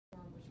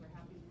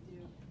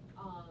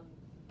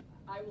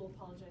I will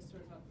apologize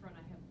sort of up front.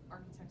 I have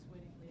architects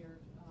waiting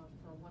later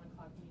for a 1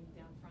 o'clock meeting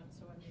down front,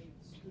 so I may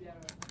scoot out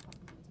a couple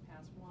minutes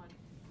past 1.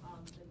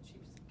 The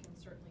chiefs can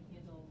certainly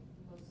handle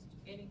most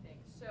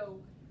anything. So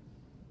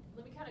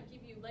let me kind of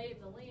give you lay of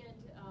the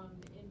land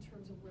in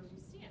terms of where we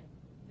stand.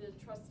 The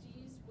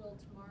trustees will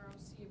tomorrow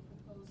see a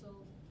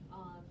proposal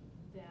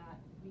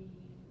that we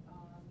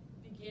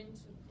begin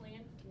to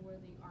plan for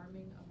the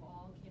arming of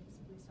all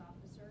campus police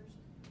officers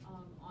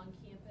on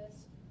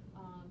campus.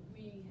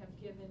 We have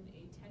given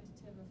a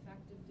tentative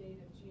effective date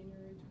of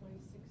January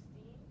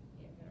 2016.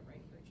 Yeah, I got it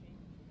right for a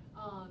change.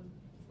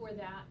 For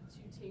that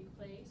to take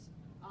place.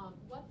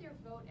 What their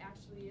vote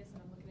actually is, and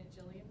I'm looking at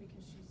Jillian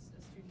because she's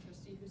a student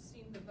trustee who's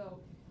seen the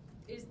vote,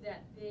 is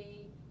that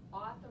they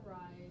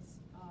authorize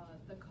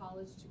the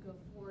college to go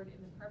forward in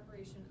the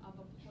preparation of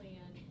a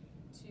plan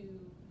to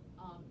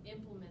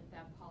implement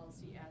that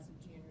policy as of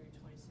January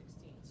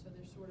 2016. So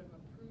they're sort of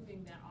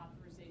approving that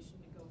authorization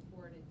to go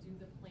forward and do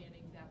the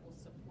planning that will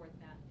support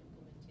that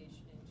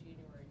implementation in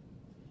January.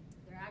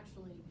 They're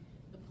actually,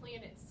 the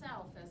plan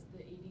itself, as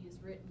the AD is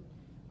written,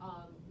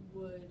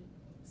 would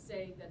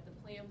say that the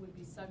plan would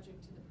be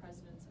subject to the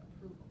president's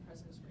approval,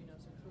 President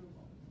Scrino's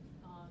approval.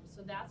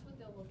 So that's what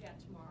they'll look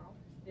at tomorrow.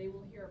 They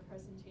will hear a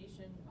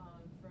presentation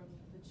from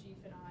the chief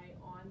and I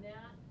on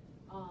that.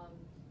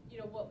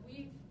 You know, what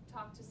we've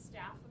talked to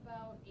staff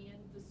about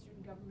and the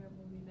student government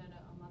when we met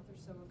a month or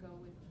so ago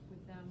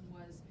with them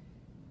was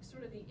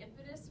sort of the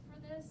impetus for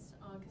this,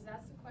 because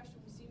that's the question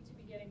we seem to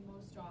be getting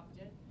most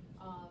often.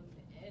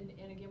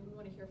 And again, we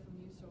want to hear from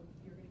you, so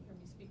you're going to hear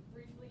me speak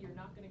briefly. You're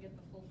not going to get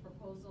the full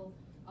proposal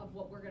of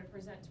what we're going to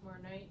present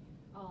tomorrow night.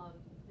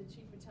 The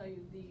chief would tell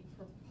you the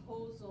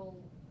proposal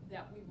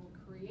that we will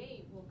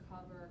create will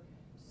cover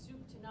soup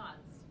to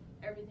nuts,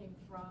 everything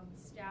from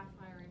staff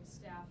hiring,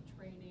 staff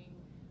training,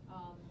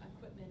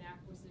 equipment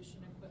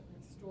acquisition,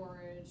 equipment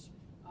storage,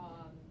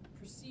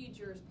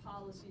 procedures,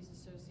 policies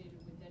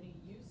associated with any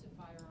use of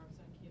firearms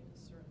on campus.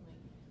 Certainly,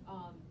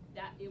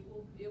 that it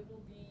will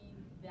be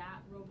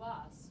that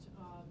robust,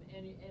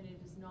 and it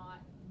is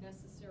not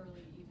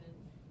necessarily even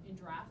in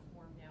draft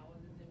form now,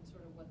 other than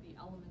sort of what the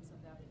elements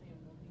of that plan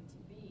will need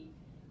to be.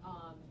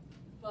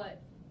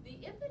 But the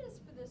impetus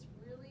for this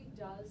really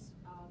does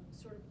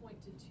sort of point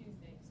to two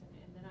things,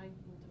 and then I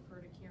will defer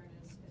to Karen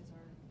as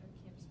our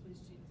campus police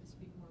chief to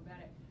speak more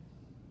about it.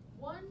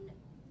 One,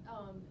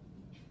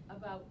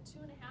 about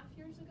 2.5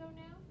 years ago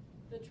now,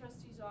 the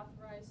trustees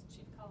authorized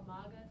Chief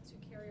Kolimaga to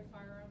carry a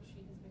firearm.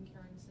 She has been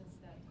carrying since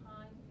that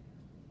time.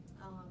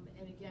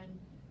 And again,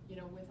 you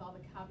know, with all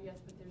the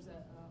caveats, but there's a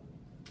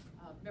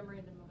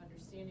memorandum of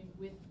understanding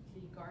with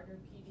the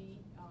Gardner PD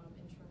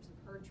in terms of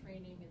her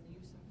training and the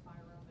use of a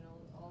firearm and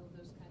all of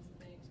those kinds of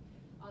things.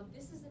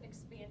 This is an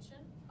expansion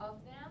of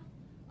that.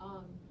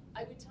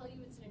 I would tell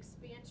you it's an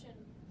expansion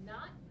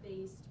not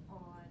based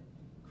on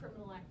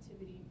criminal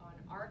activity on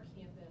our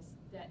campus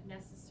that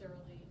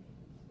necessarily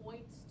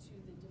points to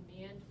the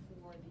demand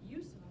for the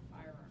use of a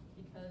firearm,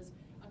 because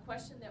a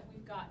question that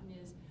we've gotten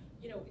is,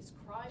 you know, is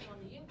crime on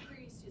the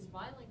increase, is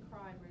violent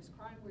crime, or is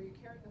crime where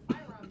you're carrying a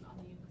firearm on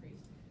the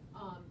increase?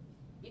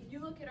 If you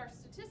look at our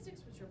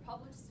statistics, which are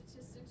public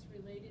statistics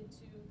related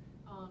to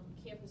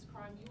campus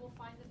crime, you will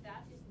find that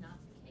that is not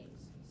the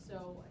case.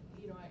 So,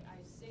 you know, I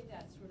say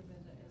that sort of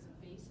as a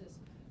basis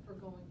for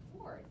going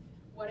forward.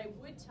 What I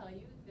would tell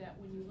you that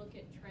when you look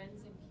at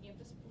trends in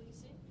campus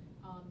policing,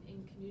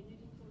 in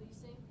community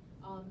policing,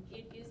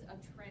 it is a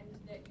trend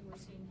that you are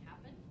seeing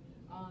happen.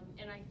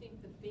 And I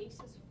think the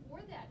basis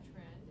for that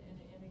trend,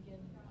 and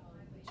again,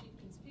 the chief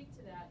can speak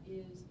to that,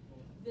 is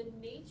the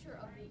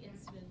nature of the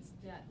incidents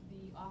that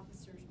the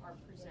officers are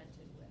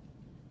presented with.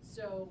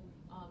 So,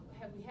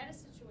 have we had a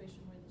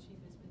situation where the chief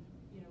has been,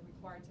 you know,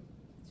 required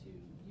to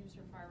use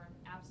her firearm?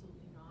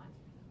 Absolutely not.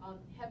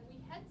 Have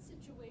we had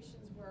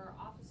situations where our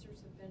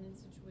officers have been in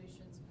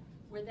situations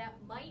where that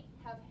might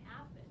have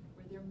happened,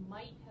 where there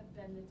might have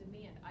been the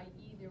demand,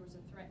 i.e. there was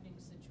a threatening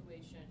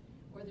situation,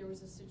 or there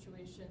was a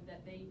situation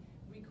that they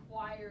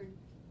required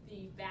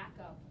the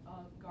backup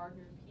of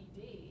Gardner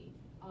PD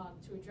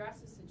to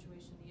address the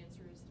situation? The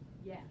answer is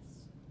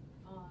yes.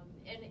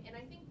 And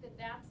I think that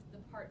that's the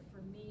part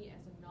for me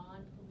as a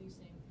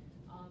non-policing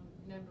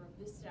member of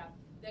this staff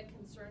that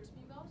concerns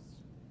me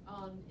most,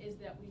 is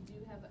that we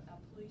do have a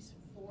police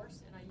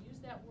force, and I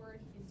use that word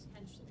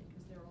intentionally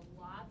because there are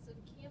lots of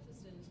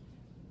campuses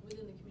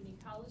within the community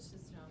college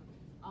system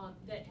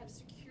that have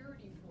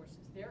security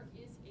forces. There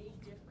is a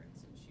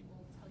difference, and she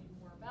will tell you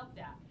more about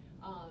that.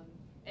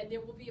 And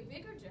there will be a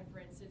bigger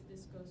difference if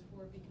this goes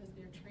forward, because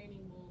their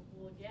training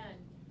will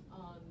again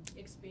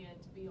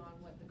expand beyond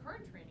what the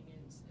current training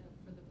is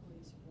for the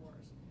police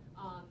force.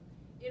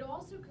 It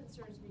also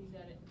concerns me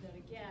that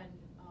again,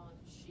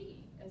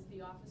 she, as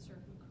the officer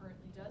who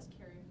currently does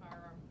carry a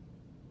firearm,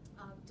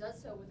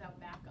 does so without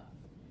backup.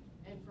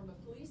 And from a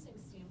policing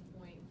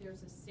standpoint,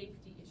 there's a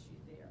safety issue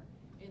there,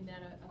 in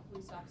that a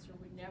police officer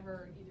would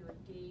never either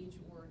engage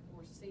or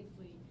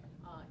safely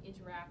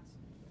interact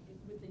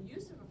with the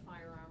use of a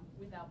firearm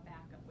without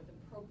backup, with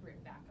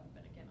appropriate backup.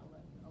 And again,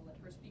 I'll let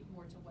her speak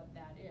more to what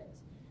that is.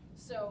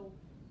 So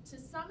To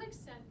some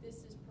extent,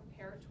 this is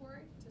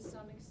preparatory. To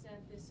some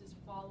extent, this is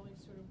following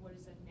sort of what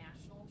is a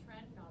national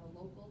trend, not a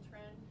local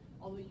trend.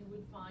 Although you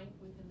would find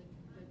within the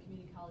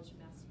Community College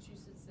of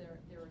Massachusetts, there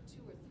are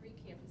 2 or 3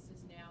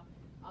 campuses now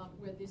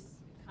where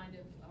this kind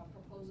of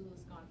proposal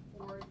has gone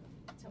forward.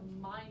 To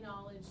my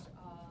knowledge,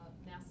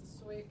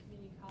 Massasoit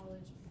Community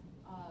College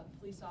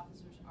police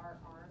officers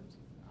are armed.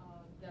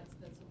 That's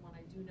the one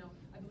I do know.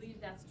 I believe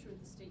that's true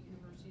of the state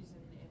universities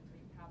and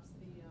perhaps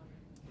the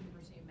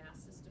University of Mass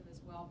system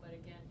as well. But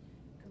again,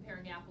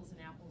 comparing apples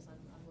and apples,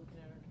 I'm looking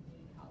at our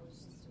community college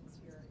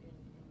systems here in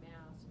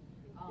Mass.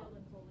 Greenfield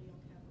and Holyoke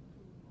have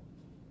approval.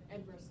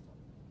 And Bristol.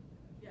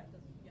 Yeah,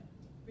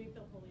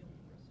 Greenfield, Holyoke,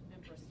 and Bristol.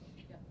 And Bristol,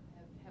 yeah,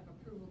 have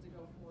approval to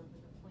go forward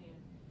with a plan.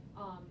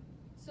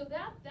 So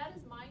that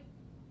is my,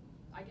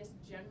 I guess,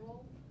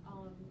 general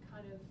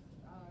kind of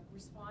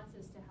response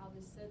as to how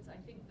this sits.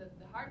 I think that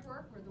the hard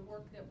work, or the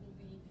work that will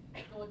be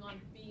going on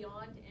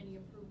beyond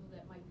any approval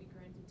that might be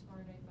granted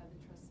tomorrow night by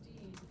the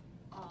trustees,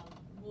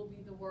 will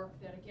be the work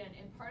that, again,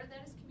 and part of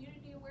that is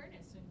community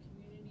awareness and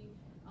community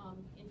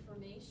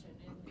information,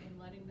 and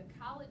letting the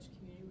college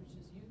community,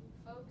 which is you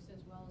folks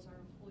as well as our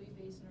employee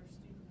base and our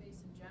student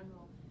base in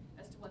general,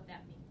 as to what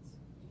that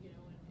means, you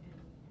know, and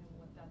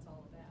what that's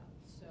all about.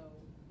 So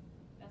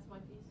that's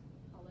my piece.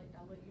 I'll let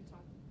you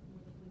talk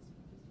more the police.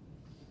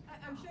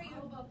 I'm sure you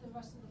know about the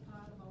rest of the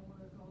part about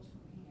where it goes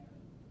from here.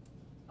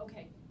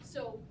 Okay,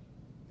 so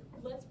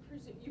let's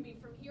presume, you mean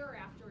from here or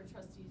after a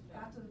trustee's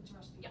vote? After the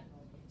trustees Yeah.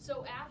 vote.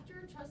 So after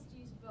a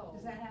trustee's vote.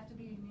 Does that have to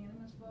be a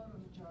unanimous vote or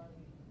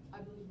majority?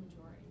 I believe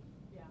majority,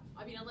 yeah.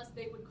 I mean, unless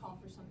they would call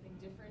for something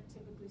different.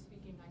 Typically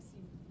speaking, I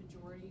see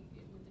majority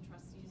with the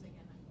trustees.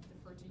 Again, I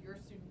defer to your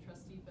student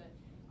trustee, but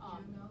Do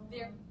you know,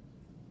 they're.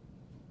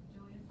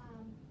 Julian?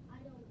 I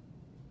don't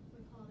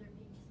recall there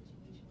being a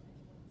situation where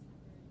anyone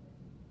separated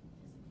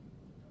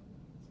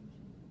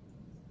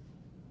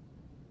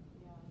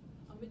Yeah,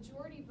 a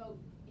majority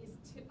vote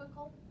is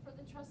typical for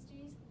the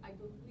trustees. I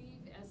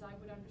believe, as I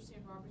would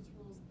understand Robert's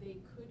rules, they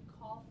could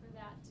call for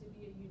that to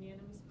be a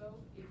unanimous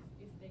vote if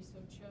they so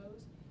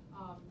chose.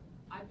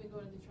 I've been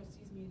going to the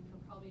trustees meeting for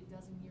probably a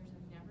dozen years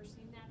and never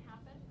seen that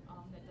happen.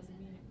 That doesn't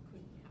mean it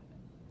couldn't happen.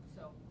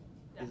 So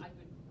that I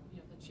would,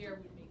 the chair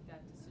would make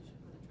that decision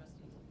for the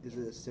trustees. Is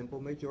it a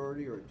simple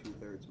majority or a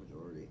 2/3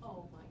 majority?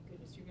 Oh my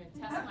goodness, you're gonna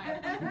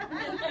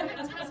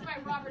test my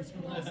Robert's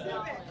rules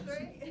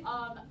knowledge.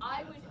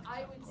 I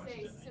would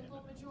say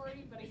simple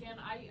majority, but again,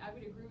 I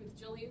would agree with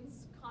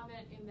Jillian's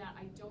comment in that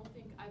I don't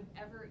think I've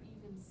ever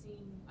even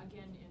seen,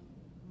 again, in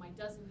my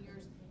dozen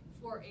years,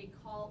 for a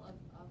call of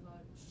a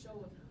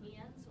show of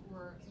hands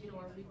or, a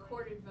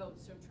recorded vote.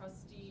 So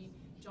trustee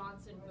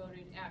Johnson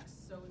voted X,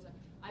 so it was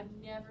I've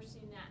never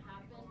seen that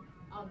happen.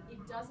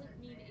 It doesn't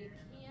mean it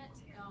can't.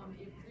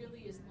 It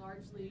really is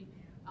largely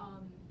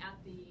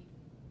at the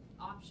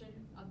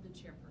option of the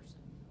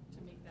chairperson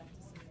to make that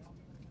decision.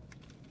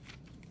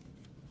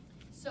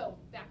 So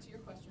back to your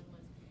question,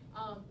 Liz.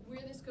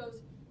 Where this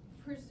goes,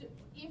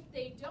 if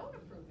they don't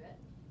approve it,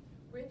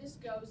 where this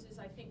goes is,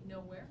 I think,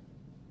 nowhere.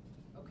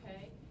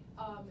 Okay.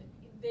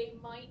 They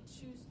might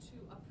choose to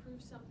approve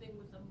something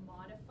with a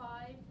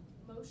modified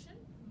motion.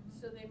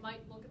 So they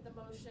might look at the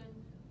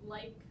motion,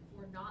 like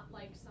or not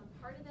like some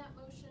part of that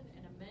motion,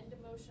 and amend a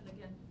motion.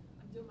 Again,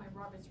 I'm doing my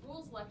Robert's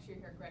Rules lecture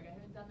here, Greg. I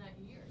haven't done that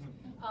in years.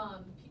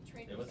 Pete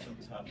Trainers. There was some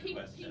tough Pete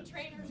questions.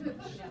 Trainers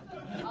with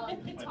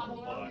he taught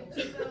me all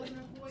this.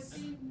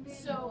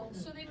 So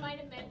they might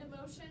amend a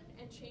motion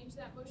and change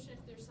that motion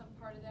if there's some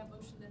part of that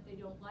motion that they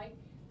don't like.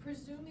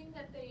 Presuming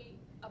that they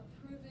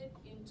approve it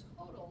in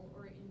total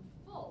or in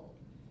full,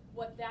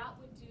 what that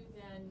would do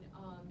then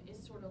is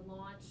sort of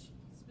launch,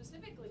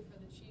 specifically for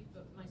the chief,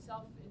 but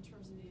myself in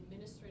terms of the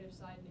administrative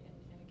side,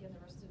 and again the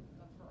rest of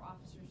her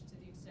officers to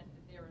the extent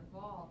that they're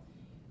involved,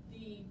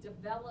 the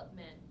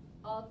development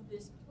of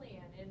this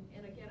plan.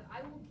 And again,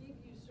 I will give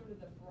you sort of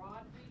the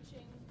broad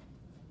reaching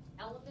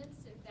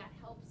elements, if that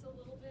helps a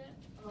little bit,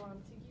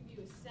 to give you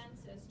a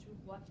sense as to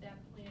what that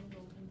plan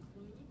will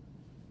include,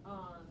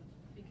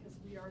 because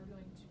we are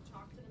going to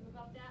talk to them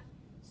about that.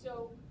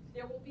 So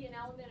there will be an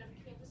element of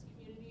campus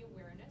community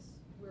awareness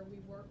where we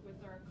work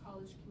with our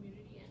college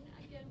community and,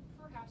 again,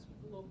 perhaps with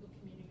the local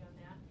community on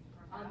that.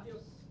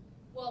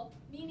 Well,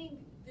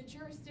 meaning the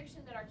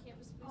jurisdiction that our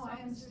campus police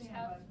officers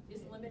have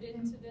is limited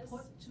to this.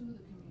 Input to the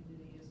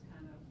community is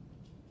kind of.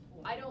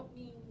 I don't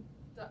mean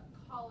the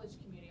college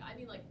community. I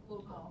mean like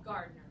local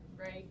Gardner,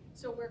 right?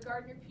 So where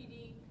Gardner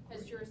PD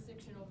has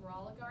jurisdiction over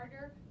all of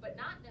Gardner, but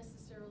not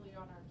necessarily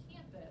on our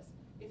campus.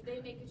 If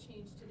they make a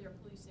change to their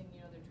policing,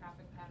 their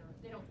traffic pattern,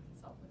 they don't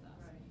consult with us.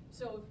 Right.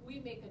 So if we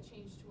make a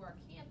change to our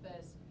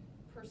campus,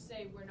 per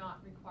se, we're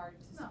not required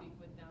to speak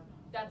with them.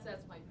 That's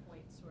my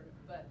point, sort of.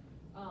 But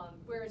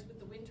whereas with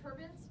the wind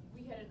turbines,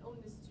 we had an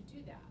onus to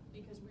do that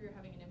because we were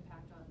having an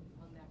impact on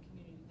that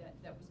community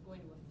that was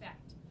going to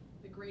affect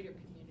the greater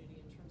community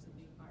in terms of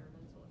the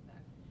environmental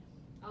effect.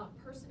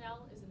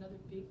 Personnel is another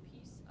big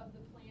piece of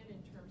the plan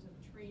in terms of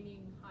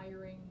training,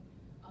 hiring,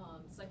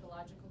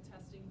 psychological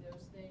testing,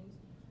 those things.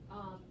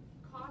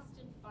 Cost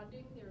and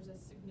funding, there's a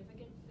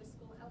significant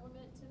fiscal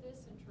element to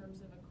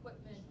terms of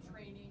equipment,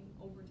 training,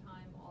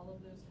 overtime, all of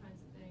those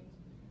kinds of things.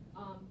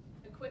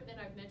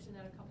 Equipment, I've mentioned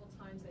that a couple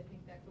times, I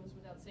think that goes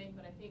without saying,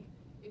 but I think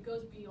it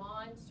goes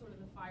beyond sort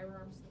of the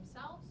firearms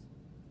themselves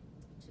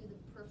to the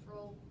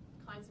peripheral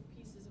kinds of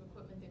pieces of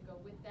equipment that go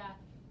with that,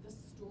 the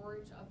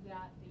storage of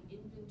that, the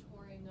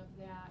inventorying of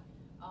that,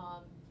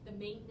 the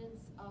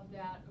maintenance of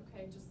that.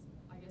 Okay, just,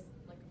 I guess,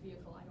 like a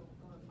vehicle, I don't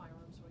own a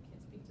firearm, so I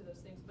can't speak to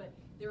those things, but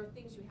there are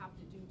things you have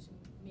to do to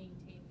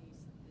maintain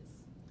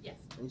yes.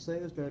 And you say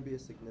there's going to be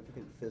a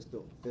significant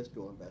fiscal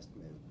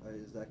investment.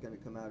 Is that going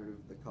to come out of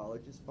the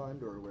college's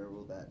fund, or where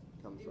will that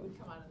come It from? would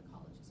come out of the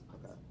college's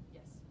funds. Okay.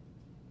 Yes.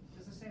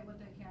 Does it say what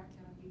the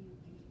character gonna be,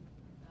 the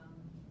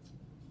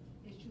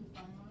issue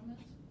firearm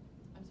is?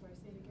 I'm sorry,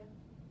 say it again?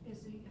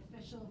 Is the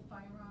official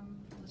firearm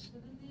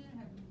listed in there?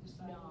 Have you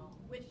decided? No.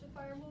 Which the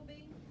firearm will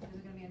be? Is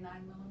it gonna be a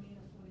 9mm,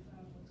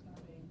 45, what's it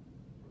gonna be?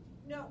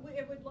 No,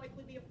 it would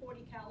likely be a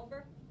 .40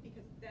 caliber,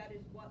 because that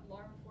is what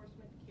law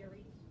enforcement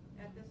carries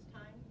at this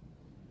time.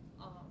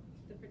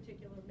 The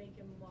particular make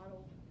and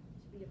model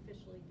to be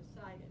officially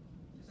decided.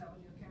 Is that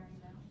what you're carrying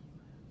now?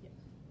 Yes.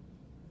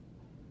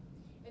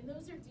 And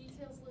those are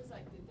details, Liz,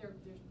 they're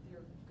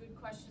good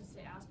questions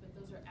to ask, but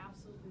those are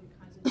absolutely the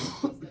kinds of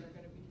details that are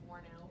gonna be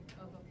borne out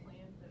of a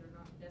plan that are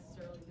not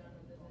necessarily done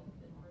other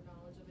than our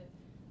knowledge of it.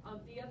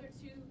 The other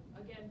two,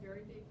 again,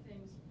 very big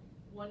things.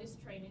 One is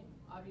training,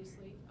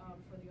 obviously,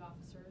 for the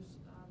officers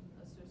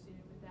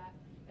associated with that.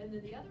 And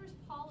then the other is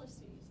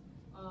policies.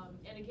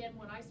 And again,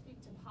 when I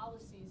speak to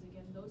policies,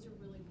 again, those are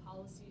really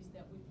policies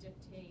that would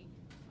dictate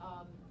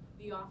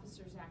the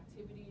officers'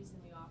 activities and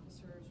the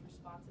officers'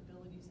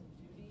 responsibilities and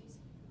duties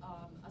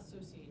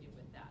associated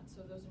with that.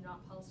 So those are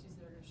not policies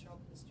that are going to show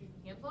up in the student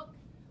handbook.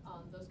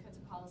 Those kinds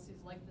of policies,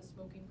 like the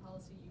smoking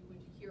policy, you would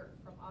hear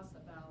from us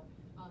about.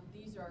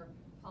 These are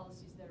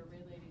policies that are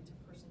related to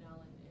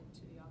personnel and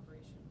to the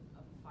operation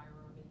of a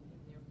firearm in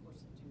their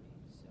course of duty.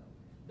 So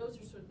those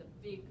are sort of the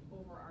big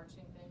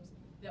overarching things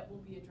that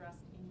will be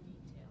addressed in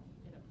detail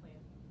in a plan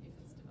if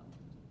it's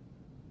developed.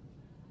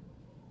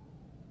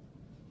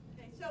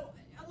 Okay, so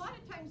a lot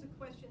of times the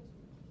questions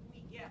we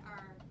get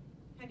are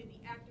kind of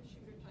the active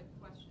shooter type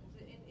questions.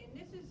 And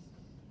this is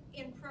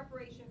in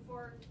preparation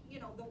for,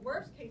 the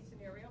worst case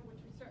scenario, which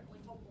we certainly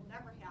hope will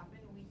never happen.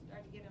 And we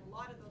started getting a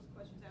lot of those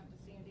questions after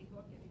Sandy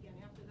Hook and again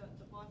after the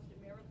Boston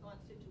Marathon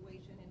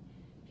situation. And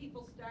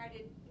people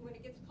started, when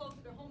it gets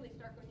closer to home, they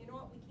start going, you know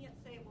what, we can't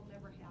say it will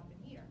never happen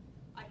here.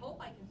 I hope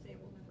I can say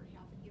it will never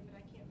happen here, but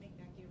I can't make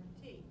that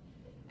guarantee.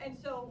 And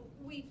so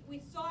we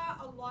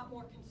saw a lot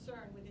more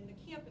concern within the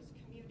campus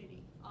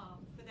community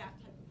for that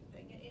type of a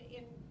thing.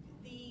 In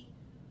the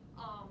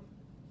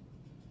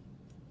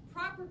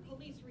proper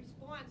police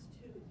response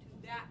to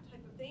that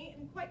type of thing,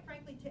 and quite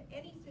frankly to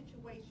any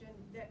situation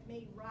that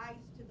may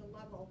rise to the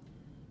level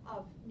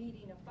of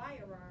needing a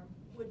firearm,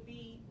 would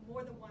be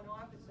more than one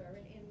officer.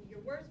 And in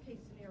your worst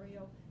case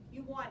scenario,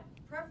 you want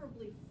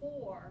preferably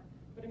 4,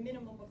 but a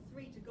minimum of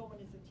 3 to go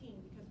in as a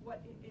team, because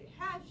what it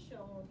has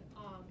shown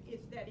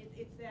is that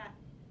it's that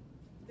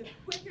the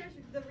quicker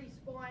the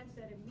response,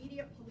 that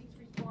immediate police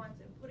response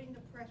and putting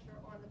the pressure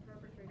on the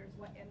perpetrator is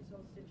what ends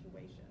those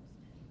situations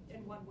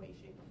in one way,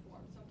 shape, or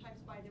form.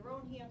 Sometimes by their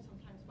own hands,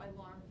 sometimes by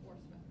law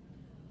enforcement.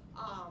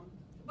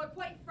 But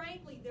quite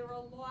frankly, there are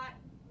a lot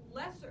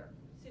lesser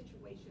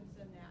situations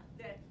than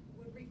that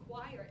would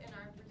require an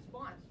armed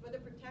response for the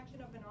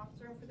protection of an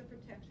officer and for the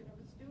protection of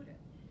a student.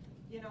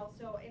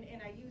 So,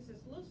 and I use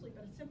this loosely,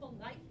 but a simple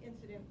knife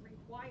incident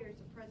requires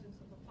the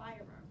presence of a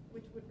firearm,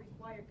 which would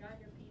require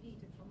Gardner PD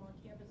to come on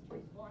campus to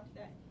respond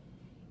to that.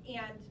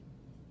 And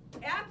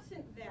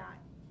absent that,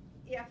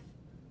 if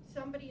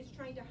somebody is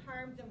trying to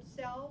harm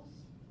themselves,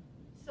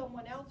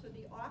 someone else, or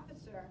the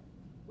officer,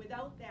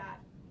 without that,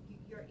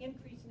 you're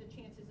increasing the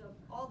chances of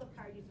all the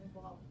parties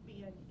involved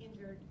being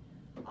injured,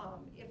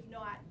 if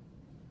not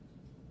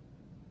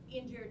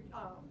injured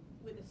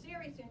with a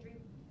serious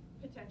injury,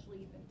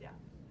 potentially even death.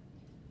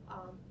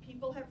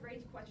 People have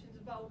raised questions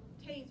about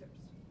tasers.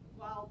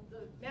 While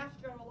the Mass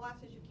General law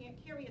says you can't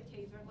carry a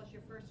taser unless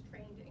you're first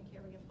trained and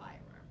carry a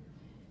firearm.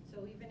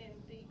 So even in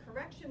the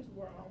corrections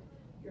world,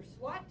 your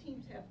SWAT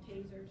teams have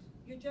tasers,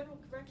 your general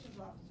corrections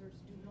officers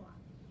do not.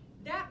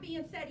 That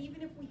being said,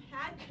 even if we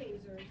had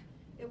tasers,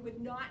 it would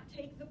not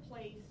take the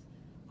place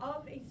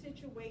of a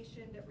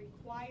situation that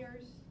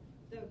requires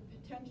the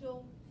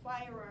potential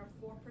firearm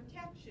for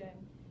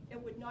protection. It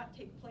would not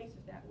take place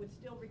of that. It would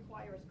still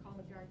require us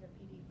calling Gardner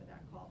PD for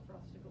that call for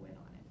us to go in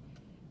on it.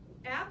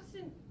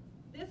 Absent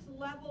this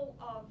level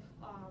of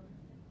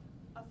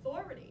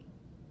authority,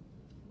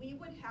 we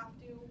would have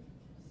to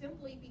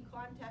simply be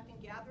contacting,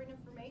 gathering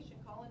information,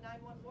 calling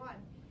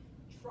 911,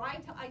 try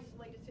to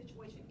isolate a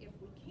situation if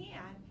we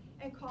can,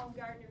 and call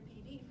Gardner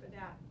PD for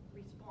that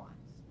response.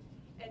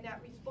 And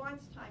that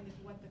response time is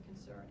what the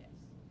concern is.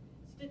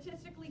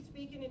 Statistically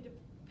speaking, and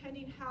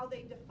depending how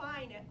they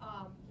define it,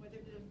 whether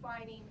they're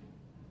defining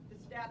the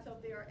stats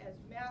out there as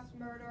mass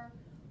murder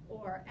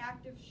or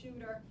active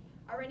shooter,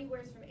 are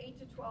anywhere from 8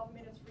 to 12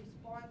 minutes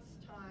response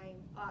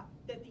time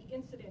that the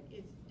incident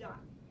is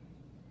done.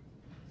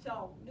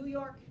 So New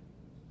York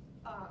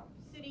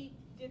city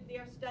did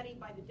their study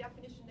by the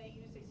definition they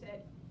used. They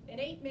said in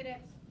 8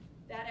 minutes,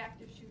 that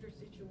active shooter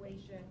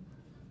situation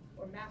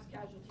or mass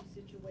casualty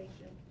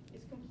situation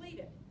is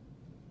completed.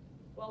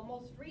 Well,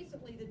 most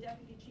recently, the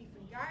deputy chief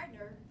in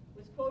Gardner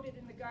was quoted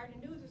in the Gardner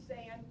News as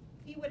saying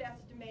he would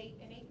estimate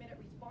an 8-minute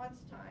response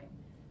time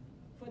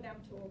for them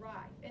to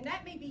arrive. And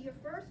that may be your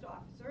first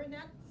officer, and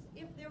that's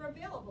if they're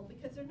available,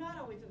 because they're not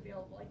always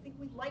available. I think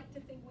we like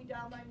to think we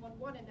dial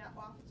 911 and that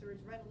officer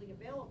is readily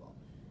available.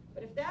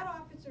 But if that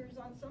officer is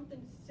on something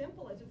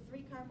simple as a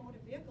 3-car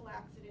motor vehicle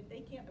accident,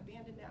 they can't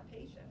abandon that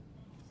patient,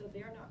 so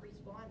they're not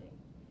responding.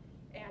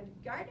 And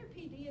Gardner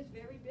PD is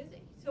very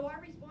busy, so our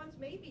response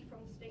may be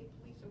from the state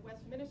police or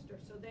Westminster,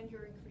 so then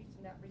you're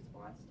increasing that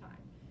response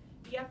time.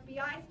 The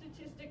FBI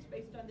statistics,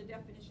 based on the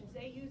definitions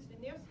they used in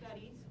their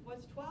studies,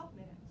 was 12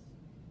 minutes.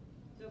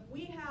 So if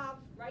we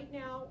have, right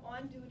now,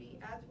 on duty,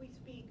 as we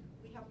speak,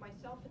 we have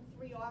myself and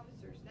 3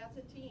 officers, that's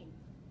a team.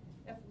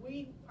 If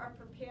we are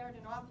prepared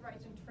and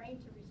authorized and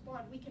trained to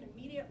respond, we can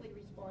immediately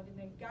respond, and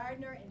then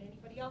Gardner and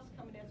anybody else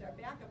coming as our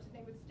backups, and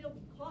they would still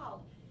be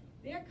called.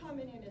 They're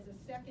coming in as a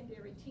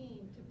secondary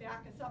team to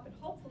back us up, and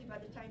hopefully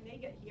by the time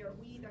they get here,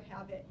 we either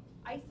have it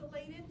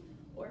isolated,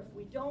 or if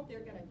we don't,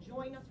 they're gonna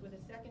join us with a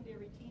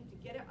secondary team to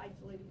get it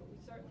isolated, but we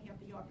certainly have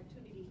the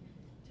opportunity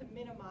to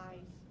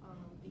minimize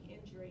the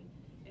injury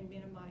and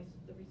minimize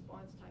the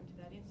response time to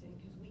that incident,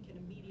 because we can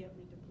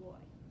immediately deploy.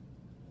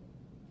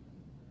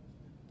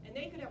 And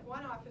they could have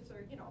one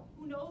officer, you know,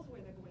 who knows where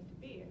they're going to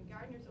be, and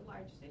Gardner's a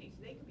large city,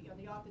 so they could be on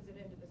the opposite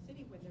end of the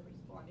city when they're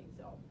responding,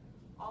 so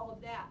all of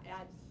that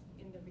adds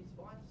in the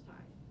response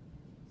time.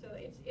 So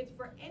it's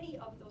for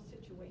any of those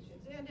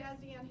situations. And as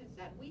Ann has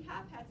said, we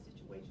have had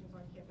situations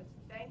on campus.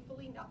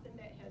 Thankfully, nothing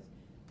that has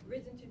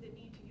risen to the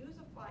need to use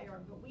a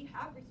firearm, but we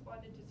have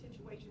responded to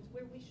situations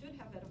where we should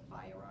have had a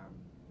firearm.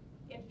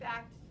 In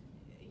fact,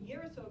 a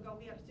year or so ago,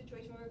 we had a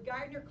situation where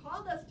Gardner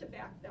called us to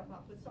back them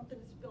up with something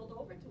that spilled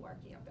over to our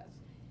campus.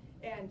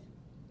 And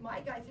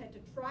my guys had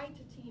to try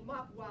to team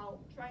up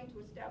while trying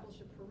to establish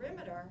a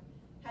perimeter,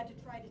 had to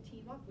try to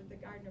team up with the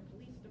Gardner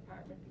Police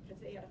Department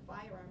because they had a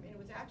firearm, and it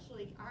was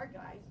actually our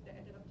guys that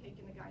ended up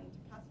taking the guy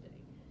into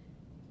custody.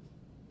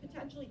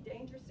 Potentially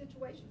dangerous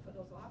situation for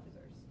those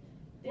officers.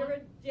 There are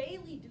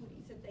daily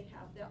duties that they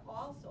have that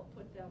also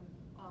put them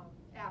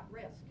at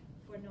risk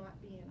for not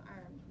being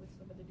armed with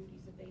some of the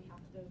duties that they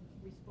have to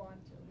respond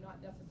to, not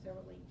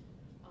necessarily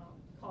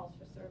calls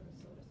for service,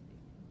 so to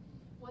speak.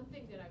 One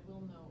thing that I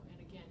will know, and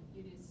again,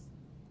 it is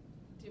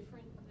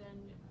different than,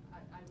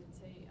 I would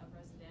say, a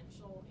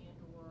residential and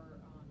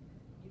or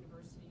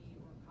university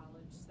or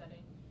college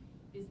setting,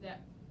 is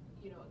that,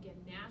 you know, again,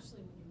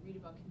 nationally, when you read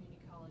about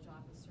community college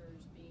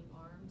officers being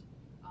armed,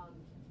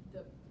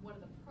 one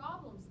of the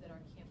problems that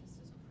our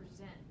campuses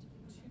present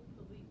to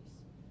police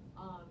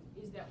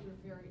is that we're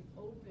very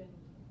open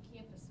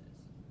campuses.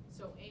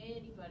 So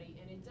anybody,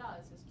 and it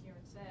does, as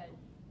Karen said,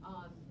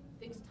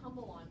 things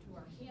tumble onto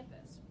our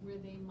campus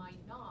where they might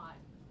not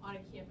on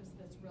a campus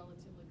that's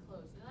relatively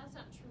closed. And that's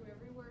not true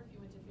everywhere. If you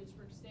went to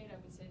Fitchburg State, I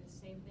would say the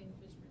same thing.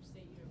 Fitchburg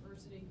State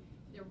University,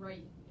 they're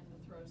right in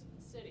the throes of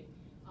the city,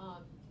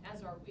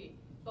 as are we.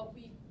 But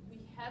we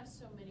have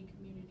so many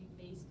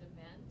community-based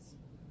events,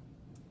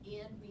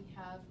 and we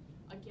have,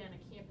 again,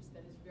 a campus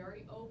that is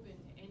very open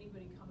to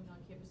anybody coming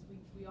on campus.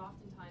 We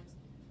oftentimes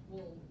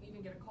will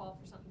even get a call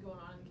for something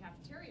going on in the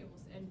cafeteria,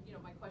 and you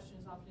know, my question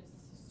is often, is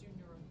this a student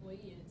or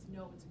employee? And it's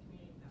no, it's a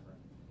community member,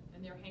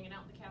 and they're hanging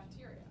out in the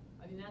cafeteria.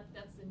 I mean,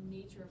 that's the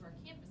nature of our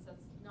campus.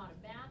 That's not a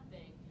bad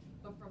thing,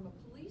 but from a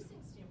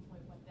policing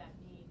standpoint, what that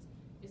means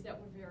is that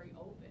we're very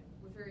open,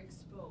 we're very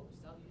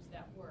exposed, I'll use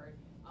that word,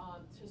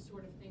 to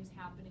sort of things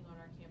happening on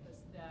our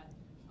campus that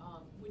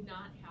would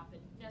not happen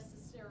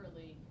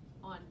necessarily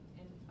on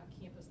a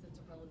campus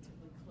that's a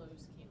relatively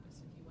closed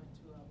campus. If you went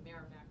to a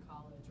Merrimack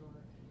College or,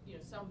 you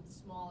know, some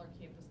smaller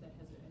campus that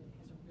has a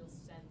real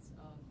sense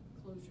of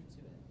closure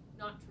to it.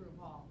 Not true of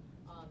all.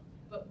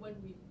 But when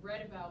we've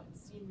read about and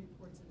seen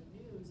reports in the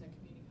news at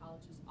community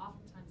colleges,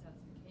 oftentimes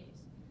that's the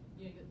case.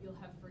 You know,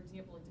 you'll have, for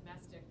example, a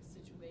domestic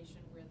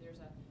situation where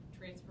there's a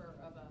transfer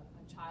of a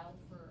child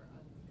for a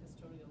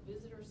custodial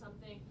visit or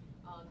something,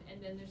 and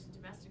then there's a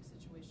domestic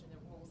situation that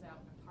rolls out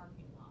in a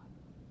parking lot.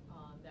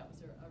 That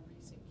was a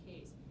recent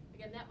case.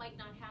 Again, that might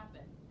not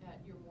happen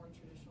at your more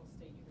traditional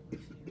state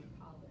university or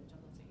college. I'm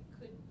not saying it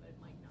couldn't, but it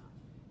might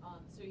not.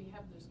 So you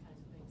have those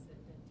kinds of things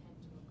that tend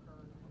to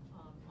occur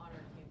on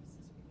our campuses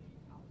at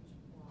community college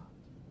more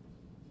often.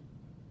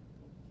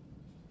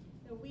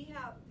 So we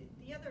have,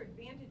 the other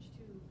advantage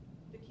to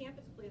the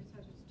campus police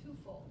is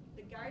twofold.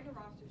 The Gardner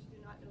officers do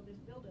not know this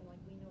building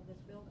like we know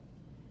this building.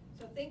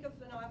 So think of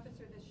an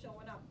officer that's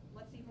showing up.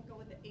 Let's even go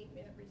with the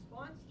 8-minute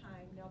response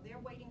time. Now they're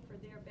waiting for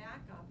their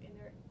backup, and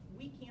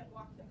we can't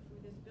walk them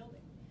through this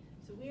building.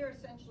 So we are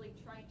essentially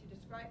trying to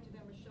describe to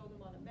them or show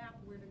them on a map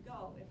where to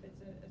go if it's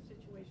a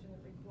situation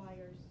that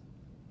requires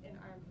an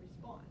armed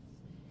response.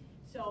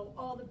 So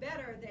all the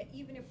better that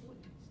even if,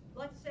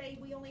 let's say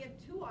we only had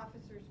 2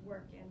 officers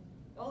working,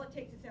 all it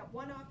takes is that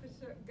one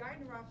officer,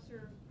 Gardner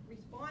officer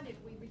responded,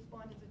 we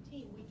respond as a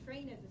team, we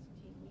train as a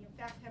team. We in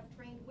fact have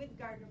trained with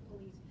Gardner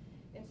Police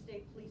and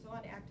State Police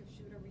on active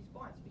shooter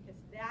response, because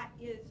that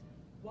is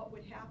what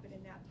would happen in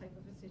that type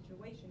of a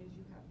situation, is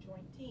you have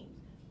joint teams.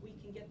 We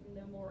can get them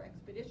there more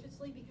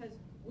expeditiously because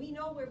we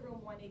know where room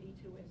 182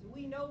 is,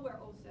 we know where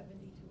 072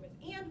 is,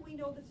 and we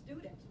know the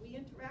students. We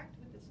interact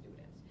with the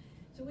students.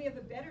 So we have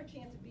a better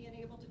chance of being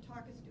able to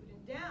talk a student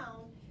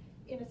down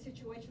in a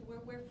situation where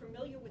we're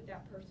familiar with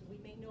that person.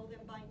 We may know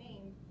them by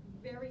name.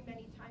 Very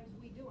many times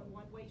we do, in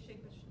one way,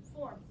 shape, or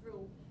form,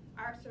 through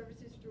our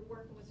services, through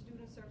working with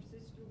student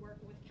services, through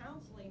working with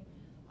counseling.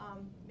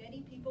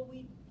 Many people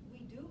we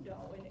do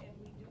know and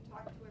we do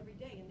talk to every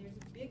day, and there's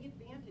a big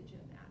advantage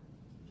in that.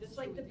 Just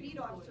like the beat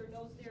officer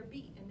knows their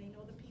beat, and they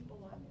know the people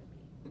on their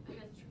beat. And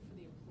that's true for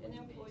the employee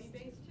And employee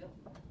base too.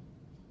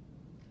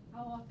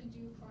 How often do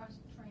you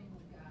cross-train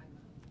with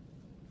Gardner?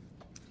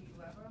 Do you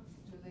ever?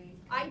 Do they?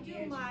 I do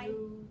engage my-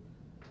 you?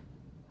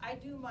 I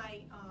do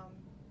my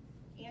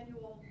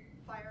annual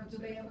fire Do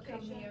they ever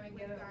come certification here and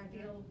with get a Gardner.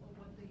 feel of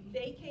what the?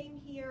 They came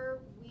here,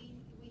 we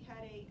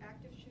had a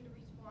active shooter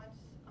response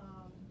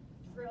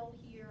drill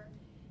here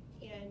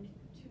in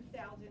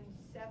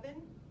 2007,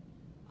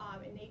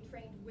 and they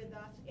trained with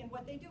us. And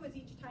what they do is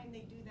each time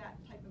they do that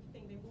type of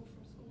thing, they move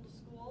from school to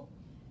school.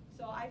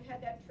 So I've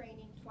had that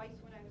training twice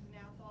when I was in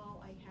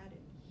Athol. I had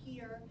it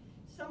here.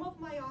 Some of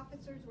my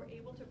officers were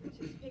able to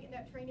participate in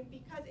that training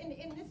because, and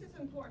this is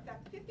an important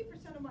fact,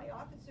 50% of my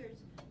officers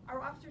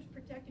are officers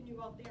protecting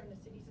you out there in the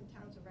cities and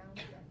towns around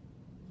here.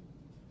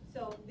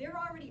 So they're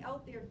already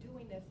out there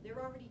doing this. They're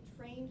already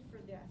trained for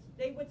this.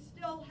 They would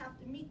still have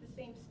to meet the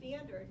same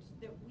standards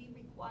that we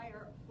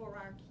require for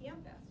our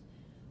campus.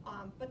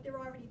 But they're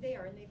already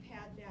there and they've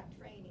had that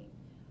training.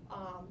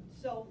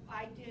 So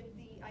I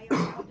have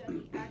now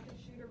done the active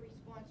shooter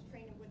response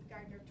training with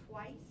Gardner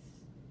twice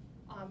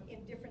in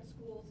different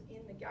schools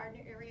in the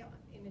Gardner area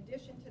in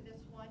addition to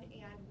this one,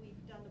 and we've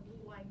done the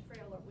Blue Line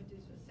Trailer, which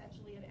is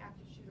essentially an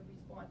active shooter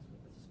response with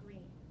a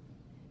screen.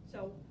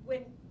 So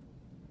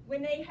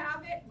when they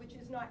have it, which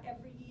is not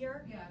every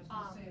year, Yeah,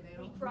 I was gonna say,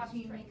 they we don't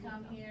cross-train routinely with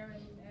come them. here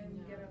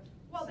and get a.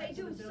 Well, they sense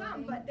do of the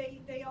some, building. but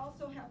they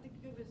also have to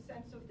give a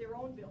sense of their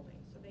own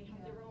building, so they have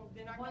their own,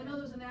 they're not Well, I gonna.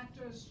 know there was an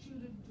active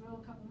shooter drill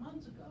a couple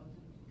months ago.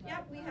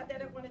 Yeah, we had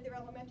that at one of their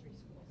elementary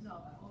schools. No,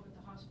 over at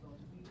the hospital.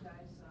 Were you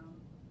guys,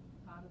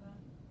 part of that?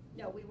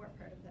 No, we weren't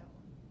part of that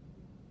one.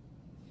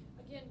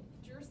 Again,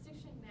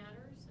 jurisdiction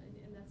matters,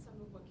 and that's some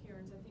of what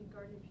Karen's, I think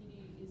Gardner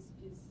PD is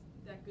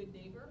that good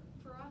neighbor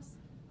for us.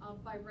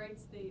 By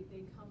rights, they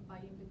come by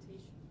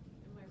invitation,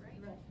 am I right?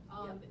 Right,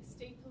 yep.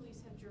 State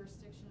police have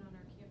jurisdiction on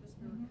our campus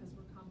Mhm. because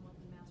we're Commonwealth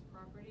and Mass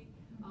property,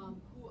 Mhm.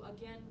 who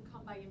again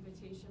come by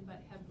invitation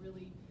but have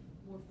really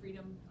more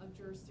freedom of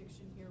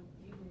jurisdiction here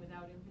even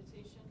without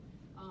invitation.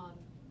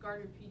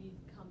 Gardner PD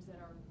comes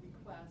at our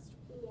request,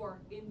 or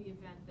in the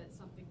event that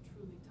something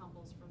truly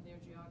tumbles from their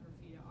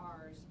geography to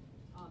ours,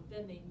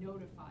 then they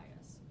notify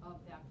us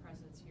of that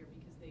presence here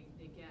because they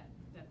get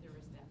that there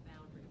is that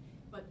boundary.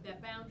 But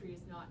that boundary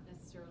is not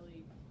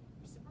necessarily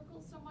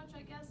reciprocal so much,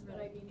 I guess, but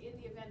I mean, in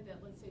the event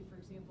that, let's say, for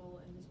example,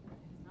 and this has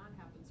not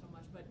happened so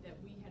much, but that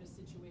we had a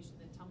situation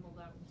that tumbled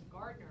out into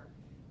Gardner,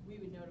 we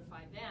would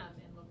notify them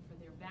and look for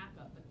their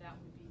backup, but that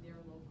would be their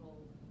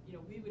local,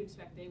 we would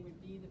expect they would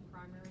be the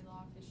primary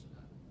law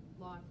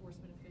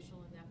enforcement official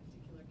in that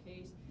particular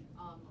case.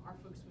 Our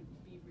folks would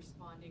be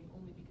responding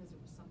only because it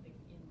was something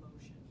in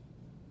motion.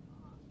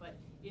 But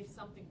if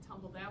something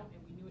tumbled out and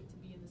we knew it to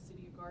be in the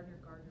city of Gardner,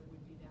 Gardner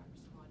would be that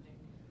responding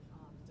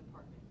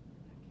department in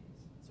that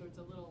case. So it's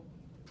a little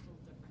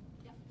different.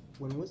 Yeah.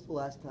 When was the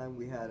last time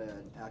we had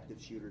an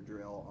active shooter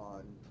drill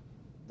on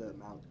the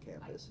Mount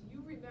campus?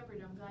 You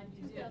remembered, I'm glad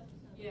you did. 2007.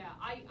 Yeah,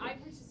 I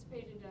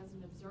participated as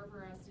an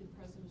observer, as did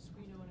President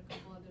Squino and a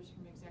couple others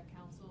from Exec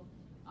Council.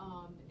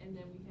 And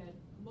then we had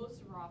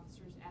most of our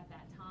officers at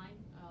that time,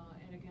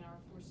 and again, our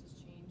force has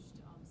changed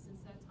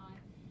since that time.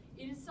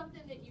 It is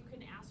something that you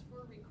can ask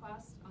for a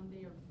request.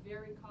 They are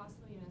very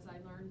costly, and as I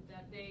learned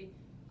that day,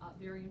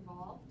 very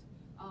involved.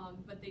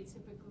 But they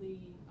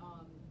typically,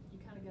 you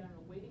kind of get on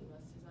a waiting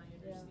list, as I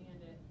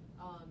understand it,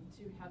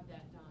 to have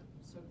that done.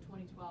 So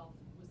 2012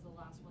 was the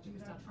last one Do that you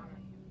was have done.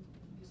 training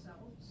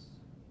yourselves?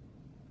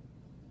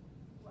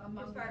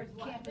 Among As far as the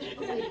what? campus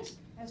police,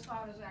 as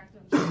far as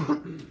active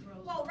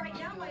drills? Well, right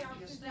among now, my your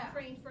officers are staff?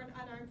 trained for an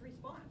unarmed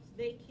response.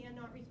 They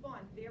cannot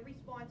respond. Their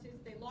response is,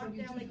 they So lock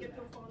you down, do they get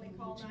to a that? phone, they You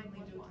call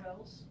routinely do 911.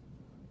 drills?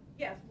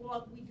 Yes,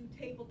 well, we do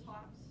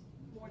tabletops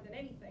more than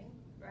anything,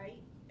 right?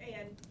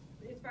 And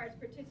as far as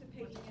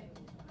participating in,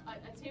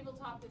 A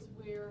tabletop is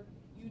where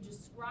you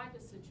describe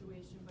a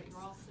situation, but you're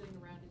all sitting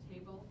around a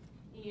table,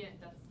 and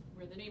that's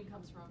where the name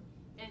comes from,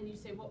 and you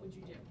say, what would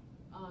you do?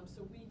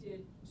 So we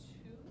did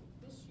 2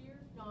 this year,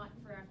 not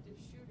for active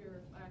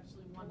shooter,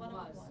 actually one One of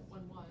was. them was.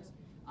 One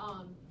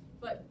was.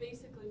 But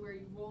basically where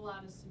you roll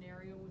out a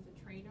scenario with a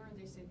trainer, and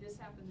they say, this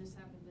happened, this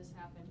happened, this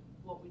happened,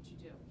 what would you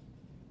do?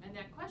 And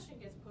that question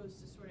gets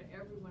posed to sort of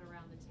everyone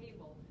around the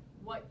table.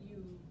 What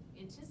you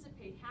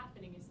anticipate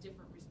happening is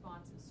different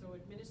responses. So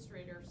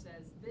administrator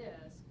says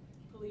this,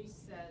 police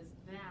says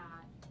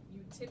that,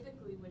 You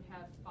typically would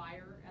have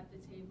fire at the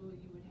table,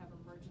 you would have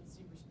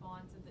emergency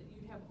response,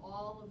 you'd have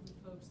all of the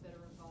folks that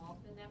are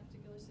involved in that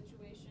particular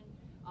situation.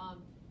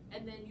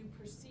 And then you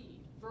proceed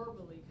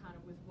verbally kind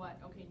of with what,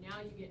 okay,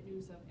 now you get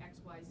news of X,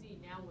 Y, Z,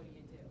 now what do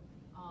you do?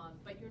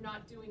 But you're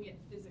not doing it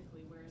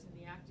physically, whereas in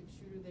the active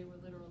shooter, they were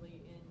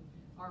literally in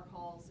our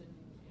halls and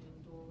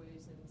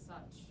doorways and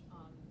such,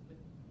 with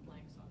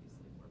blanks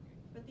obviously working.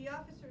 But the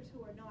officers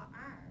who are not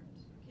armed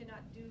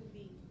cannot do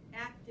the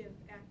active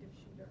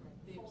shooter,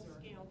 They observe.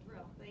 full-scale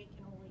drill. They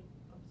can only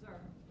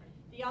observe. Right.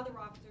 The other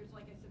officers,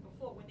 like I said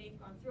before, when they've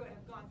gone through it,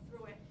 have gone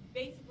through it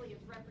basically as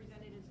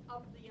representatives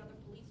of the other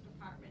police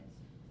departments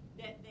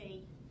that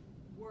they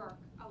work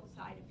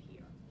outside of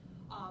here.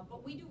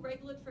 But we do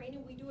regular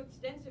training, we do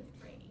extensive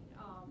training.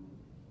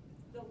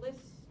 The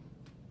lists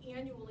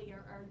annually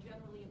are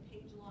generally a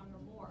page long or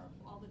more of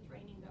all the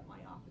training that my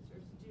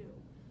officers do.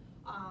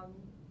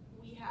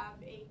 We have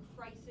a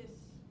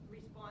crisis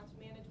response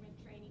management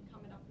training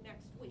coming up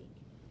next week.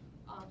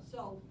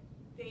 So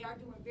they are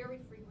doing very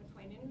frequent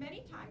training. And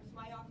many times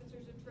my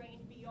officers are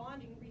trained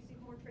beyond and receive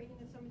more training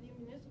than some of the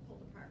municipal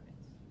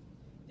departments.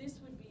 This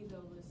would be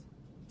though this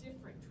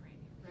different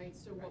training, right?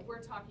 So what Right.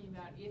 we're talking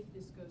about, if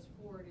this goes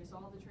forward, is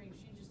all the training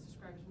she just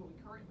described as what we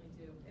currently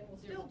do. And we'll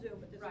There- still do,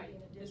 but this would right, be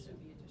an this addition.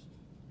 would be additional.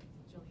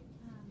 Jillian?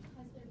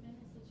 Has there been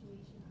a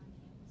situation on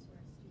campus where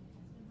a student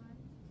has been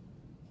harmed?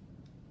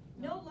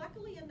 No,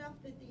 luckily enough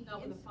that the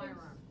Not with a instance-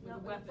 firearm, with not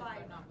a weapon, but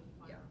firearm, not with a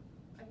yeah. firearm.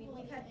 I mean,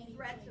 Well, we've had any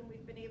threats and point-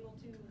 we've been able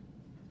to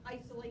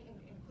isolate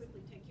and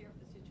quickly take care of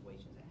the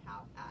situations that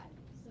have had.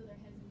 So there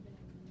hasn't been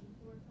a need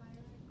for a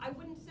firearm? I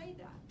wouldn't say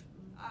that.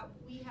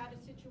 We had a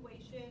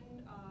situation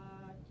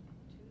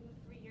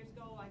 2-3 years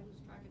ago, I lose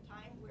track of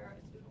time, where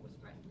a student was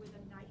threatened with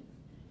a knife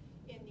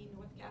in the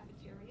North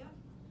Cafeteria.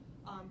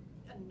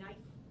 A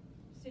knife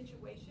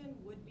situation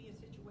would be a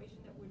situation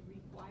that would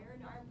require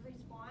an armed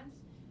response.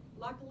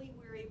 Luckily,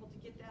 we were able to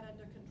get that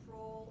under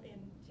control and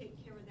take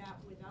care of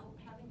that without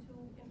having to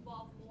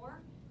involve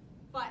more.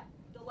 But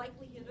the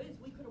likelihood is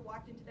we could have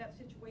walked into that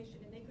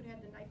situation and they could have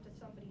had the knife to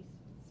somebody's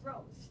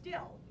throat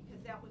still,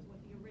 because that was what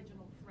the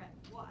original threat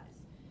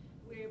was.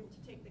 We were able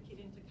to take the kid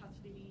into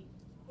custody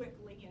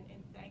quickly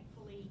and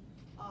thankfully,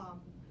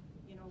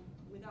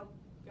 without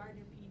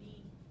Gardner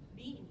PD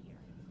being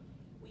here.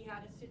 We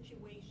had a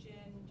situation,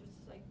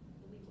 just like, I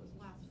believe it was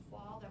last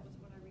fall, that was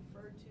what I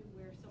referred to,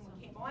 where someone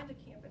came onto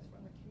campus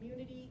from the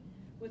community,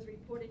 was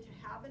reported to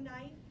have a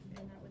knife,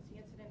 and that was the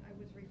incident I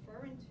was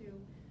referring to,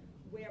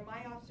 where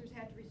my officers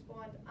had to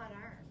respond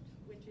unarmed,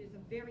 which is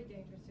a very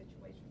dangerous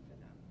situation for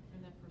them.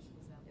 And that person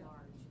was at Yeah.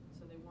 large,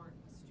 so they weren't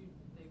a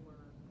student, they were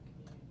a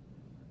community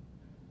member.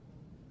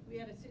 We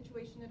had a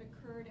situation that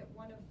occurred at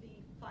one of the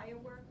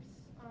fireworks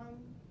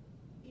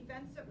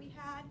events that we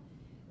had.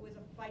 It was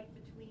a fight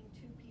between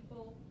two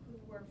people who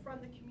were from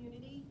the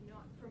community,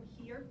 not from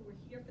here, who were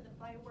here for the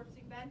fireworks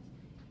event.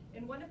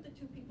 And one of the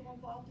two people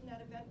involved in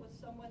that event was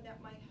someone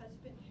that my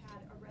husband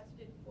had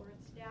arrested for a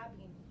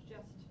stabbing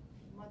just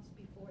months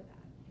before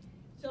that.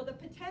 So the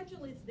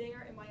potential is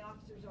there, and my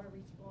officers are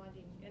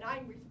responding, and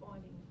I'm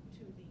responding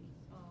to these.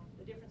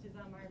 The difference is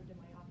I'm armed and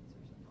my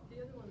officers are not.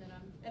 The other one that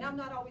And I'm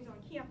not always on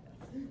campus.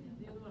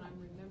 The other one I'm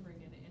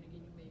remembering, and again, you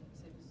may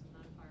say this is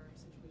not a firearm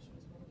situation,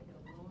 is when we had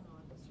a loan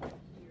officer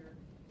here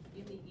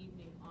in the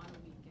evening on a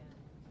weekend,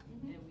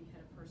 Mhm. and we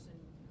had a person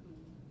who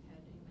had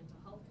a mental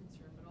health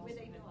concern, but also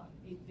With a had dog.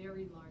 a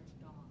very large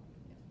dog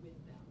with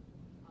them,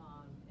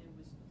 and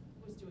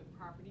was doing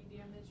property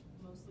damage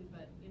mostly,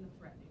 but in a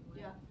threatening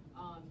way. Yeah.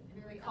 And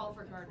Very we called out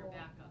for of Gardner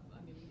control. backup.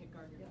 I mean, we had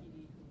Gardner Yeah.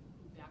 PD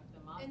who backed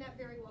them up. And that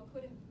very well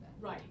could have been.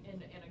 Right,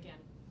 and again,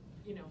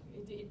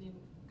 it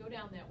didn't go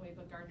down that way,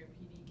 but Gardner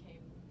PD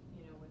came,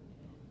 and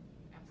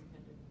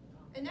apprehended.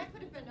 And that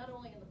could have been not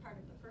only on the part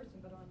of the person,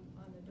 but on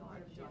the dog.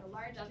 On the She had a dog.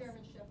 large That's-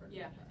 German Shepherd.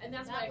 Yeah, and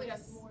that's why I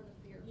guess. That was more the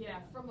fear.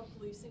 Yeah, from a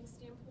policing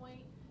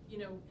standpoint,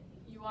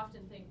 you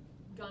often think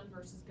gun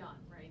versus gun,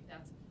 right?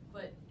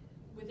 But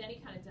with any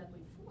kind of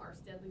deadly force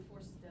is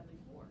deadly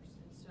force.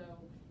 And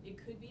so it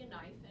could be a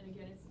knife, and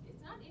again,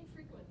 it's not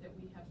infrequent that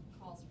we have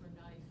calls for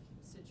knife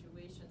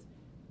situations.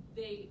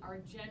 They are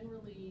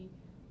generally,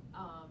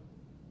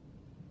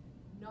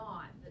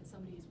 not that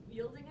somebody is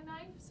wielding a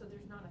knife, so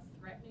there's not a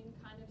threatening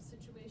kind of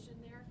situation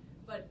there,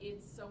 but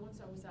it's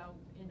so-and-so was out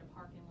in a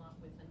parking lot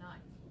with a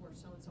knife, or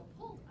so-and-so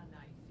pulled a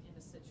knife in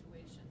a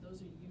situation.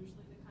 Those are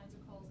usually the kinds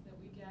of calls that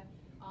we get.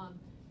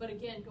 But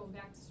again, going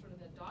back to sort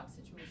of that dog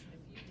situation,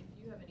 if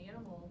you have an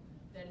animal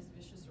that is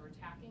vicious or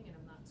attacking, and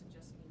I'm not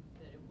suggesting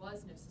that it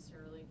was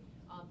necessarily,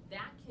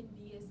 that can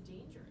be as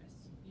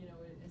dangerous,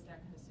 as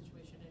that kind of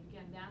situation. And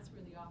again, that's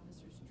where the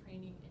officer's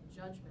training and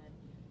judgment,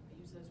 I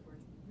use those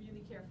words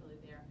really carefully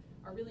there,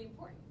 are really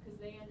important, because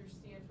they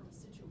understand from a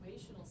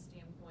situational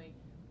standpoint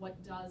what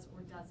does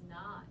or does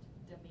not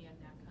demand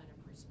that kind of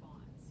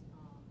response.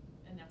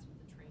 And that's what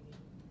the training,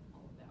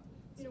 all of that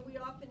would.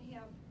 We often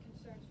have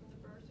concerns from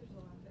the bursar's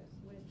office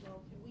with,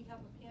 well, can we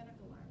have a panic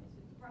alarm? I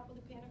said, the problem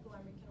with the panic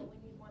alarm, it can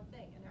only mean one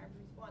thing, an armed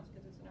response,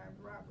 because it's an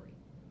armed robbery,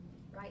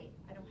 right?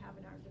 I don't have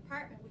an armed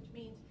department, which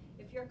means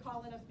if you're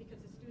calling us because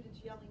the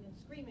student's yelling and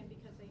screaming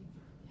because they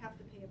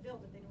bill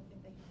that they don't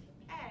think they have to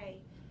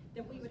pay,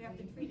 then we would have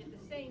to treat it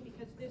the same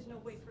because there's no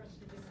way for us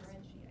to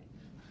differentiate.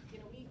 You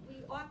know,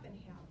 we often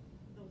have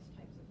those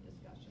types of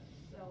discussions.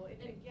 So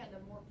again, the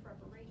more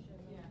preparation,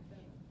 the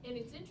better. And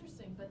it's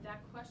interesting, but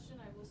that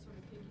question I will sort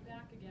of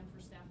piggyback again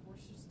for staff or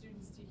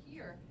students to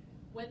hear.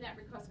 When that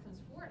request comes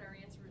forward, our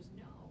answer is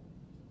no,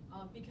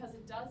 because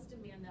it does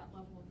demand that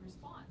level of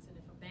response. And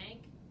if a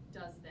bank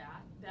does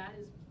that, that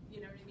is,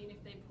 you know what I mean,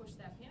 if they push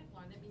that panic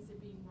alarm, that means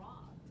they're being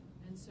robbed.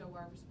 And so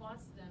our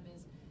response to them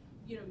is,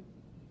 you know,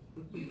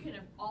 you can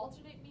have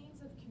alternate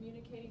means of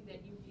communicating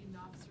that you need an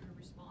officer to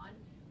respond,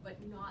 but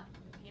not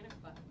the panic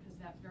button, because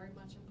that very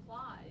much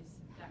implies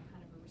that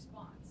kind of a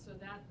response. So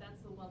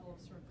that's the level of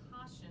sort of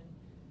caution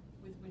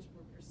with which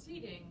we're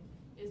proceeding,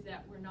 is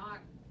that we're not,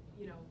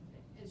 you know,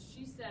 as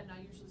she said, and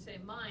I usually say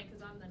mine,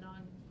 because I'm the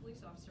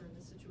non-police officer in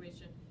this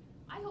situation,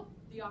 I hope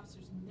the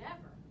officers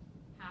never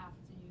have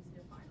to use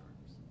their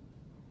firearms.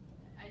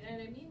 And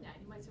I mean that.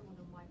 You might say, well,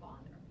 then why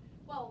bother?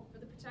 Well, for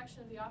the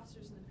protection of the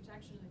officers and the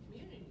protection of the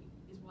community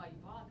is why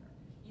you bother.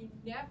 You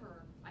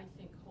never, I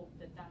think, hope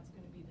that that's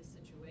going to be the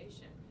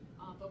situation,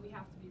 but we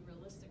have to be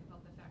realistic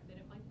about the fact that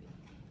it might be.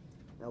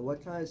 Now,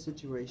 what kind of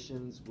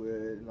situations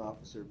would an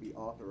officer be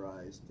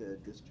authorized to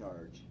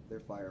discharge their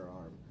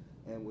firearm?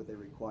 And would they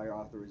require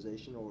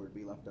authorization, or would it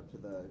be left up to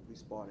the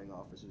responding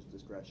officer's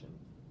discretion?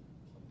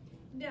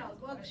 No,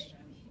 well,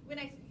 when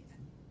I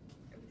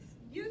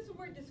use the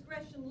word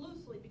discretion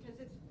loosely, because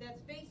that's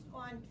based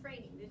on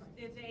training. There's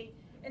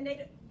and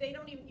they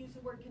don't even use the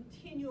word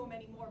continuum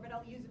anymore, but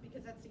I'll use it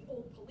because that's the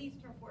old police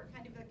term for it,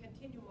 kind of a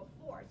continuum of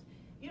force.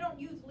 You don't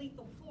use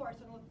lethal force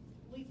unless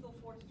lethal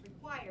force is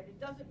required. It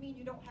doesn't mean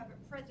you don't have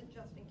it present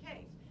just in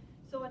case.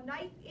 So a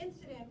knife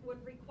incident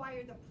would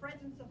require the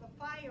presence of a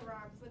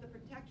firearm for the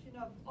protection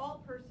of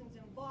all persons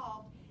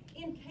involved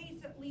in case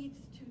it leads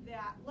to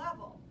that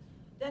level.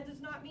 That does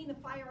not mean the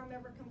firearm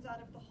ever comes out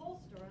of the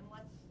holster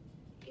unless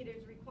it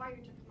is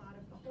required to come out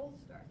of the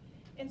holster.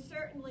 And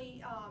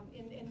certainly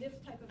in this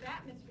type of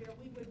atmosphere,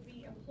 we would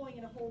be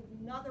employing a whole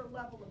nother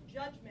level of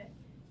judgment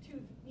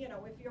to, you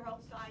know, if you're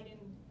outside in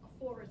a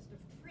forest of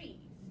trees,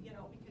 you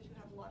know, because you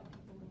have a lot of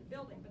people in the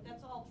building. But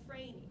that's all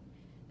training.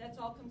 That's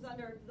all comes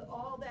under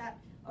all that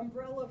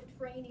umbrella of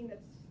training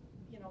that's,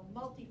 you know,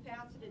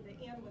 multifaceted that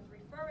Ann was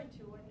referring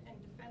to, and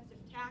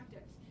defensive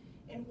tactics.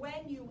 And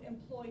when you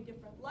employ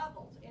different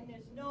levels, and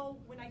there's no,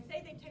 when I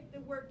say they take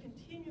the word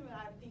continuum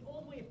out, the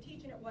old way of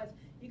teaching it was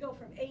you go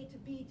from A to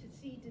B to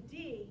C to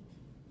D.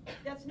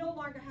 That's no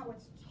longer how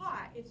it's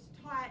taught. It's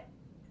taught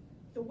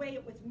the way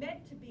it was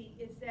meant to be,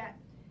 is that,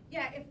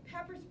 yeah, if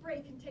pepper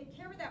spray can take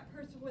care of that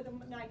person with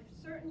a knife,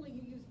 certainly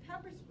you use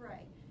pepper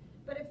spray.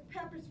 But if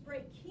pepper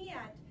spray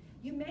can't,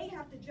 you may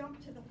have to jump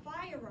to the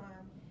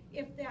firearm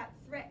if that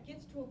threat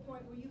gets to a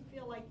point where you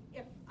feel like,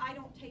 if I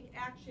don't take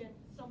action,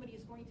 somebody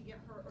is going to get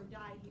hurt or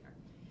die here.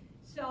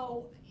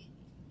 So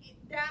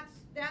that's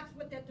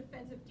what that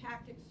defensive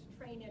tactics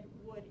training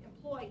would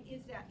employ,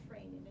 is that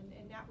training.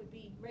 And that would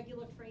be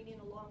regular training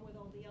along with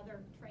all the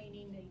other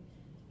training,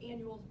 the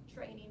annual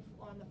training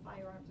on the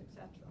firearms,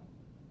 etc.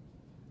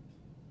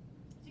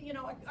 So, you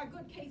know, a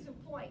good case in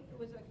point, it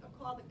was a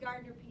call that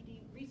Gardner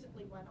PD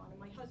recently went on, and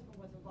my husband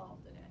was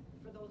involved in it.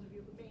 For those of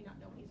you who may not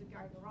know, he's a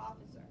Gardner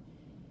officer.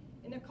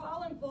 And the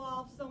call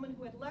involved someone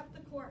who had left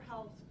the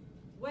courthouse,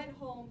 went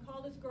home,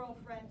 called his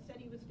girlfriend, said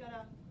he was going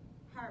to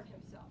harm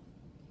himself.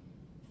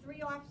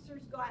 3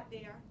 officers got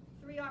there,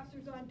 3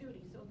 officers on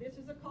duty. So this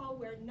is a call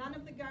where none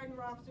of the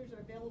Gardner officers are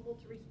available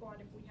to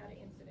respond if we had an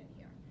incident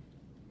here.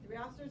 3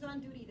 officers on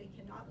duty, they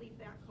cannot leave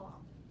that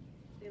call.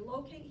 They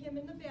locate him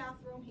in the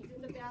bathroom. He's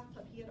in the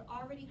bathtub. He had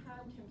already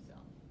harmed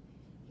himself.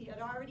 He had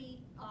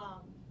already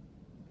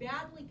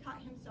badly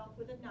cut himself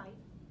with a knife,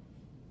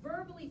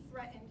 verbally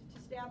threatened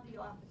to stab the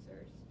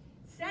officers,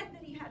 said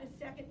that he had a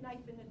second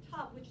knife in the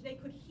tub, which they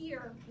could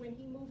hear when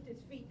he moved his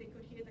feet. They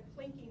could hear the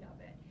clinking of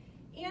it.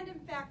 And in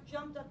fact,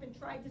 jumped up and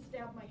tried to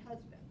stab my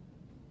husband.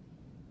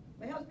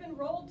 My husband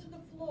rolled to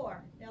the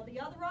floor. Now the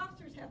other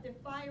officers have their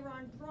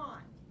firearm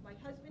drawn. My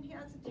husband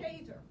has a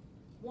taser.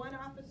 1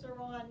 officer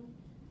on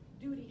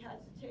duty has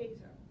a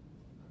taser.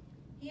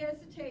 He has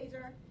a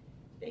taser.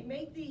 They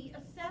make the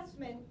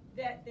assessment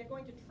that they're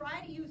going to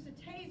try to use the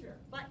taser,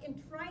 but in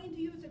trying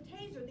to use a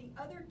taser, the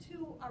other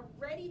 2 are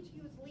ready to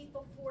use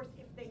lethal force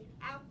if they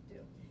have to.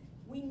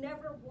 We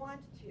never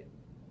want to.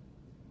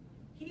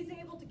 He's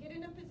able to get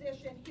in a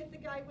position, hit the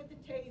guy with the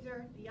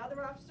taser. The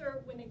other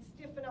officer, when they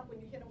stiffen up when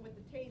you hit him with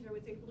the taser,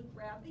 is able to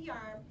grab the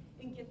arm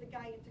and get the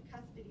guy into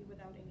custody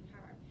without any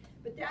harm.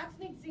 But that's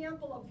an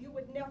example of you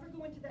would never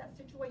go into that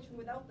situation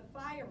without the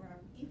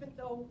firearm, even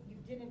though you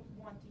didn't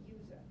want to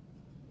use it.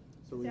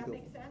 So Does that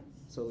make sense?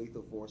 So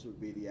lethal force would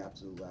be the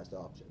absolute last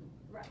option.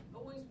 Right.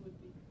 Always would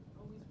be.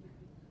 Always would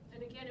be.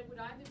 And again, it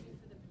would either be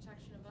for the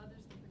protection of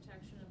others, the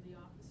protection of the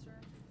officer,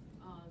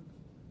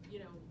 you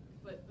know.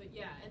 But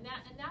yeah, and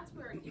that's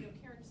where, you know,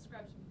 Karen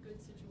describes some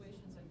good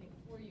situations, I think,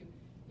 for you.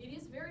 It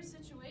is very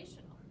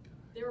situational.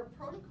 There are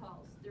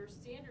protocols, there are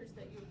standards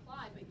that you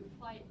apply, but you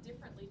apply it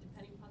differently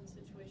depending upon the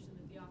situation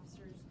that the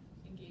officer's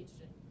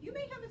engaged in. You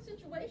may have a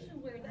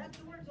situation where that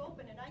door is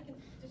open and I can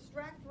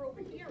distract her over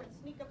here and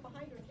sneak up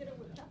behind her and hit her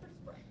with pepper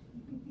spray,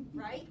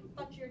 right?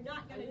 But you're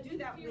not gonna do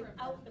that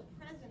without the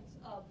presence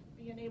of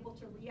being able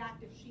to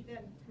react if she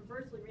then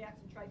perversely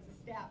reacts and tries to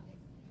stab me,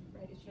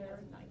 right, if she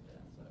has a knife or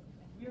that sort of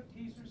thing. We have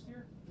tasers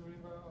here? Do we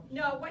have a-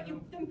 No,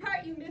 the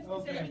part you missed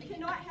was that Okay. you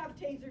cannot have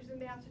tasers in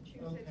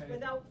Massachusetts Okay.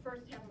 without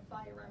first having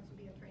firearms and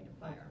being trained in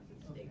firearms,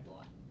 it's state Okay.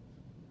 law.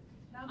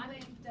 Now I'm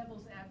playing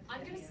devil's advocate.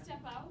 I'm gonna here.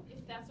 step out,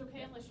 if that's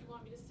okay, unless you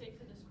want me to stay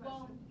for this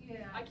Well, question.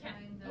 yeah, I can,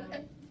 kinda.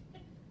 okay.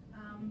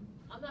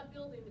 I'm not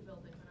building the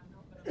building,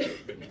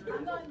 but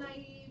I'm not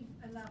naive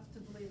enough to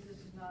believe this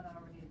is not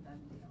already a done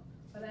deal.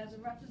 But as a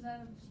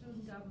representative of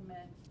student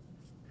government,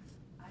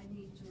 I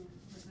need to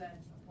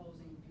present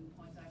opposing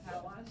viewpoints. I've had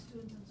a lot of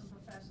students and some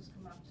professors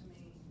come up to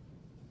me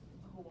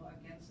who are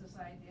against this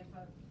idea for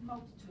a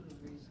multitude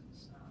of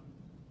reasons.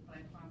 But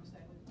I promised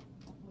I would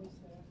voice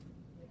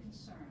their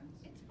concerns.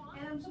 It's fine.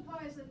 And I'm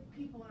surprised that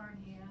people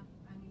aren't here.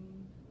 I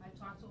mean, I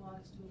talked to a lot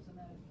of students and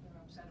they're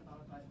upset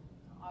about it, but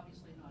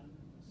obviously not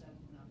upset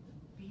enough to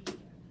be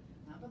here.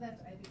 But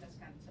I think that's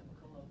kind of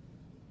typical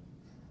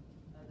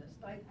of this.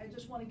 But I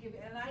just want to give,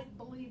 and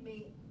believe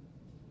me,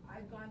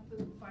 I've gone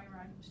through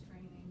firearms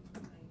training,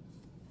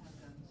 I have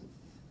guns.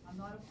 I'm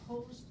not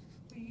opposed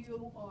for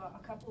you or a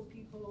couple of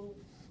people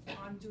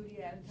on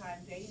duty at a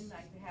time, day and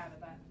night, to have it,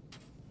 but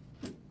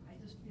I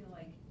just feel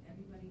like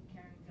everybody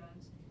carrying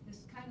guns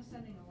is kind of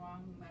sending a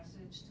wrong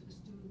message to the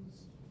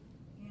students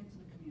and to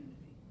the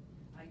community.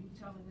 Are you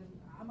telling them,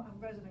 I'm a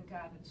resident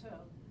gardener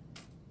too,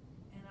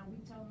 and are we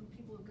telling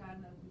people who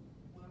garden that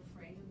we're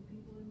afraid of the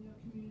people in your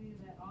community,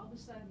 that all of a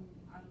sudden,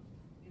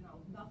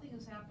 nothing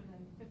has happened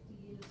in 50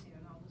 years here,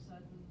 and all of a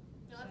sudden.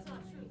 No, that's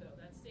not true, suddenly- though,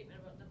 that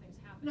statement about nothing's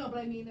happened. No, but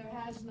I mean, there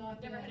has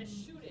not been. Never had a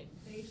shooting.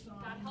 Based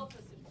on. God help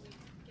us if we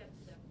get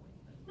to that point,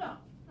 but.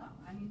 No,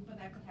 I mean, but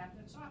that could happen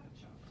at soccer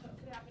show, too.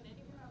 Could happen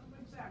anywhere.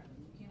 Exactly,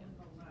 you can't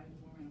go around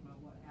worrying about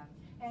what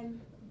happened. And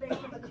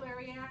based on the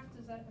Clery Act,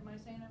 am I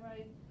saying it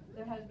right?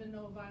 There has been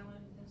no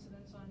violent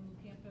incidents on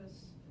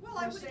campus. Well,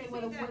 I per wouldn't se,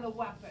 say that. with a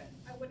weapon.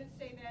 I wouldn't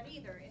say that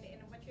either, and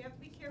what you have to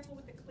be careful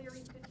with the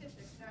Cleary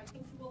statistics, now I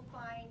think you will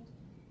find,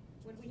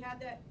 when we had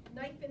that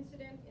knife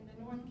incident in the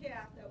North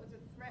Calf, that was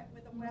a threat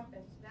with a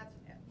weapon, so that's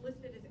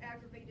listed as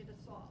aggravated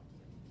assault.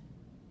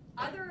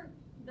 Other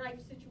knife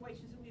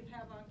situations that we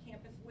have on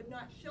campus would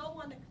not show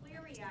on the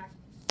Cleary Act,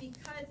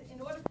 because in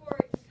order for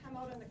it to come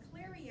out on the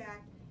Cleary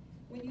Act,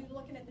 when you're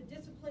looking at the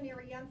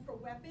disciplinary end for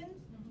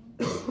weapons,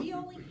 we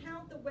only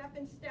count the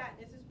weapon stat,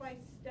 and this is by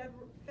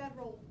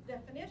federal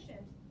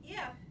definitions,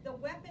 if the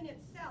weapon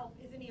itself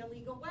is an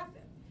illegal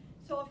weapon.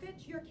 So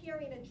if you're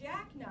carrying a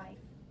jackknife,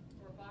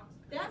 Or a box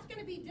cutter. that's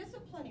gonna be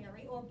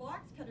disciplinary, or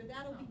box cutter,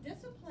 that'll be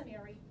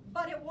disciplinary,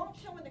 but it won't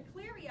show in the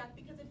Cleary Act,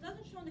 because it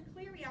doesn't show in the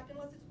Cleary Act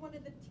unless it's one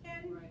of the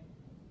 10 Right.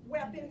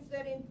 weapons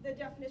that in the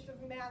definition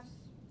of mass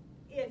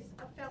is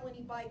a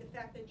felony by the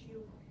fact that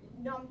you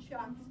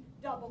nunchucks,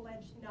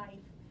 double-edged knife,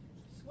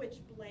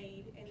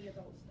 switchblade, any of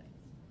those things.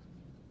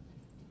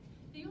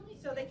 The only.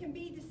 So they can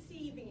be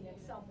deceiving in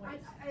some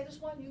ways. I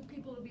just want you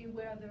people to be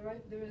aware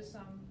there is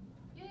some.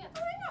 Yeah.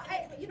 Oh,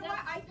 I know, you know what,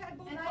 I've had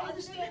both And I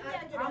positive understand, and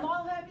negative. I'm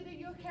all happy that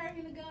you're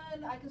carrying a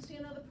gun, I can see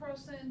another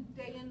person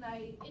day and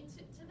night. And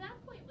to that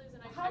point, Liz,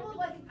 and I. How about really-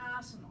 like an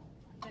arsenal,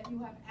 that you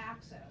have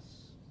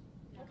access?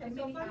 Okay, A so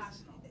mini if I'm,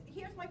 arsenal.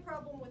 here's my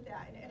problem with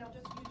that, and I'll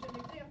just use an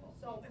example.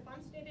 So if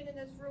I'm standing in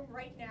this room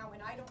right now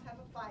and I don't have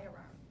a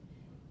firearm,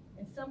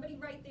 and somebody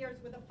right there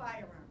is with a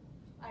firearm,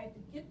 I have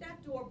to get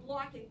that door,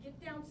 block it, get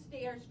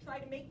downstairs, try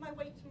to make my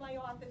way to my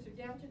office or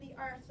down to the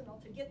arsenal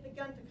to get the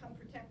gun to come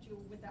protect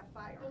you with that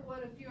firearm. But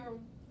what if you're?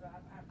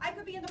 I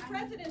could be in the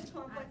president's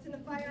complex and the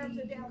firearms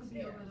are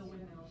downstairs. Over the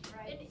windows.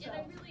 Right, And so-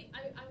 I really,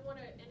 I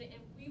wanna,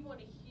 and we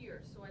wanna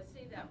hear, so I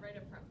say that right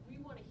up front, we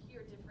wanna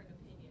hear different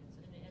opinions,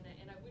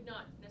 and I would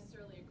not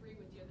necessarily agree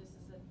with you, this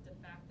is a de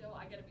facto,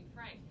 I gotta be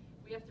frank,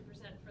 we have to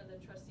present for the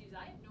trustees,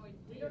 I have no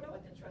idea don't know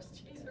what what the the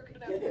trustees are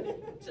gonna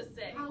have to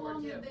say How or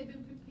long do. have they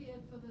been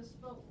prepared for this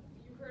vote?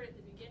 You heard at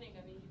the beginning,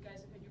 I mean, you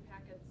guys have had your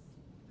packets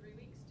 3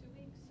 weeks, 2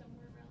 weeks,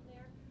 somewhere around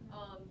there.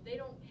 They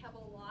don't have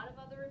a lot of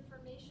other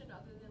information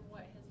other than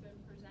what has been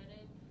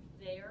presented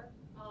there.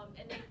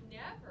 And they've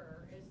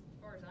never, as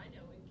far as I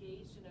know,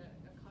 engaged in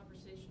a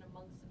conversation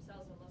amongst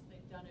themselves unless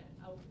they've done it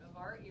out of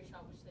our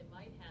earshot, which they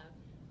might have,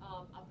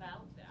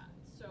 about that.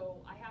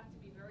 So I have to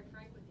be very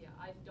frank with you,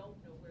 I don't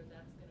know where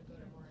that's gonna go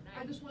tomorrow night.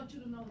 I just want you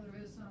to know there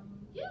is some.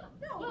 Yeah.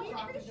 No, well, we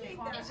I- appreciate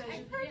that.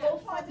 Conversation, I've heard Yeah. both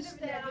both from positive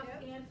and staff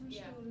negative. and from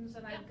Yeah. students,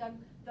 and I've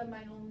done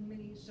my own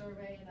mini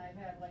survey, and I've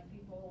had like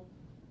people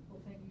who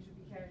think you should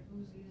be carrying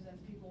Uzis, and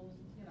people,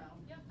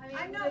 Yeah. I mean,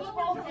 I'm not there's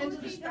looking both for ends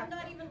of the Uzis, I'm not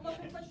spectrum. even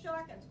looking for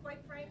shotguns.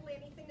 Quite frankly,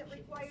 anything that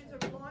requires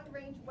a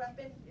long-range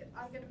weapon,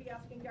 I'm gonna be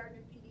asking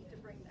Gardner PD to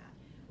bring that.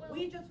 Well,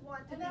 We just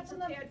want to and be that's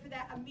another- prepared for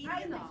that immediate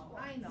I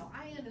response. know,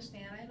 I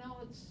understand, I know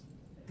it's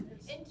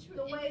And true-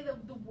 the way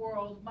the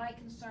world, my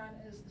concern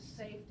is the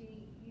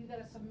safety. You got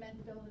a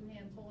cement building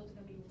here, and bullets are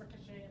gonna be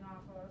ricocheting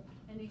off of,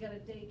 and you got a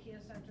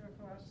daycare center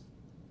across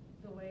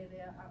the way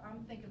there.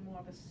 I'm thinking more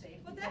of a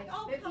safety But that thing.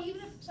 all If comes-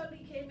 even if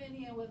somebody came in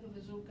here with a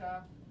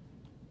bazooka,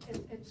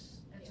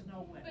 it's a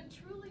no-win. But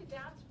truly,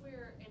 that's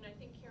where, and I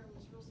think Karen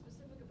was real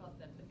specific about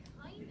that, the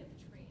kind of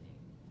training,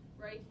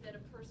 right, that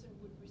a person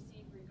would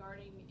receive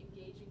regarding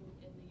engaging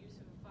in the use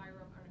of a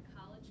firearm on a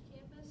college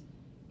campus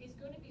is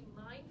going to be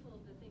mindful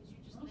of the things you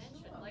just Oh,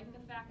 mentioned, sure. like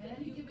the fact At that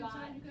any you've given got.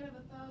 time, you could have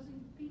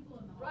 1,000 people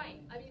in the hall.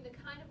 Right, I mean, the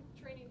kind of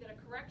training that a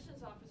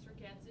corrections officer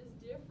gets is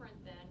different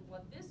than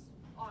what this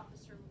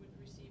officer would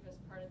receive as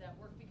part of that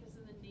work because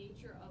of the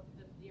nature of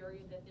the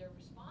area that they're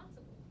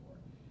responsible for.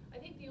 I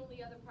think the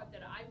only other part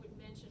that I would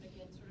mention,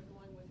 again, sort of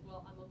going with,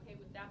 well, I'm okay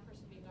with that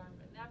person being armed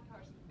and that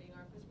person being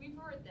armed, because we've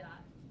heard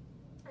that,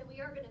 and we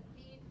are gonna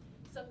feed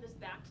some of this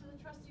back to the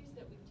trustees,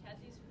 that we've had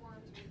these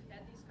forums, we've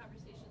had these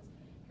conversations,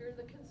 here are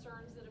the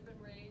concerns that have been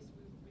raised,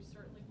 we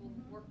certainly will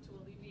work to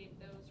alleviate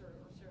those, or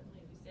certainly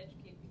at least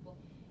educate people.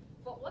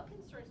 But what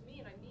concerns me,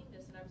 and I mean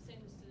this, and I was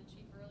saying this to the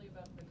chief earlier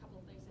about a couple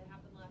of things that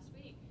happened last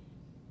week,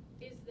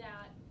 is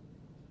that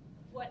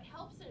what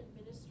helps an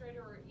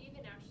administrator, or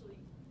even actually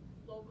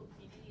local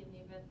PD in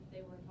the event that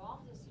they were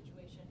involved in a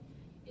situation,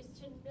 is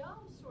to know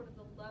sort of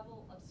the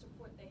level of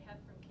support they have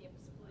from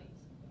campus police.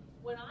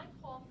 When I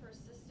call for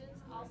assistance,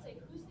 I'll say,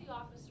 who's the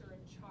officer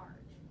in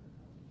charge?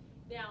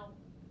 Now,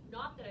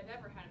 not that I've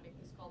ever had to make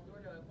this call,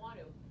 nor do I want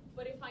to,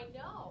 but if I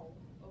know,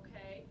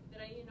 okay,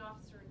 that I need an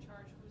officer in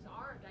charge who's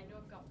armed, I know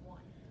I've got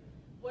one.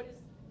 What is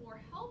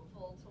more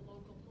helpful to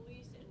local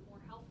police and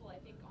more helpful, I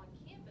think, on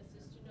campus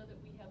is to know that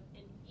we have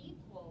an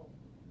equal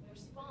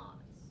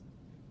response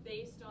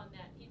based on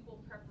that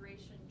equal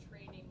preparation,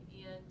 training,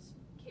 and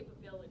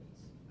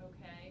capabilities,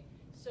 okay?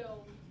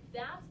 So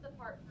that's the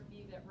part for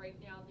me that right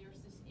now there's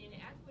this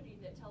inequity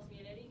that tells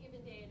me at any given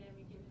day, at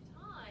any given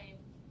time,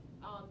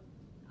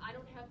 I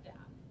don't have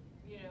that,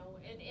 you know?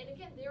 And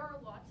again, there are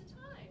lots of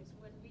times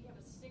when we have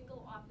a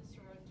single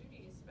officer on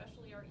duty,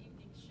 especially our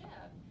evening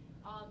shift,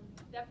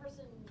 that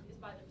person is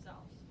by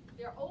themselves.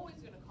 They're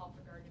always gonna call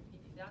for guardian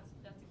PD. That's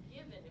a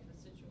given if a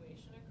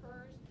situation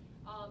occurs.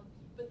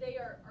 But they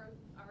are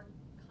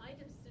kind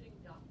of sitting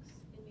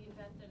ducks in the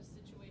event that a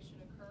situation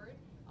occurred.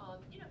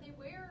 You know, they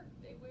wear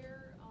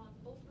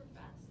bulletproof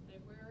vests. They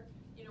wear,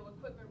 you know,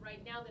 equipment right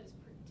now that is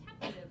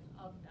protective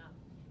of them.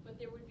 But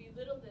there would be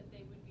little that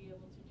they would be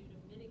able to do to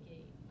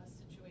mitigate a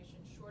situation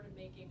short of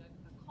making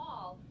a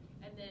call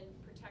and then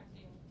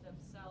protecting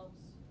themselves,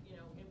 you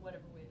know, in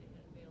whatever way they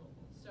had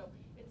available. So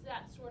it's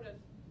that sort of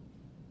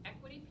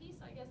equity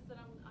piece, I guess, that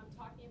I'm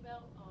talking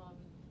about,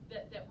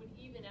 that would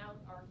even out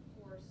our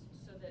force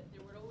so that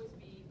there would always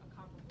be a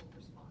comparable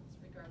response,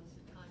 regardless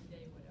of time,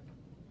 day, whatever.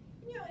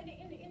 You know, and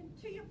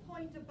to your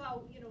point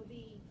about, you know,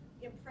 the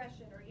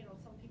impression, or, you know,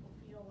 some people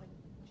feel like,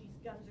 geez,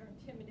 guns are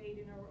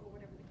intimidating, or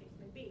whatever the case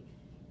may be.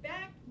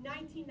 Back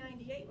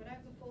 1998, when I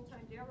was a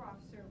full-time DARE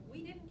officer,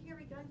 we didn't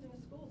carry guns in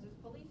the schools as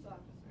police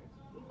officers.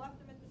 We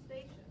left them at the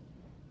station.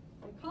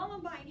 When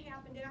Columbine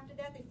happened after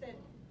that, they said,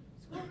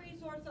 school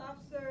resource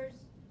officers,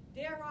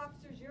 DARE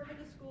officers, you're in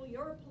the school,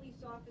 you're a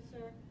police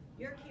officer,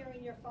 you're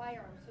carrying your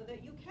firearm so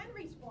that you can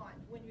respond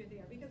when you're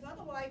there. Because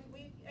otherwise,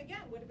 we, again,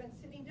 would have been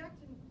sitting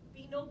ducks and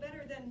be no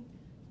better than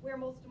where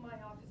most of my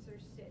officers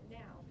sit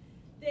now.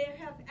 There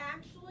have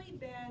actually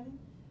been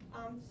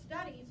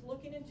studies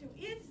looking into,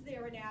 is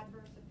there an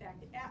adverse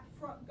effect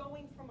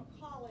going from a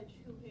college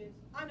who is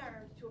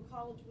unarmed to a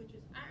college which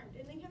is armed?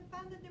 And they have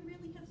found that there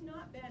really has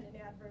not been an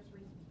adverse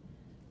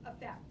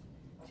effect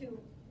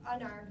to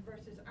unarmed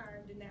versus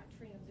armed in that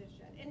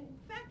transition. And in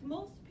fact,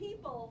 most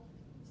people,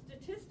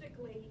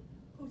 statistically,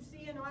 who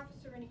see an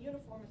officer in a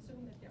uniform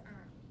assume that they're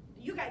armed.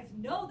 You guys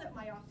know that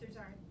my officers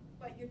aren't,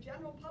 but your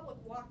general public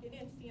walking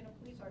in seeing a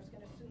police officer is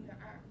going to assume they're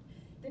armed.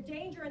 The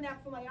danger in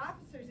that for my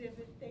officers is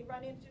if they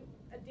run into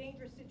a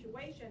dangerous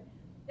situation,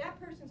 that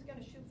person's going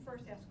to shoot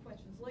first, ask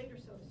questions later,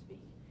 so to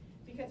speak.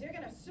 Because they're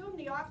going to assume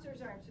the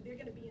officer's armed, so they're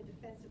going to be in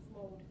defensive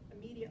mode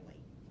immediately.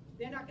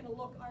 They're not going to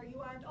look, are you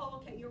armed?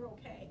 Oh, okay, you're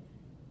okay.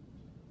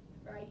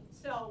 Right?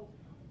 So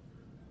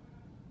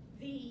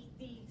the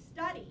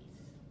studies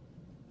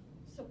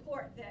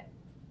support that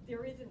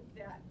there isn't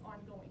that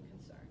ongoing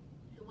concern.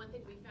 The one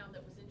thing we found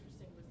that was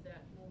interesting was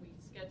that when we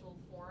scheduled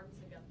forums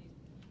and got these,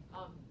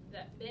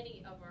 that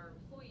many of our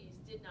employees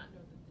did not know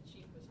that the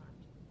chief was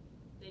armed.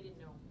 They didn't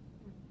know.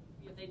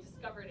 You know, they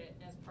discovered it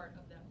as part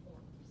of that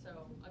forum.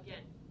 So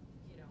again,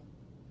 you know,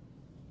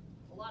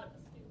 a lot of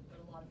us knew,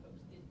 but a lot of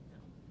folks didn't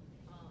know.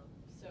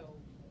 So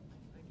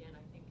again,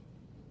 I think,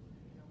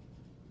 you know,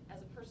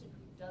 as a person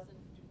who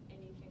doesn't do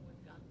anything with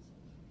guns,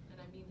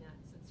 and I mean that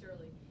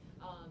sincerely,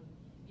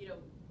 you know,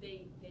 they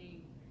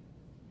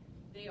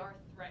are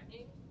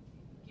threatening,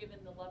 given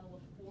the level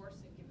of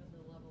force and given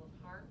the level of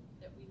harm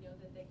that we know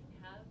that they can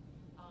have.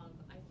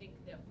 I think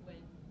that when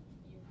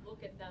you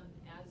look at them,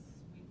 as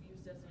we've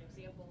used as an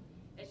example,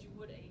 as you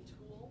would a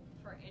tool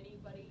for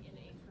anybody in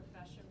a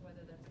profession,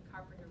 whether that's a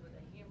carpenter with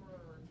a hammer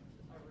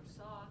or a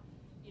saw,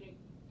 you know,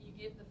 you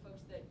give the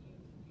folks that you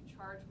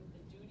charge with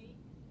the duty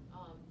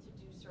to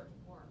do certain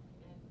work.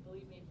 And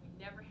believe me, if we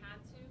never had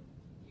to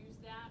use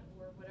that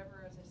or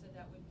whatever, as I said,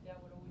 that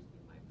would always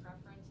be my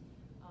preference.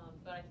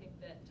 But I think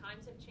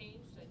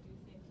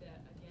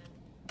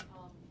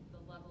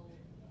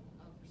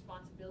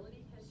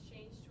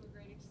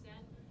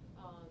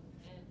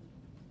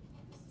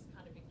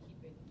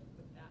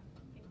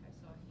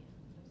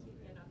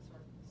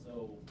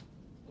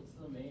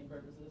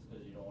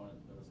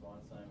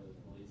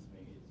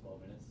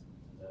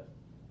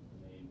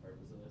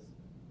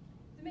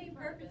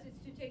part of purpose it. is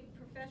to take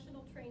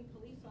professional trained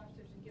police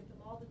officers and give them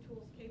all the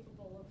tools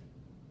capable of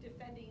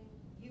defending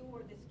you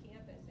or this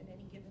campus in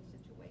any given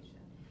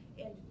situation,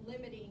 and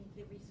limiting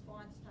the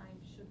response time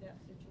should that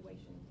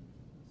situation.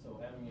 So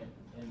having it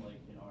in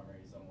like an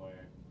armory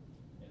somewhere,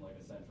 in like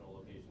a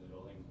central location of the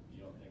building, you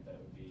don't think that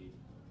would be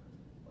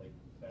like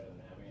better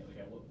than having it?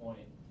 Like at what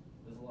point,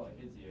 there's a lot of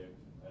kids here,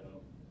 I don't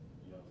know,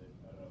 you know,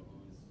 I don't know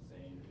who's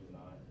sane, who's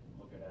not,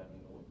 what could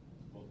happen,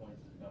 what point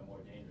does it become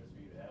more dangerous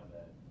for you to have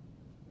that?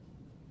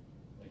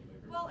 Like, if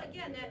a group Well, of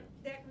again, kids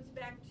that comes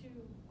back to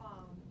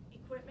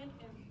equipment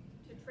and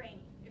to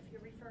training. If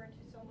you're referring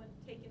to someone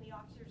taking the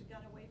officer's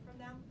gun away from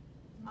them,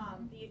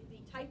 the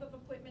type of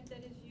equipment that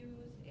is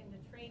used and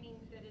the training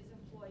that is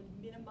employed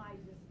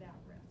minimizes that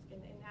risk, and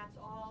that's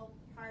all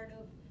part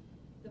of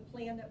the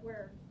plan that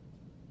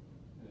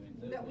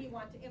that we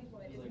want to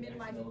implement, is there's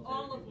like minimizing ex-military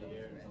all of people those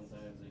here, risks. and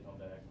sometimes they come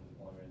back from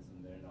deployments and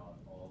they're not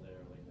all there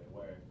like they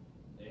were.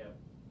 They have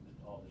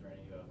all the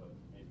training you have, but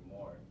maybe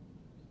more.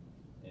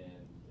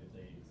 And if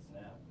they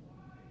snap,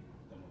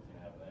 then what's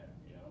gonna happen there,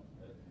 you know?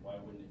 Why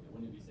wouldn't it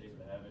be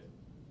safer to have it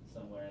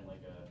somewhere in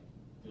like a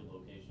good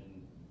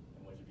location,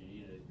 in which if you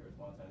needed it, your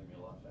response time would be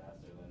a lot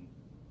faster than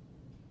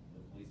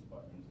the police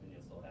department, and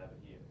you'll still have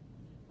it here?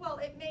 Well,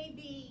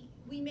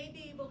 we may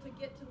be able to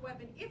get to the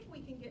weapon, if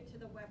we can get to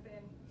the weapon,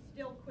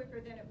 still quicker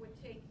than it would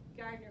take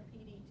Gardner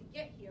PD to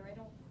get here. I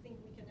don't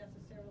think we can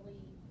necessarily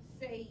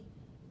say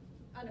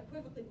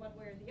unequivocally one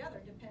way or the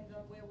other, depends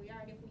on where we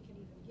are and if we can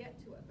even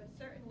get to it. But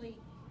certainly,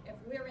 if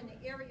we're in the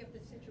area of the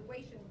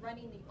situation,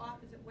 running the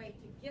opposite way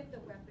to get the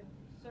weapon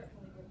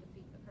certainly would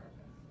defeat the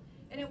purpose.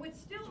 And it would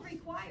still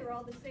require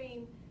all the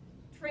same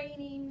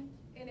training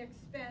and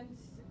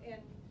expense and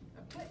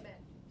equipment,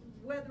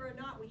 whether or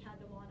not we had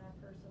them on our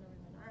person or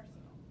in an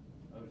arsenal.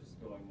 I was just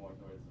going more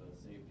towards the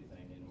safety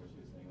thing, and what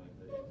she was saying, like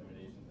the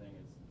intimidation thing,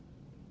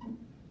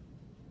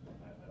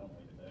 I don't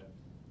like it there.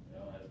 You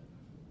know,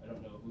 I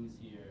don't know who's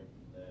here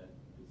that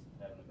is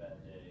having a bad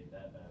day,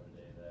 that bad of a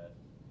day, that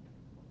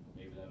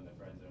maybe them and their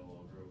friends in a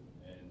little group,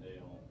 and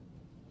they're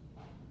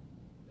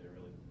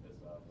really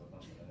pissed off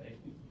about something,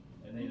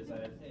 and they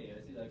decide, hey,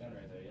 I see that gun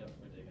right there, yep,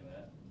 we're taking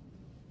that.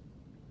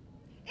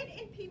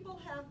 And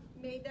people have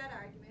made that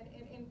argument,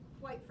 and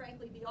quite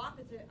frankly, the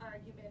opposite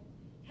argument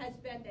has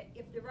been that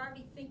if they're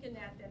already thinking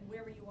that, then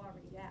where are you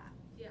already at?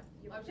 Yeah.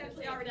 You're I was gonna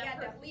potentially say, already that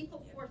at that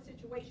lethal force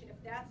situation, if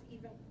that's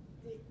even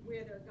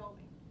where they're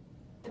going.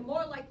 And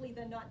more likely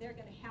than not, they're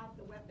gonna have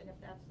the weapon if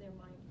that's their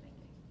mind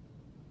thinking.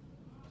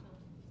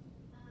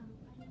 I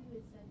know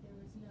you had said there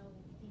was no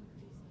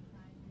increase in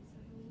crime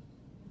recently,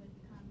 and with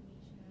the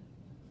combination of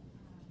the incidents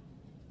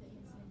here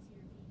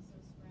being so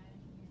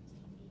sporadic and your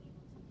team being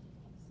able to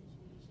defuse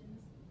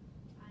situations,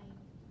 I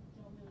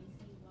don't really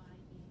see why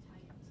the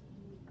entire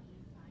team would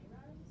need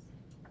firearms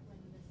when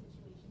the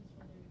situations,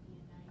 whether it be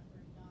a knife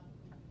or a dog,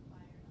 would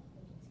require a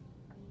whole team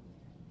being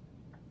there.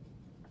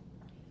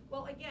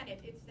 Well, again,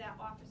 it's that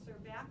officer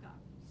backup.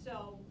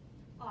 So,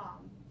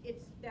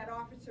 it's that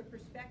officer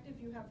perspective.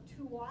 You have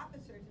two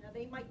officers. Now,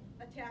 they might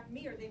attack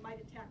me or they might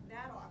attack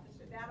that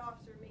officer. That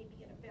officer may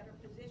be in a better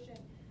position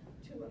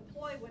to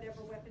employ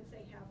whatever weapons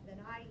they have than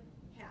I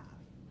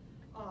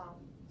have.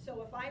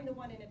 So if I'm the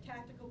one in a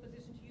tactical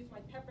position to use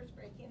my pepper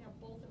spray, I can't have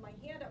both in my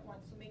hand at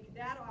once. So maybe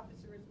that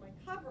officer is my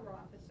cover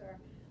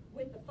officer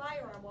with the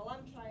firearm while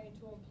I'm trying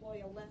to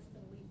employ a less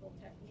than lethal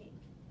technique.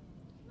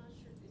 I'm not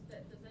sure, does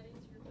that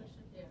answer your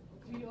question? Yeah.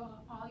 Do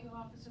all your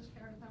officers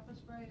carry pepper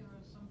spray or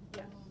some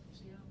Yes. form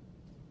of, you know?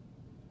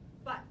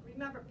 But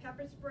remember,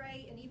 pepper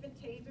spray and even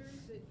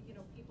tasers,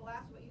 people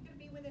ask, well, you're gonna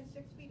be within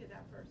 6 feet of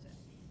that person.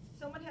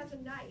 Someone has a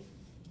knife,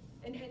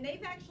 and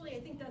they've actually,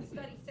 I think, done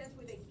studies since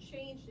where they've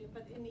changed it,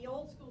 but in the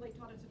old school, they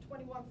taught us a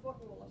 21-foot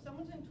rule. If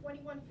someone's in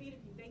 21 feet of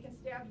you, they can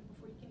stab you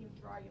before you can even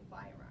draw your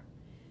firearm.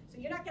 So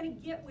you're not gonna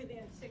get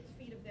within 6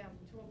 feet of them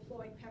to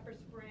employ pepper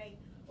spray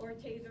or a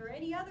taser or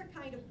any other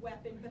kind of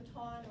weapon,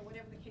 baton, or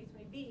whatever the case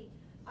may be,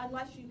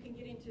 unless you can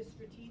get into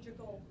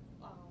strategical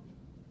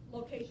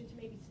location to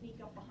maybe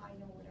sneak up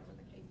behind them or whatever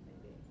the case may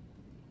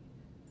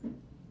be.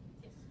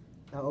 Yes.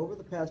 Now, over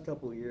the past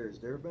couple of years,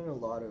 there have been a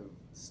lot of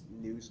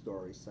news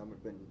stories. Some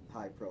have been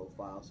high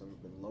profile, some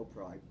have been low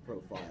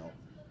profile,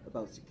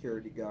 about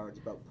security guards,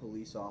 about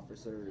police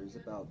officers,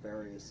 about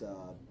various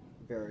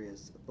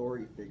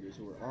authority figures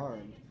who were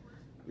armed,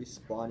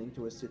 responding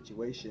to a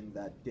situation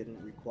that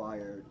didn't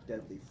require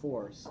deadly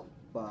force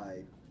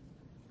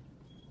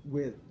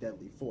with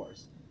deadly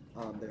force.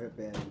 There have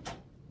been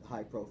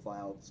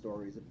high-profile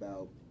stories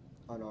about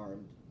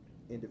unarmed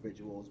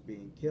individuals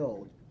being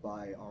killed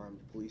by armed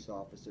police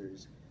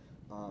officers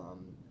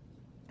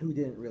who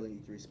didn't really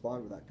need to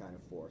respond with that kind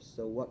of force.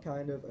 So what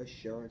kind of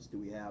assurance do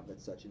we have that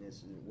such an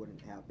incident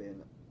wouldn't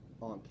happen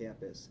on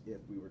campus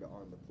if we were to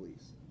arm the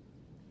police?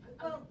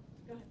 Well,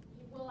 go ahead.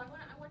 Well,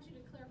 I want you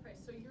to clarify.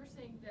 So you're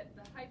saying that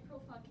the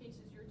high-profile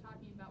cases you're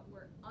talking about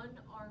were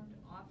unarmed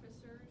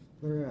officers?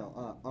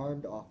 No,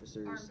 armed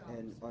officers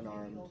Armed and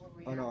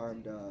officers.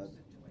 unarmed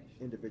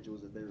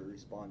individuals that they were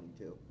responding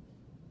to.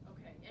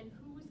 Okay, and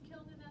who was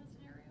killed in that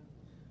scenario?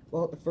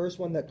 Well, the first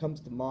one that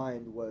comes to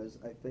mind was,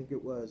 I think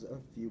it was a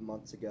few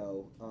months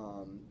ago,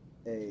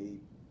 a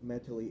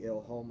mentally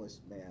ill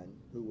homeless man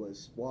who was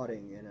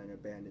squatting in an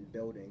abandoned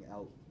building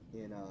out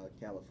in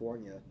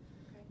California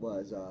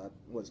was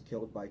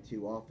killed by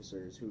 2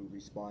 officers who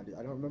responded.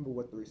 I don't remember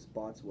what the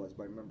response was,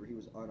 but I remember he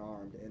was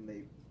unarmed and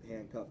they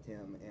handcuffed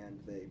him and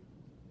they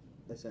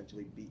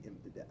essentially beat him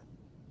to death.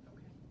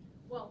 Okay.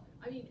 Well,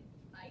 I mean,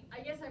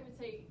 I guess I would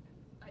say,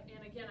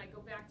 and again, I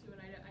go back to,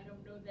 and I don't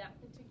know that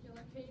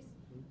particular case,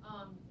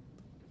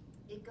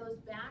 it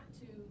goes back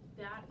to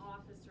that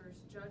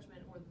officer's judgment,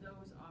 or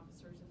those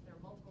officers, if there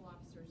are multiple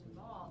officers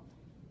involved,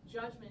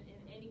 judgment in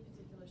any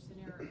particular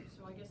scenario.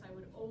 So I guess I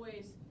would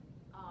always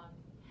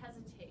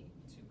hesitate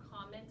to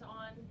comment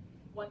on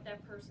what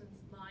that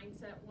person's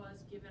mindset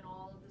was, given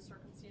all of the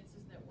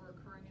circumstances that were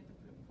occurring at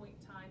the point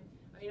in time.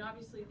 I mean,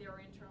 obviously there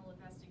are internal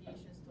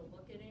investigations to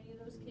look at any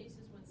of those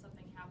cases when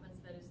something happens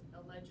that is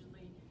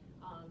allegedly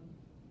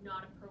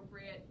not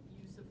appropriate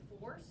use of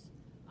force.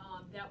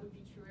 That would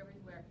be true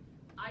everywhere.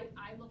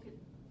 I look at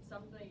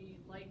somebody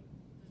like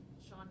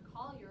Sean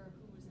Collier,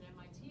 who was an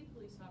MIT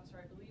police officer.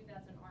 I believe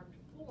that's an armed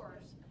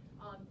force.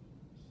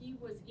 He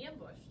was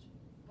ambushed,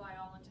 by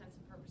all intents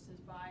and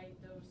purposes, by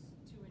those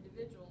 2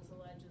 individuals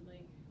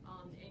allegedly,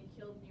 and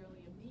killed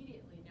nearly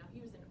immediately. Now,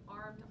 he was an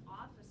armed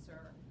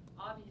officer,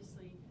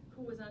 obviously,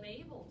 who was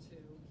unable to,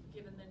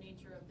 given the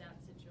nature of that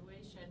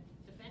situation,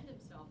 defend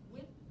himself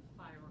with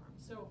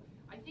firearms. So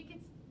I think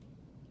it's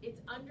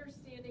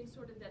understanding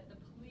sort of that the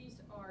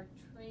police are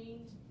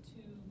trained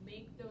to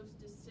make those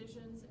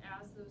decisions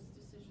as those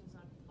decisions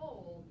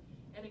unfold.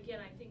 And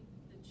again, I think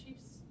the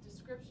chief's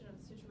description of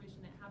the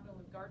situation that happened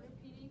with Gardner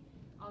PD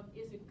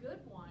is a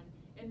good one,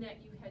 in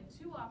that you had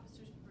 2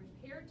 officers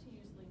prepared to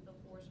use lethal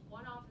force.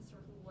 One officer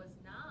who was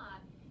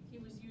not, he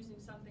was using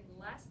something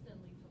less than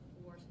lethal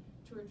force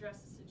to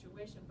address the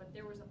situation, but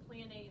there was a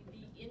plan A and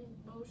B in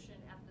motion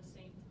at the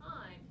same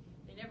time.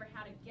 They never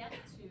had to get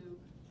to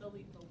the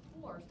lethal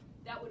force.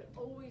 That would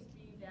always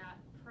be that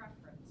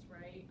preference,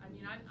 right? I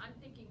mean, I'm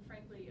thinking,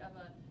 frankly, of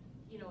a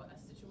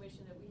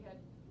situation that we had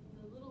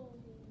a little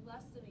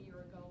less than a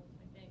year ago,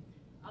 I think,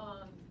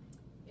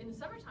 in the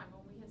summertime,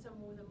 when we had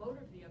someone with a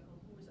motor vehicle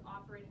who was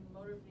operating a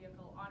motor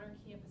vehicle on our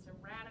campus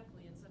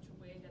erratically in such a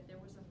way that there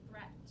was a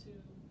threat to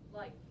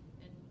life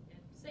and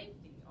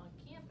safety on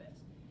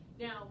campus.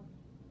 Now,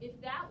 if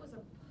that was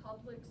a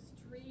public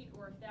street,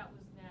 or if that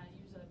was,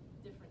 use a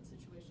different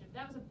situation, if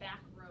that was a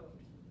back road,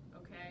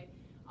 okay,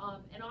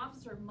 an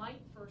officer might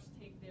first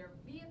take their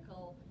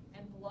vehicle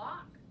and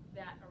block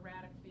that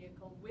erratic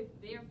vehicle with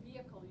their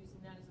vehicle,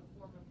 using that as a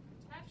form of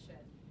protection.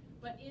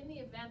 But in the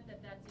event that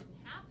that didn't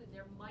happen,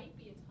 there might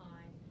be a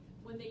time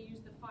when they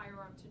use the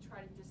firearm to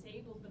try to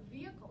disable the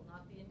vehicle,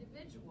 not the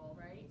individual,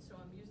 right? So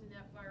I'm using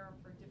that firearm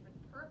for a different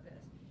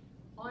purpose.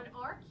 On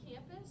our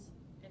campus,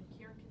 and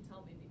Karen can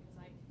tell me because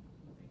I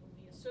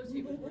only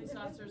associate with police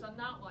officers, I'm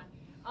not one.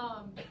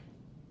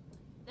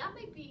 That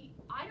might be,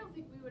 I don't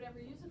think we would ever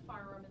use a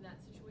firearm in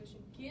that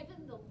situation,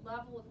 given the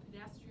level of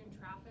pedestrian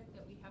traffic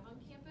that we have on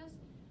campus.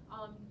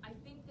 I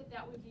think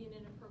that would be an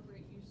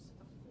inappropriate use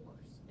of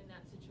force in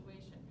that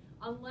situation,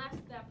 unless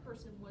that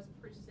person was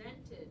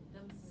presented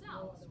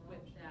themselves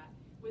with that,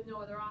 with no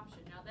other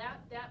option. Now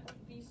that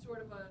would be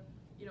sort of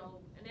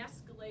an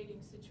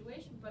escalating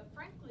situation, but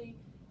frankly,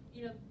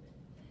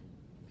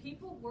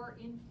 people were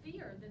in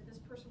fear that this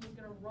person was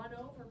going to run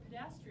over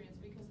pedestrians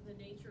because of the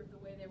nature of the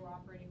way they were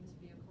operating this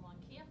vehicle on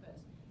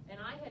campus. And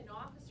I had an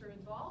officer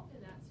involved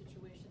in that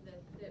situation that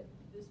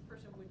this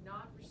person would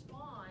not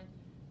respond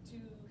to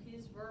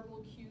his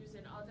verbal cues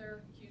and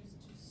other cues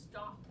to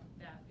stop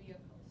that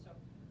vehicle. So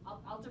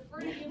I'll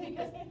defer to you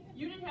because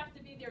you didn't have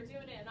to be there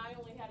doing it, and I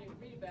only had to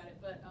read about it.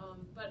 But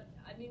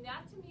I mean,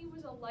 that to me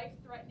was a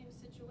life-threatening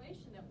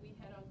situation that we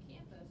had on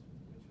campus,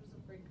 which was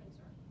of great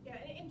concern. Yeah,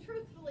 and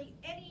truthfully,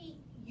 any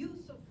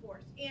use of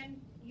force, and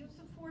use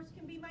of force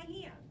can be my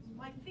hands,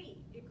 my feet,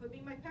 it could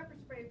be my pepper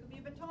spray, it could be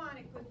a baton,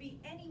 it could be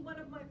any one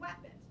of my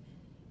weapons.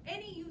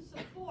 Any use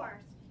of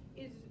force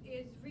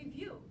is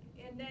reviewed,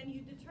 and then you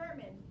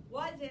determine,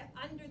 was it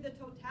under the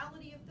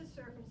totality of the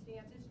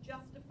circumstances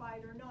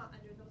justified or not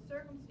under those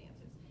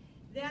circumstances.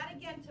 That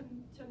again,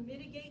 to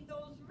mitigate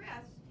those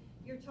risks,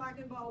 you're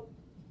talking about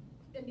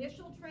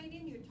initial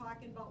training, you're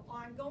talking about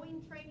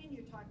ongoing training,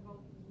 you're talking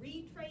about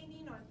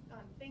retraining on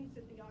things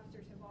that the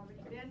officers have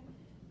already been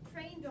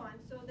trained on,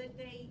 so that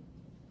they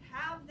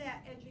have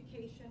that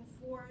education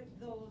for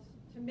those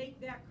to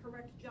make that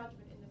correct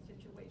judgment in the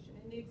situation.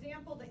 And the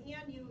example that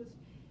Ann used,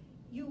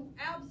 you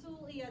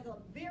absolutely, as a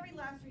very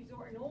last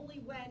resort, and only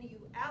when you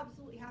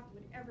absolutely have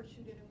to, would ever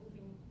shoot at a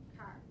moving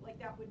car. Like,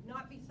 that would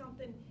not be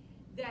something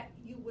that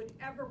you would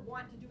ever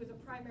want to do as a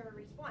primary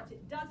response.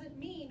 It doesn't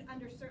mean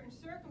under certain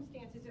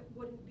circumstances it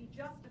wouldn't be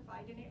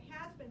justified, and it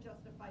has been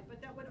justified,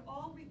 but that would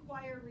all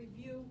require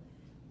review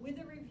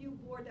with a review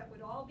board. That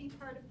would all be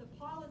part of the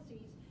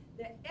policies,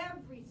 that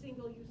every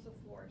single use of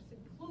force,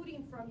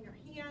 including from your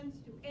hands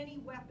to any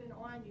weapon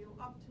on you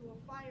up to a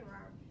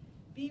firearm,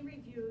 be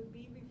reviewed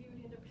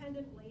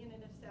independently, and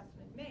an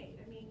assessment made.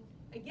 I mean,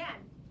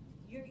 again,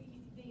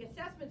 the assessment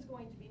assessment's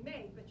going to be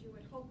made, but you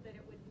would hope that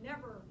it would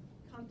never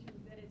come to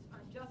that it's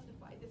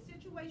unjustified. The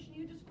situation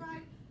you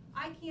described,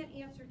 I can't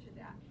answer to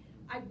that.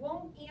 I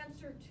won't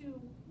answer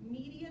to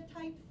media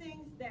type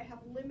things that have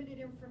limited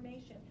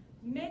information.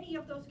 Many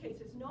of those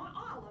cases, not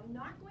all, I'm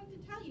not going to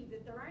tell you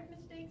that there aren't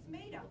mistakes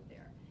made out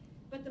there,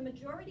 but the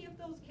majority of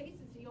those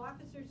cases, the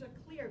officers are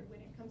cleared when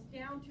it comes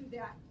down to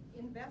that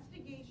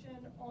investigation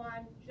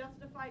on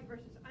justified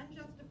versus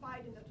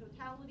unjustified and the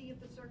totality of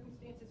the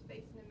circumstances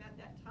facing them at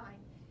that time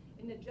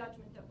in the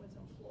judgment that was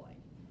employed.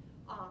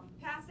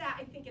 Past that,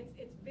 I think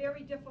it's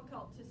very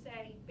difficult to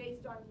say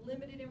based on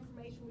limited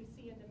information we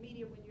see in the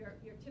media when you're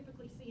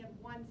typically seeing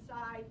one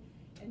side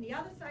and the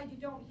other side you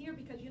don't hear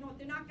because you know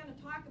they're not going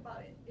to talk about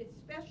it,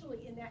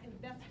 especially in that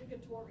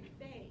investigatory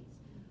phase.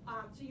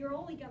 So you're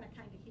only going to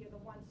kind of hear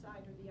the one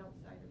side or the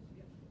outsider's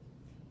view.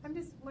 I'm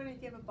just wondering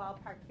if you have a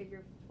ballpark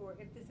figure for,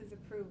 if this is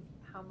approved,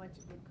 how much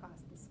it would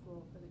cost the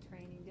school for the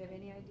training. Do you have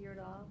any idea at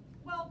all?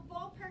 Well,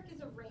 ballpark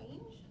is a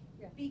range,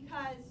 Yeah.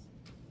 because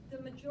the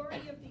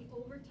majority of the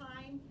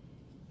overtime,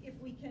 if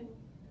we can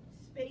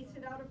space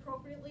it out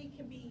appropriately,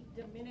 can be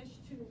diminished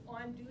to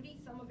on duty.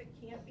 Some of it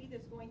can't be.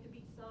 There's going to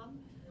be some.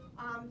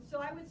 So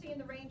I would say in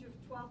the range of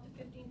 12 to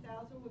 15,000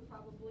 would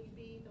probably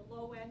be the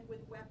low end with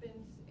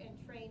weapons and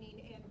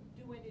training and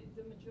doing it,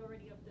 the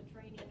majority of the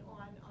training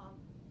on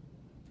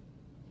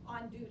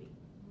duty.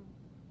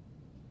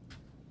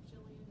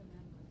 Jillian and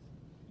then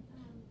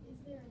Liz. Is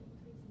there an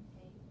increase in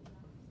pay for the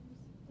officers?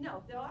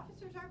 No, the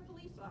officers are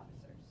police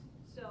officers.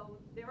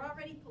 So they're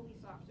already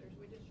police officers.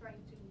 We're just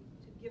trying to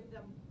give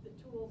them the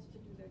tools to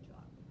do their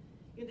job.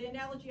 You know, the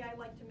analogy I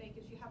like to make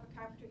is you have a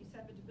carpenter, you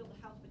send him to build a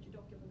house, but you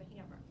don't give him a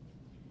hammer.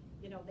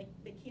 You know,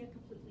 they can't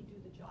completely do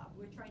the job.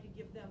 We're trying to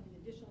give them the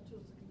additional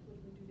tools to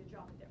completely do the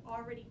job. But they're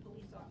already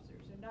police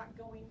officers. They're not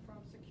going from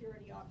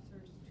security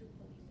officers to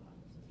police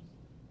officers.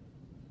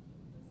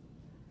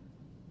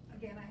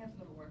 Again, I have to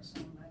go to work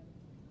soon.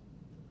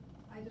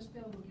 I just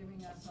feel we're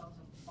giving ourselves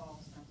a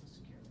false sense of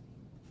security.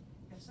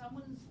 If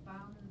someone's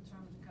bound and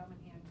determined to come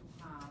in here and do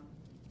harm,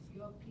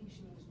 your pea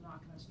shooter is not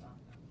going to stop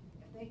them.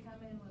 If they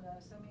come in with a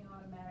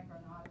semi-automatic or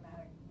an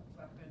automatic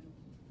weapon,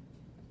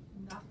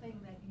 nothing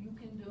that you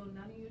can do,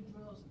 none of your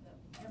drills are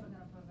ever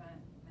going to prevent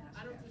mass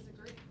I don't casualties.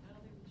 disagree. I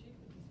don't think the chief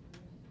would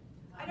disagree.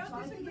 I don't So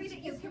think disagree it's-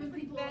 that you it's can giving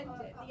people prevent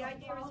it. The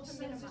idea is false to sense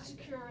of minimize it.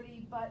 security,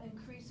 but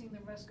increasing the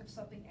risk of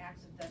something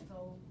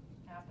accidental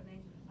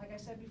happening. Like I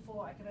said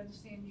before, I could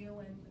understand you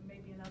and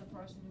maybe another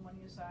person, one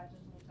of your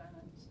sergeants,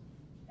 lieutenants,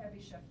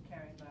 every shift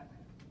carrying, but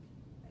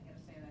I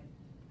gotta say that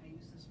I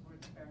use this word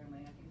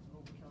sparingly. I think it's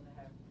overkill to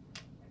have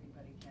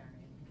everybody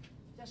carrying.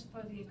 Just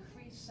for the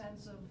increased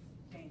sense of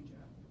danger.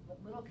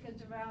 With little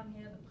kids around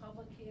here, the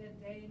public here,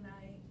 day and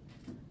night.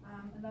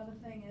 Another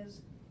thing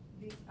is,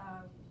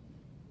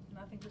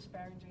 nothing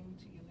disparaging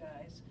to you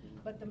guys,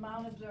 but the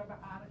Mount Observer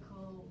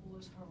article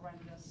was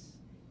horrendous.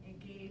 It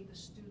gave the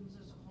students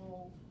as a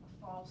whole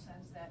a false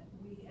sense that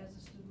we as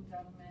a student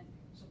government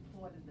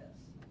supported this,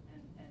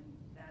 and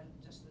that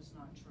just is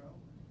not true.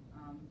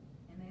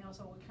 And they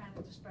also were kind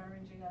of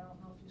disparaging, I don't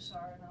know if you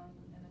saw it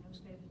in the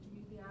newspaper, did you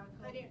read the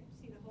article? I didn't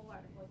see the whole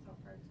article. I saw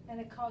parts of it.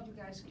 And it called you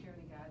guys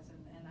security guards,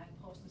 and I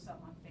posted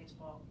something on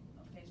Facebook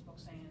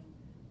saying,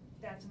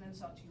 that's an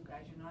insult to you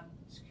guys, you're not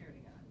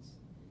security guards.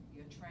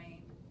 You're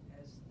trained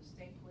as the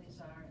state police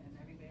are and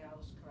everybody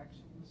else,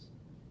 corrections,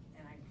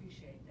 and I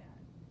appreciate that.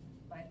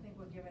 But I think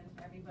we're giving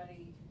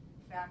everybody,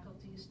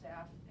 faculty,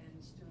 staff, and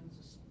students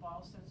a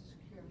false sense of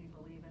security,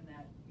 believing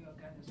that your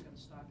gun is gonna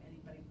stop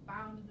anybody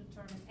bound and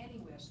determined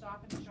anywhere,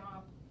 stop and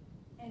shop,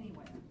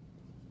 anywhere,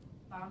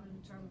 bound and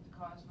determined to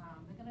cause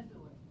harm, they're gonna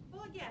do it.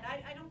 Well, again,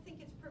 I don't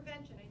think it's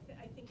prevention.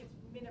 I think it's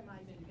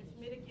minimizing. It's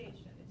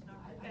mitigation. It's not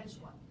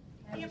prevention.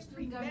 As a Can't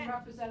student government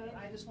prevent- representative,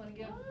 I just wanna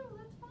give. No,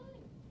 that's fine.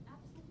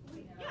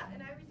 Absolutely. you know, Yeah,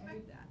 and I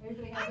respect that.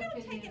 everybody has I don't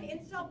take an opinion.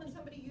 insult when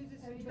somebody uses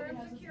the Everybody term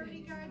has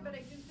security opinion, guard, you but know.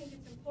 I do think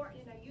it's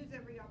important, and I use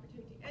every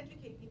opportunity to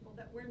educate people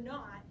that we're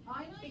not.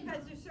 I know you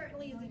Because are. there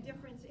certainly is I know a you are.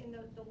 difference in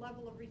the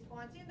level of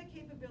response and the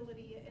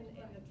capability and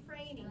the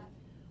training.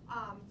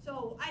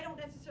 So I don't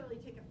necessarily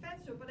take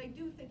offense to it, but I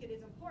do think it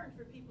is important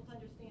for people to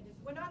understand is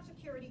we're not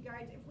security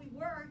guards. If we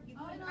were, you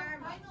I couldn't know,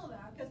 harm us. I know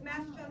that. Because I Mass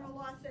know that. General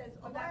Law says,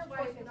 But that's therefore,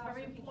 why it's an very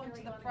officer can important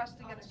to carry the on press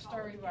to on get a the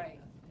story college right.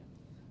 campus.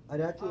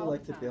 I'd actually All the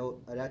like to time.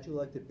 build. I'd actually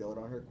like to build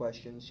on her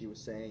question. She was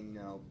saying, you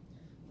know,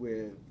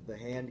 with the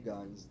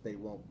handguns, they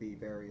won't be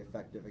very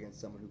effective against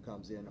someone who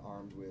comes in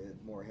armed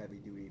with more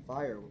heavy-duty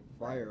fire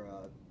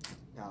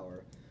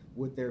power.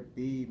 Would there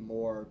be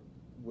more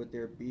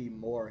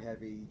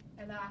heavy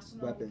An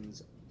arsenal.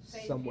 weapons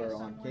safe somewhere here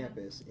on somewhere.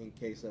 campus in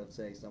case of,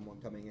 say, someone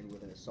coming in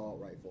with an assault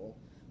rifle?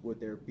 Would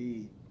there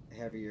be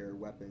heavier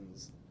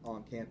weapons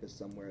on campus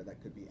somewhere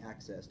that could be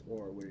accessed,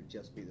 or would it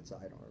just be the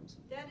sidearms?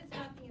 That is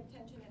not the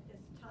intention at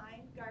this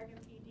time. Gardner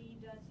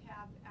PD does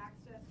have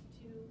access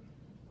to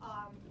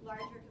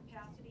larger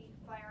capacity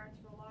firearms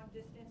for long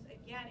distance.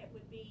 Again, it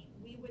would be,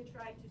 we would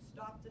try to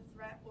stop the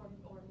threat or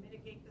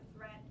mitigate the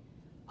threat.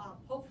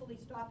 Hopefully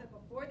stop it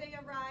before they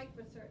arrive,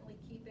 but certainly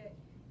keep it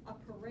a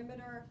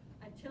perimeter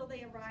until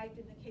they arrived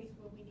in the case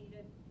where we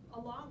needed a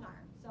long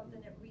arm.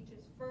 something that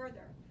reaches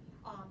further.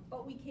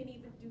 But we can't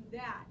even do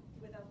that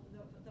without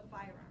the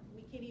firearm.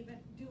 We can't even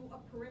do a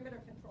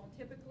perimeter control.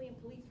 Typically in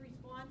police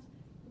response,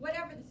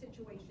 whatever the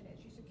situation is,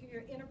 you secure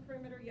your inner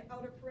perimeter, your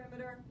outer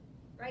perimeter,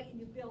 right, and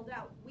you build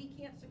out. We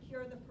can't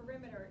secure the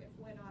perimeter if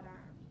we're not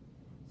armed.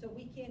 So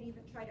we can't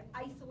even try to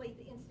isolate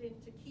the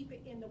incident to keep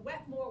it in the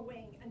Wetmore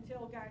wing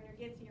until Gardner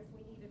gets here. If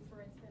we needed,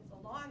 for instance, a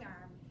long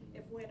arm,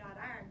 if we're not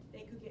armed,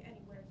 they could get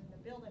anywhere in the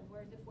building.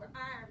 Whereas if we're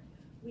armed,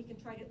 we can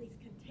try to at least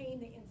contain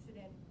the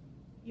incident,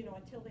 you know,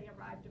 until they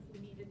arrived if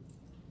we needed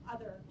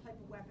other type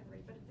of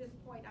weaponry. But at this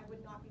point, I would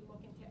not be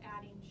looking to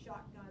adding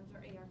shotguns or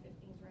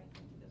AR-15s or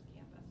anything to this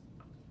campus.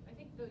 I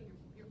think though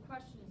your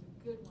question is a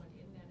good one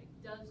in that it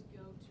does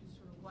go to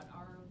sort of what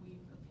are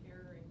we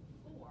preparing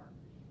for,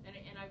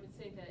 and I would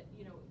say that,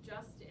 you know,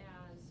 just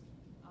as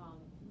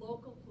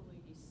local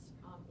police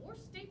or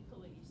state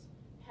police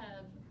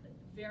have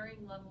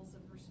varying levels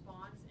of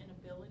response and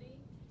ability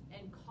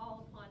and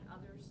call upon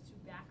others to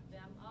back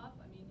them up.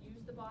 I mean,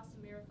 use the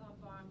Boston Marathon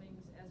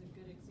bombings as a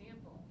good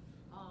example.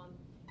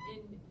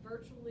 In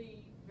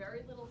virtually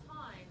very little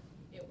time,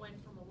 it went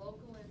from a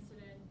local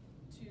incident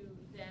to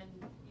then,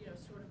 you know,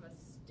 sort of a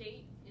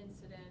state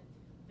incident,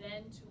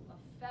 then to a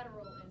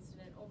federal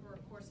incident over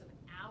a course of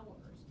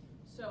hours.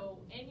 So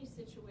any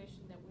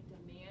situation that would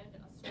demand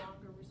a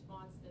stronger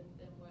response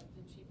than what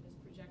the chief has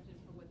projected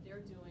for what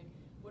they're doing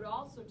would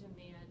also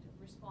demand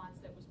response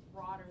that was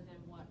broader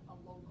than what a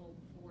local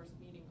force,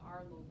 meaning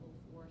our local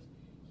force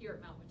here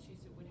at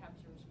MWCC would have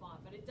to respond.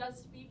 But it does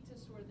speak to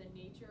sort of the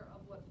nature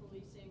of what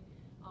policing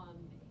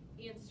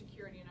and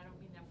security, and I don't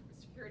mean that from a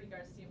security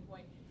guard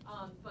standpoint,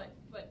 but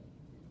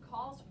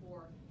calls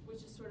for,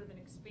 which is sort of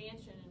an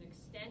expansion and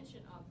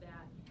extension of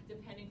that,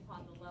 depending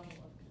upon the level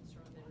of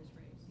concern that is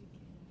raised.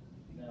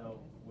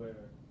 Now,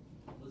 where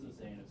Liz was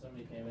saying, if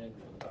somebody came in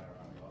with a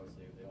firearm,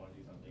 obviously if they want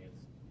to do something,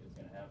 it's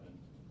going to happen.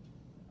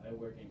 I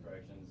work in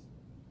corrections,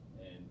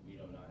 and we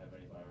do not have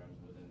any firearms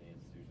within the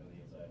institution on the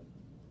inside.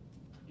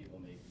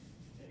 People make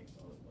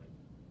chainsaws,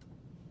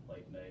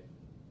 like knife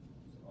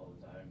all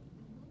the time.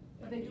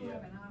 But they do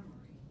have an armory.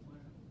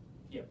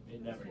 Yeah,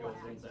 it never It's goes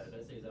flat. inside,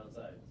 that stays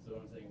outside. So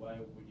I'm saying, why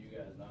would you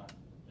guys not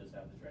just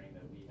have the training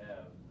that we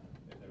have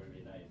if there would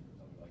be a knife or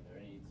something like that, or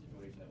any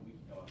situation that we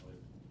can come up with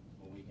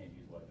when we can't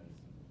use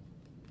weapons?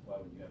 Why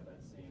would you have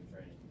that same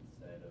training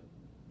instead of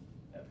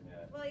having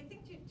that? Well, I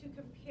think to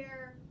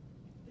compare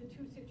the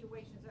two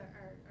situations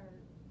are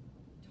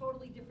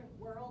totally different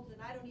worlds,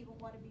 and I don't even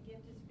want to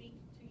begin to speak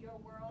to your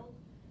world.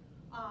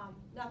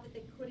 Not that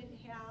they couldn't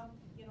have,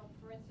 you know,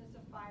 for instance,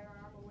 a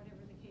firearm or whatever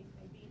the case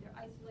may be. They're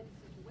isolated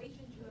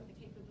situations. You have the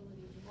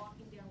capability of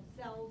locking down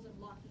cells and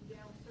locking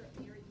down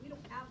certain areas. We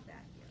don't have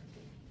that here.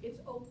 It's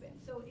open.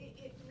 So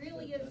it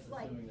really is That's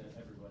like. assuming that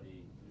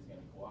everybody is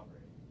going to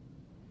cooperate.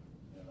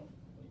 You know,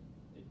 like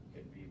it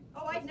could be.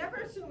 Oh, I'd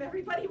never assume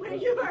everybody where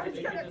you are is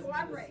going to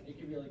cooperate. It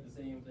could be like the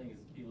same thing as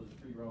people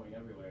just free roaming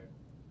everywhere,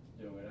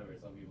 doing whatever.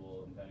 Some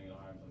people intending to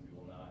harm, some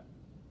people not.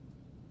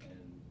 And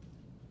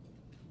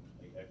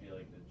like I feel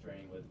like the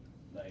training with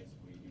knives,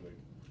 you were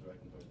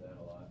directing towards that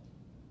a lot.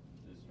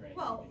 Just training.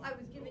 Well, I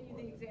was giving you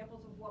the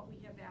examples of what we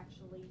have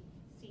actually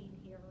seen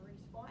here or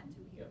respond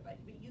to here, but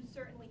you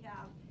certainly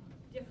have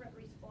different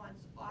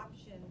response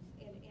options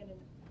in a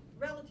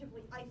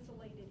relatively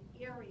isolated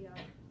area,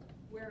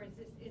 whereas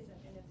this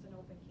isn't, and it's an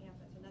open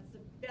campus, and that's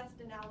the best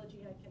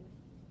analogy I can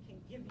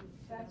give you.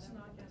 That's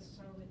not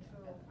necessarily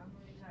true. I'm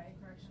a retired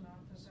correction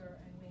officer,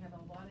 and we have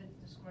a lot of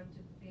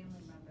disgruntled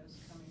family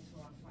members coming to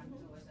our front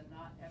doors, and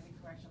not every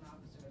correction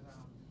officer is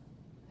armed.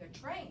 They're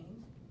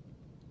trained,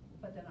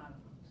 but they're not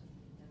armed.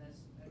 And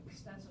there's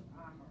extensive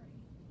armory.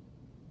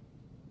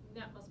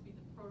 That must be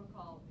the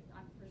protocol.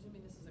 I'm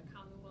presuming this is a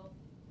Commonwealth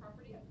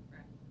property? Yeah.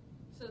 Right.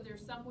 So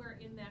there's somewhere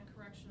in that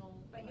correctional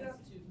But you have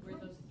institute where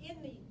those.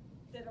 groups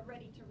that are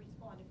ready to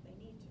respond if they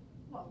need to.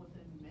 Well,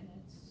 within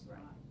minutes. Right.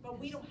 not But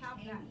we don't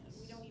have that,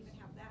 instantaneous. we don't even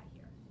have that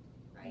here,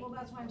 right? Well,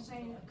 that's why I'm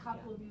saying a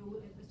couple Yeah. of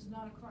you, it's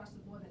not across the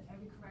board that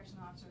every correction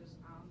officer is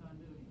armed on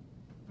duty.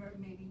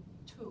 Maybe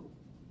two.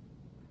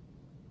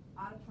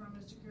 Out of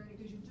perimeter security,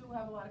 because you do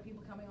have a lot of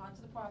people coming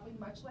onto the property,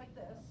 much like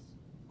this,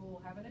 who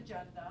will have an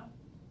agenda.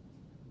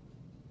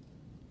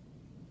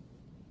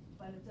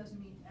 But it doesn't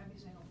mean every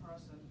single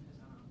person is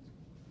armed.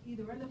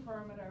 Either in the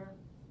perimeter,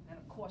 and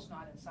of course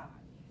not inside.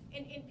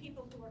 And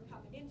people who are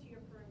coming into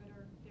your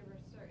perimeter, there are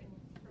certain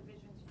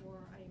provisions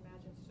for, I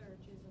imagine,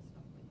 searches and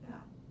stuff like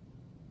that.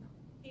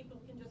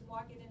 People can just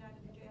walk in and out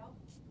of the jail?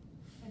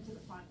 Into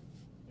the front.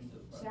 Into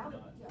the front, South?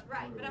 not- Yeah.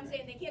 Right, but I'm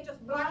saying they can't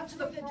just Not walk to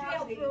through the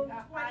jail property. through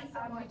I'm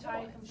 20-some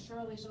retired doors. from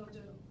Shirley, so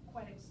to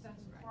quite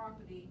extensive Right.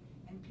 property,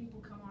 and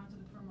people come onto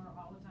the perimeter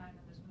all the time,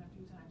 and there's been a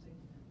few times they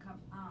come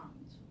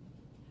armed.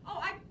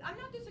 Oh, I'm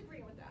not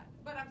disagreeing with that,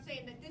 but I'm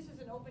saying that this is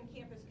an open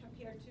campus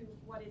compared to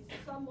what is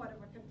somewhat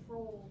of a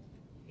controlled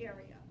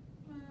area.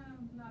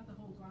 Not the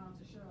whole grounds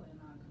of Shirley are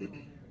not a controlled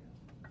area.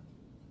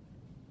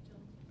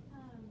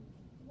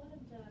 One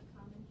of the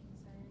common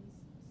concerns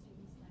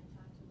students that I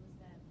talked to was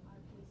that our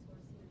police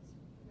force here is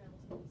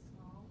relatively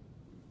small,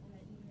 and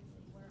that even if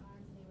they were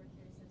armed, they were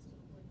curious as to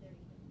would there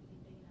even be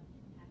big enough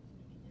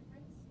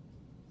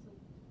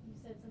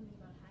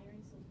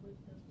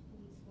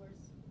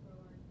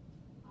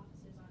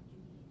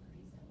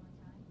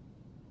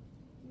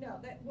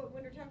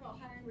when we're talking about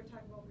hiring, we're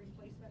talking about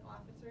replacement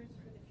officers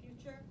for the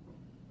future.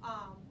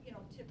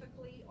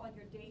 Typically on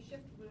your day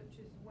shift, which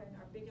is when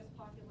our biggest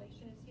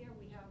population is here,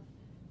 we have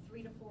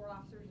 3 to 4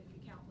 officers, if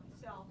you count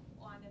myself,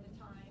 on at a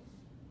time.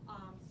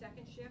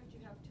 Second shift, you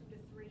have 2 to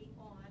 3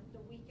 on.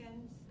 The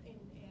weekends and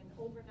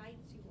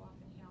overnights, you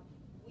often have,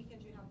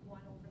 weekends you have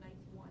 1,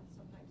 overnights 1,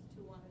 sometimes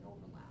 2 on an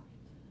overlap.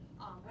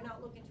 We're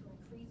not looking to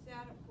increase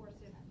that. Of course,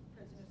 if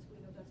President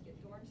Squino does get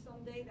dormed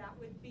someday, that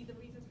would be the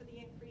reason for the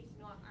increase,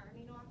 not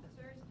arming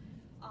officers.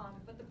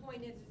 But the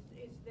point is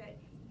that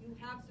you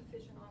have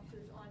sufficient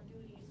officers on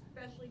duty,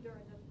 especially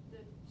during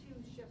the 2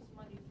 shifts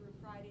Monday through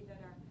Friday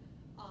that are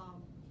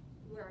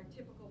where our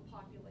typical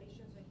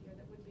populations are here,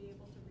 that would be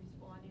able to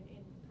respond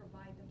and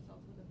provide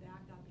themselves with a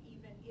backup,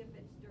 even if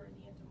it's during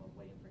the interim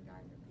waiting for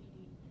Gardner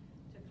PD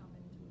to come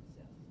in to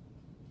assist.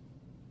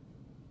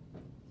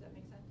 Does that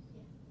make sense?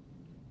 Yes.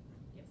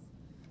 Yes.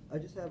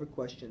 I just have a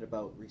question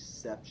about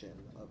reception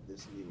of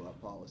this new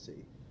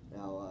policy.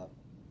 Now,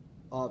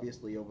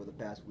 obviously, over the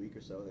past week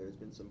or so, there's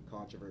been some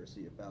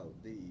controversy about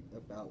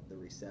the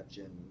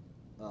reception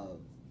of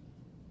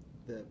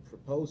the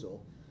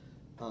proposal,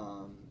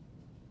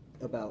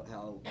 about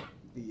how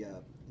the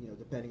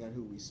depending on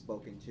who we've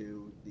spoken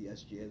to, the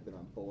SGA has been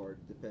on board.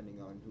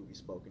 Depending on who we've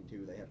spoken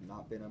to, they have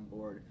not been on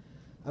board.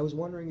 I was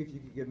wondering if you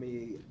could give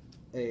me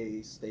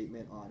a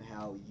statement on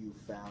how you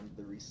found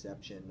the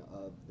reception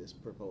of this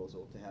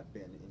proposal to have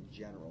been in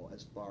general,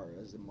 as far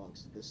as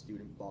amongst the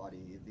student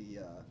body,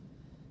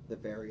 the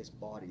various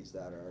bodies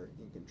that are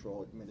in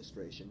control,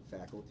 administration,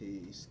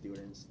 faculty,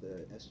 students,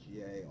 the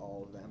SGA,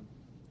 all of them.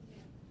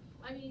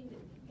 I mean,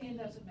 And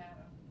doesn't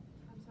matter.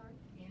 I'm sorry?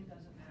 And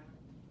doesn't matter.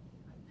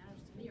 It matters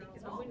to me, or else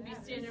It I all wouldn't be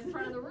matters. standing in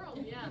front of the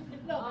room, yeah.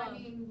 No, I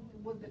mean,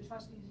 would the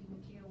trustees even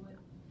care what?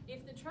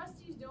 If the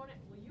trustees don't,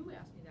 well, you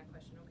ask me that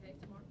question, okay,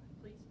 tomorrow,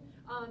 please.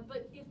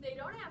 But if they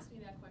don't ask me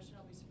that question,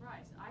 I'll be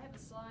surprised. I have a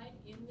slide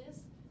in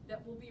this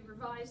that will be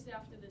revised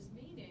after this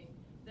meeting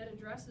that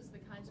addresses the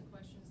kinds of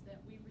questions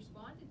that we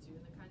responded to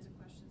and the kinds of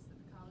questions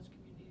that the college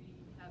community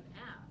have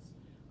asked.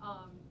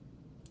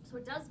 So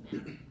it does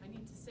matter, I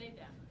need to say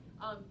that.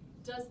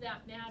 Does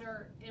that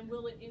matter, and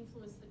will it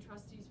influence the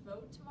trustees'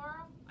 vote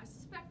tomorrow? I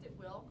suspect it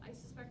will. I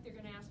suspect they're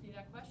gonna ask me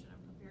that question. I'm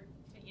prepared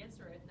to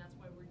answer it, and that's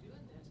why we're doing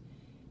this.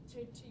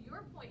 To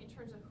your point, in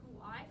terms of who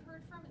I've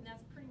heard from, and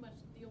that's pretty much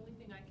the only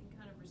thing I can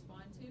kind of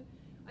respond to.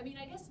 I mean,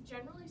 I guess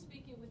generally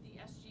speaking with the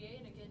SGA,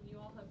 and again, you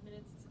all have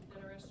minutes that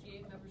are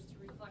SGA members to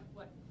reflect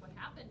what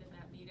happened in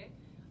that meeting.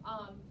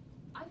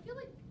 I feel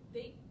like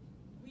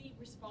we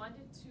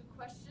responded to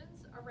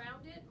questions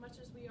around it, much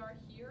as we are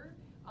here,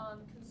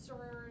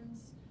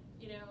 concerns,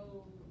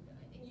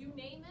 you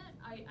name it.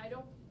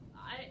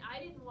 I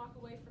didn't walk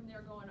away from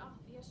there going, oh,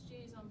 the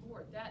SGA is on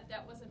board.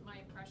 That wasn't my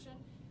impression.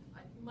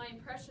 My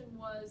impression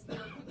was there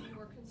are people who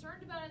are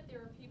concerned about it.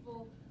 There are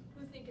people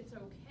who think it's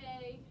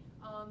okay.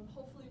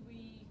 Hopefully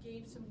we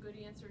gave some good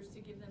answers to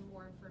give them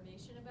more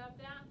information about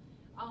that.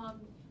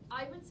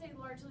 I would say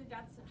largely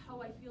that's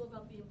how I feel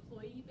about the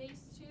employee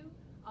base too.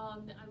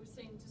 I was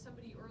saying to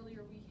somebody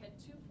earlier, we had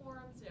 2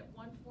 forums. At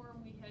one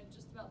forum, we had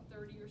just about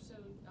 30 or so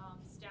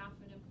staff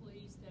and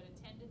employees that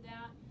attended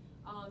that,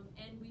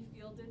 and we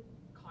fielded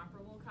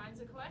comparable kinds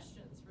of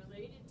questions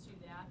related to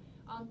that.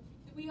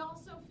 We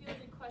also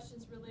fielded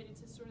questions related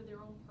to sort of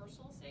their own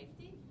personal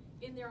safety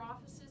in their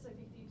offices. I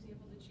think the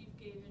example the chief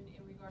gave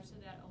in regards to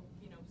that,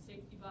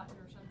 safety button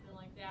or something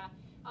like that.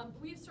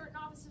 We have certain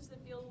offices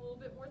that feel a little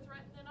bit more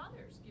threatened than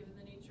others, given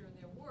the nature of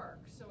their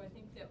work. So I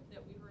think that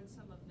we heard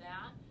some of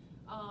that.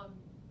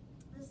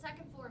 The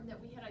second forum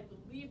that we had, I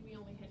believe we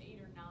only had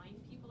 8 or 9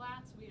 people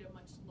at, so we had a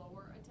much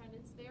lower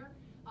attendance there.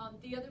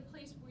 The other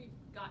place we've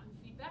gotten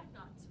feedback,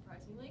 not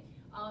surprisingly,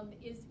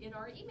 is in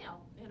our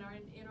email, in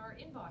our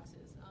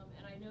inboxes.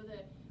 And I know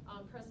that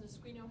President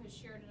Squino has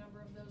shared a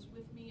number of those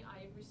with me.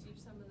 I have received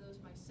some of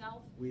those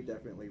myself. We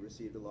definitely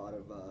received a lot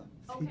of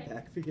Okay.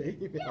 feedback via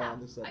email on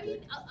the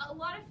subject. I mean, a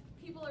lot of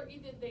people are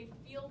either they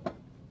feel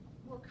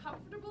more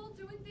comfortable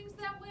doing things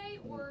that way,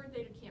 or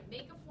they can't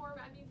make a form.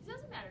 I mean, it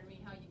doesn't matter to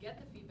me how you get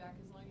the feedback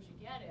as long as you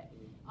get it.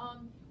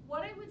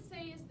 What I would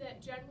say is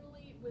that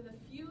generally with a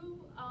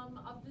few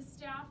of the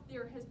staff,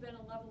 there has been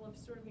a level of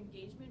sort of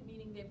engagement,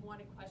 meaning they've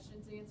wanted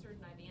questions answered,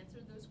 and I've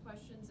answered those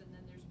questions, and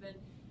then there's been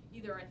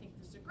either I think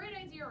this is a great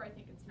idea or I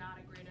think it's not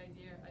a great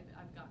idea.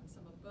 I've gotten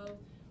some of both.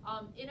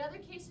 In other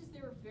cases,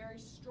 there are very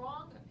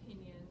strong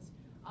opinions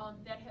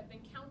that have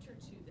been counter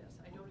to this.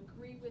 I don't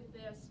agree with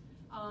this.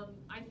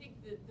 I think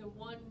the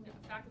one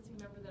faculty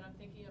member that I'm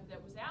thinking of that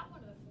was at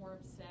one of the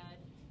forums said,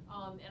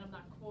 and I'm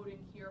not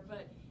quoting here,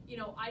 but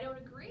I don't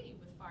agree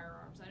with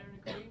firearms. I don't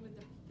agree with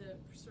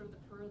the sort of the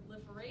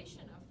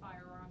proliferation of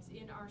firearms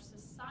in our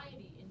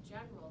society in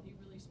general. He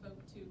really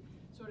spoke to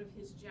sort of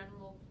his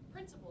general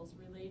principles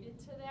related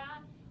to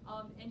that,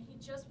 and he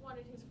just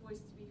wanted his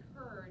voice to be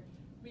heard,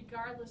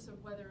 regardless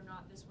of whether or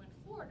not this went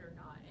forward or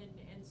not.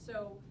 And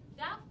so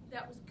that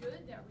was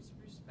good. That was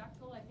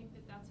respectful. I think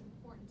that that's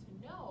important to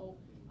know,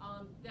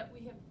 that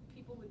we have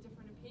people with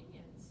different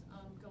opinions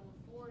going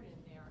forward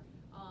in there.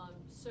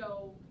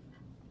 So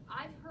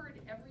I've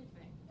heard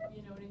everything.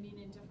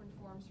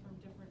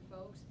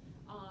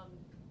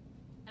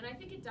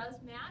 it does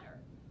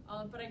matter.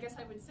 But I guess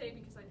I would say,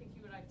 because I think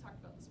you and I have talked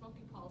about the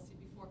smoking policy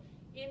before,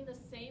 in the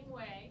same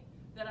way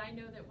that I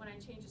know that when I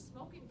change a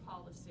smoking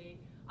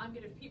policy, I'm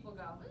gonna, people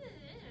go,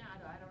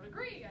 I don't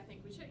agree, I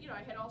think we should,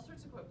 I had all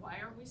sorts of questions. Why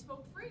aren't we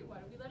smoke free?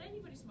 Why don't we let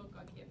anybody smoke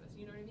on campus?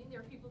 You know what I mean?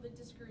 There are people that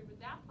disagreed with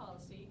that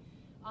policy.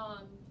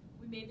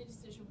 We made the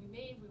decision we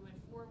made, we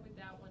went forward with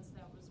that once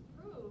that was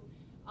approved.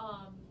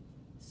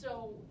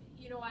 So,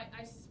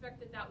 I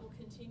suspect that will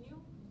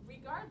continue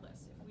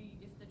regardless.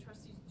 If the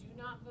trustees do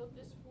not vote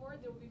this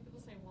forward, there will be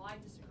people saying, well,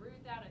 I disagree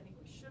with that, I think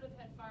we should have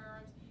had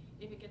firearms.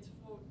 If it gets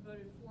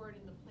voted forward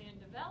and the plan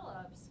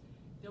develops,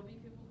 there'll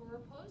be people who are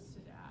opposed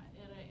to that.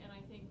 And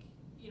I think,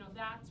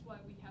 that's why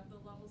we have the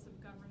levels of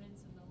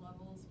governance and the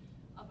levels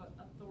of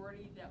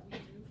authority that we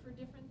do for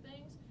different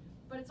things.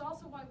 But it's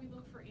also why we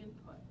look for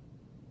input.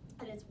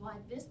 And it's why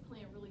this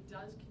plan really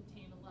does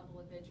contain a level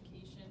of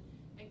education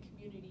and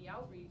community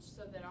outreach,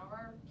 so that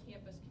our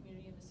campus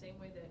community, in the same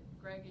way that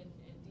Greg and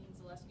Dean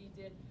Zaleski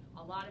did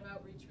a lot of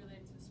outreach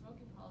related to the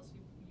smoking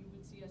policy, you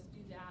would see us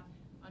do that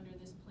under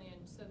this plan,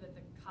 so that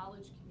the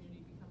college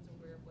community becomes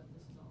aware of what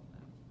this is all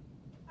about.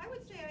 I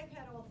would say I've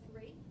had all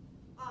three.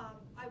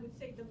 I would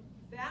say the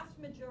vast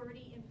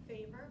majority in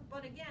favor,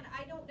 but again,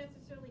 I don't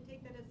necessarily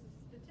take that as a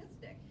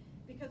statistic,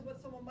 because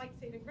what someone might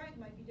say to Greg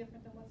might be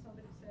different than what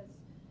somebody says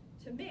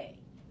to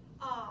me.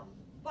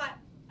 But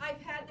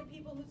I've had the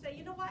people who say,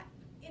 you know what,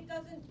 it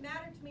doesn't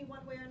matter to me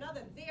one way or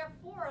another.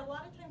 Therefore, a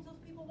lot of times those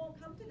people won't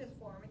come to this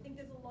forum. I think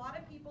there's a lot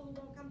of people who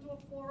won't come to a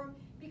forum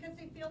because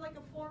they feel like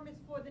a forum is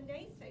for the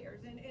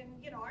naysayers.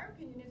 And our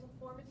opinion is a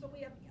forum is so we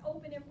have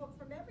open input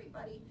from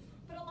everybody.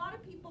 But a lot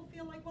of people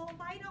feel like, well,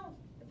 if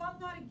I'm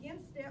not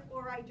against it,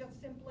 or I just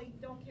simply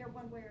don't care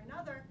one way or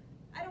another,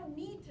 I don't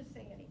need to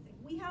say anything.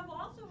 We have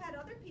also had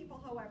other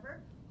people,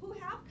 however, who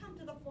have come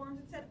to the forums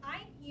and said,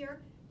 I'm here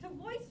to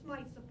voice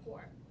my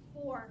support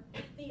for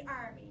the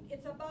Army.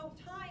 It's about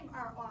time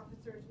our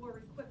officers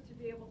were equipped to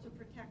be able to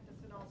protect us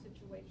in all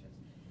situations.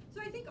 So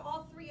I think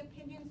all three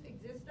opinions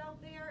exist out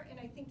there, and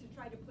I think to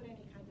try to put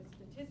any kind of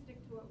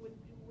statistic to it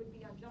would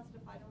be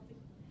unjustified.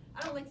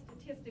 I don't like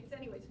statistics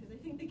anyways, because I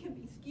think they can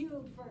be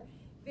skewed for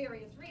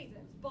various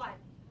reasons. But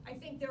I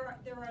think there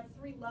are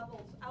three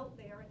levels out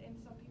there, and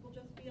some people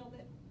just feel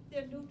that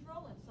they're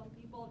neutral, and some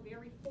people are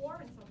very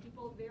for, and some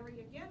people are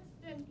very against,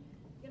 and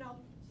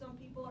some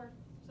people are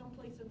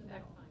someplace in the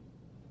middle.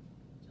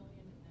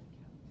 Jillian and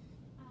then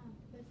Cal.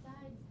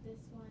 Besides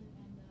this one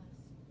and the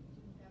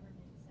student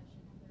government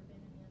session, have there been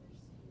any other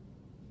student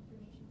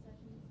information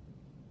sessions?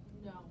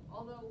 No,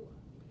 although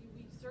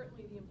we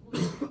certainly, the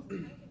employees, do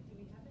we have any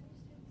students?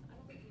 I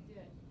don't think we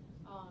did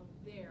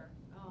there.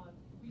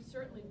 We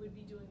certainly would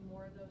be doing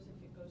more of those if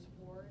it goes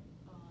forward,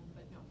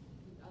 but no,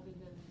 other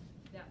than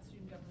that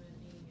student government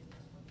meeting and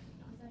this one,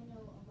 no. Because I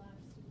know a lot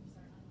of students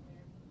are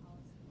unaware of the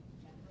policy in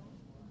general,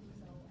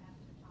 so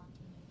after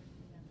talking and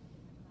reviewing them in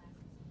different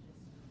classes and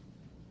just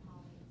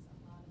colleagues, a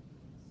lot of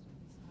students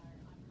are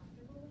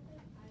uncomfortable with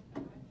it. I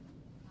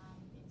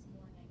found it's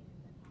more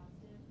negative than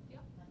positive,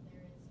 Yep. but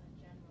there is a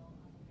general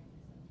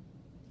unawareness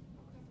of the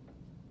policy.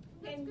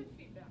 That's good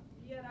feedback.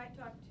 Yet I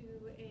talked to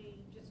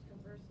just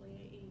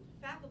conversely, a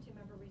faculty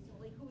member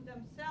recently who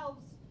themselves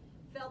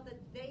felt that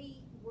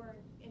they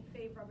weren't in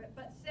favor of it,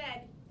 but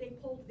said they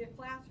polled their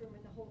classroom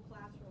and the whole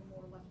classroom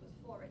more or less was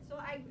for it. So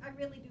I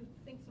really do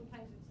think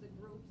sometimes it's the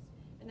groups,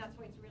 and that's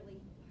why it's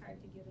really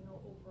hard to give an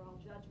overall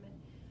judgment.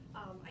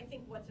 I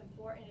think what's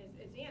important is,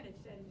 as Ann had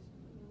said, is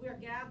we're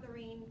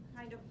gathering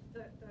kind of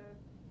the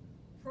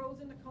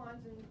pros and the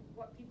cons and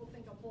what people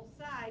think of both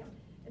sides,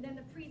 and then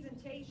the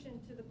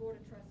presentation to the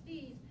Board of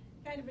Trustees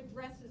kind of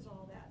addresses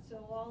all that. So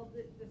all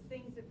the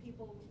things that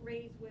people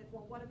raise with,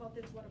 well, what about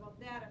this, what about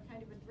that, are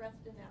kind of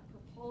addressed in that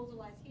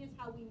proposal as here's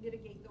how we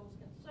mitigate those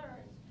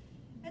concerns.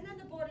 And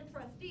then the Board of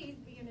Trustees,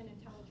 being an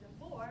intelligent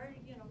board,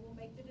 will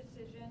make the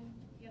decision,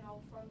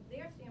 from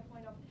their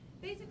standpoint of,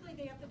 basically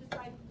they have to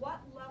decide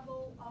what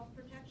level of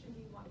protection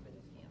do you want for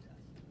this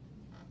campus.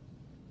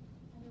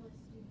 I know a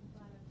student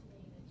brought up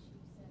today that she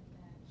said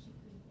that she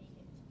couldn't make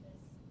it to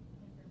this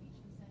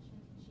information session.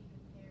 She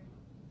compared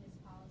this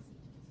policy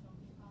to the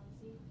smoking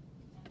policy.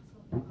 And the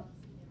smoking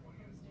policy, there were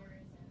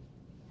posters,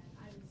 and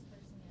I was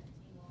personally at a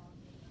table all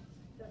day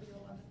answering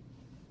W11.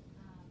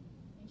 questions.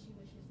 And she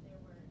wishes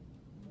there were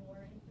more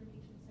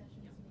information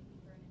sessions, maybe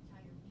for an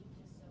entire week,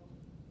 just so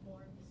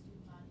more of the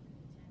student body could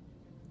attend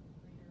and there was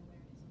greater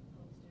awareness of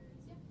posters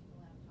and people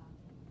out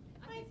talking.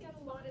 I think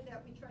a lot of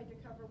that we tried to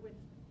cover with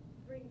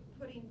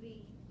putting the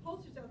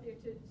posters out there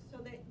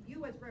so that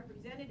you as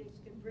representatives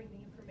can bring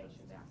the information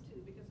back too,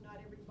 because not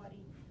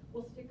everybody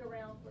will stick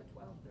around for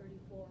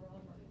 12:34 or.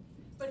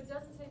 But it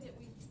doesn't say that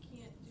we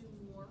can't do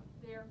more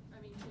there.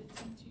 I mean,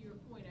 to your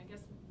point, I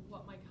guess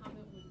what my comment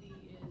would be is,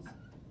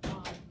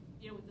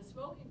 with the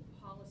smoking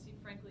policy,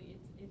 frankly,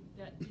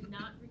 that did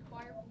not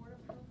require board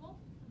approval,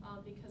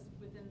 because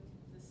within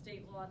the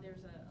state law,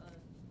 there's a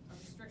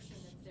restriction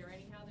that's there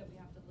anyhow that we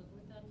have to live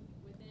within.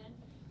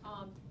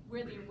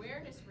 Where the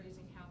awareness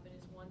raising happened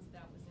is once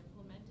that was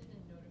implemented in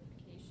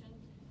notification.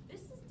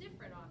 This is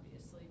different,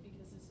 obviously,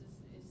 because this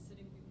is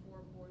sitting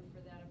before a board for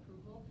that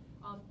approval.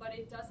 But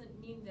it doesn't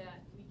mean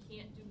that we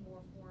can't do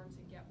more forums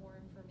and get more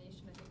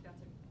information. I think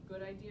that's a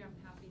good idea. I'm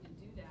happy to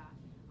do that.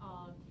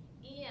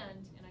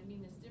 And I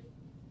mean this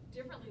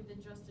differently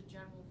than just a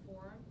general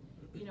forum.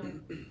 You know,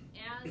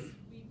 as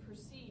we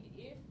proceed,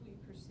 if we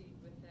proceed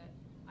with it,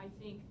 I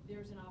think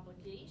there's an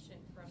obligation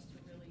for us to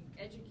really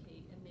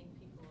educate and make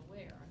people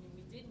aware. I mean,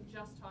 we didn't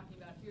just talking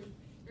about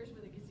here's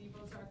where the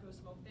gazebos are, go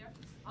smoke there.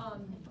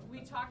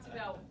 We talked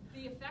about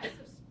the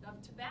effects of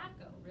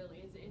tobacco,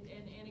 really.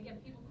 And again,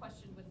 people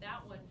questioned with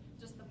that one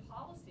just the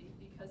policy,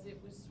 because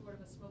it was sort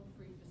of a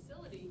smoke-free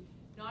facility,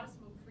 not a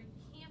smoke-free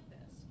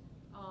campus.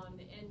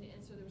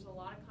 And so there was a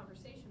lot of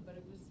conversation, but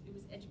it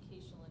was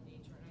educational in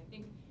nature. And I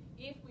think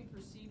if we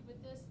proceed with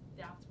this,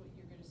 that's what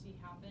you're going to see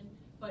happen.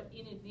 But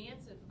in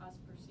advance of us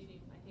proceeding,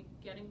 I think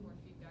getting more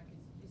feedback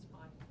is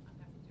fine. I'm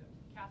happy to do it.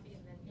 Kathy,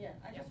 and then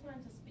I just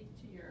wanted to speak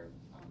to your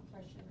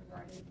question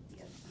regarding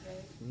the SBA.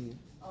 Mhm.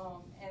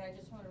 And I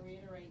just want to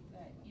reiterate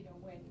that, you know,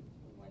 when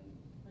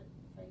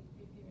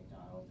VP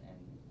McDonald and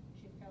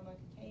Chief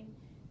Kolimaga came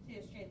to the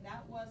SBA,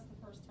 that was the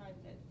first time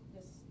that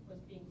this was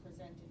being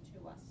presented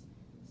to us.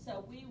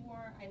 So we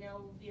weren't, I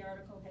know the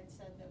article had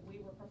said that we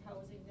were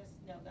proposing this.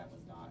 No, that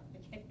was not the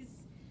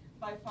case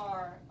by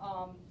far.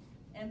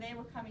 And they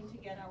were coming to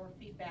get our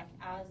feedback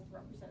as the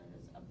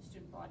representatives of the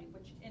student body,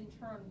 which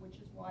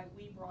is why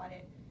we brought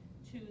it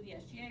to the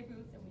SGA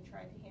booth, and we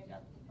tried to hand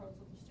out the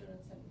proposal to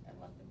students and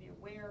let them be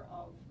aware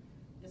of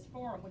this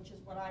forum, which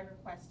is what I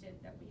requested,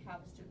 that we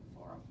have a student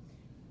forum.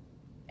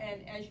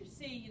 And as you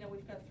see, you know,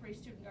 we've got 3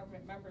 student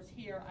government members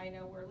here. I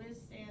know where Liz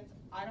stands.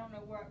 I don't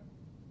know what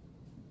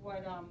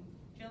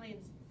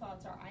Jillian's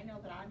thoughts are. I know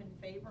that I'm in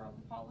favor of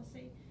the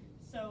policy.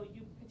 So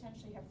you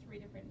potentially have 3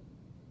 different,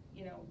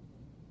 you know,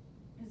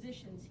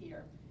 positions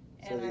here.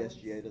 So the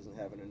SGA doesn't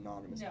have an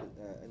anonymous, no,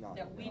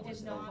 we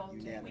did not.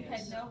 Unanimous. We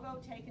had no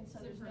vote taken, so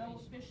It's there's no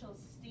information. official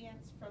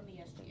stance from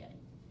the SGA.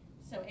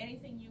 So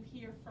anything you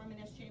hear from an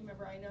SGA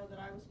member, I know that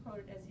I was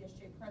quoted as the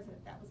SGA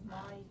president. That was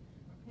my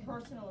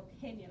personal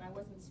opinion. I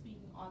wasn't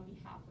speaking on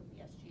behalf of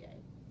the SGA.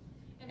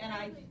 And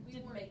I frankly, we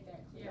did weren't- make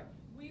that clear.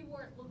 We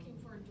weren't looking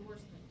for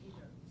endorsement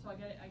either. So I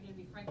gotta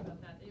be frank about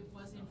that. It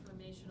was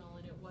informational,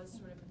 and it was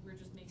sort of, we're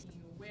just making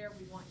you aware.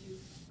 We want you,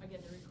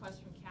 again, the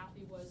request from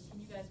Kathy was, can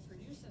you guys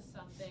produce us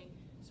something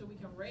so we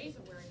can raise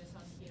awareness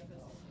on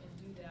campus and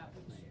do that,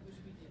 which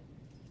we did.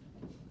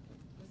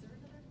 Was there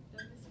another?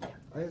 Did I miss it?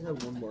 Yeah. I just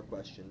have one more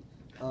question.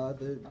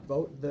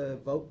 The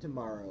vote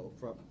tomorrow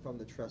from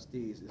the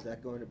trustees, is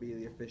that going to be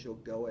the official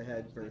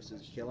go-ahead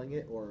versus killing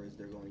it, or is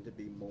there going to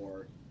be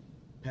more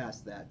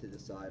past that to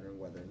decide on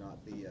whether or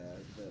not the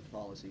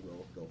policy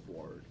will go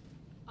forward?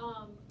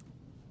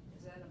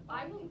 Is that a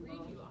I will binding read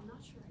vote? you, I'm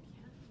not sure I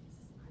can.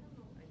 I don't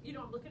know. You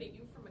know, I'm looking at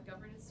you from a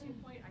governance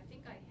standpoint. I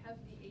think I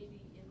have the 80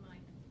 in my,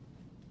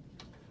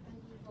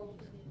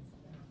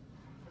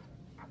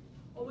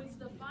 oh, it's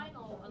the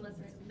final unless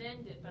it's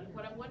amended, but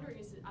what I'm wondering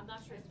is, I'm not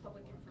sure it's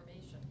public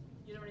information.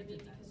 You know what I mean?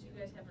 Because you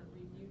guys haven't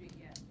reviewed it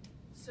yet.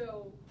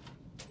 So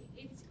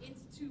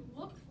it's to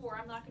look for,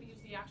 I'm not gonna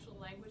use the actual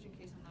language in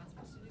case I'm not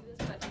supposed to do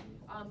this, but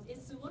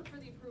it's to look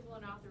for the approval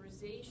and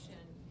authorization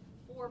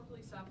for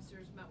police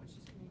officers,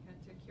 MWCC,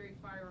 to carry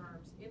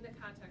firearms in the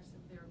context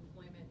of their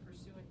employment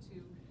pursuant to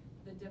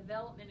the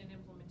development and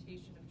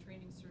implementation of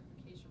training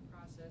certification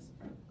process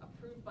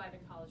approved by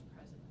the college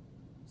president.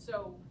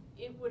 So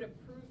it would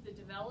approve the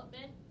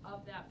development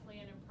of that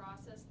plan and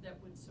process that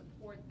would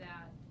support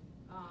that.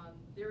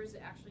 There is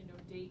actually no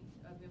date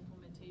of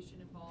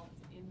implementation involved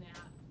in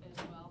that as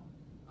well.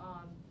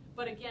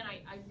 But again,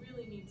 I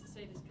really need to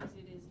say this because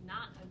it is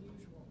not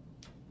unusual.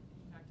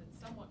 In fact, it's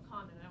somewhat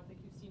common. I don't think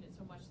you've seen it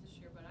so much this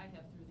year, but I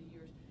have through the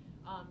years.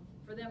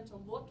 For them to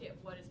look at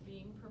what is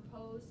being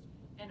proposed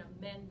and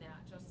amend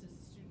that, just as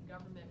student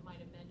government might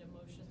amend a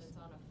motion that's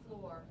on a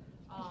floor.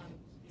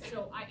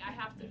 So I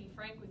have to be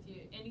frank with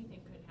you,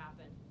 anything could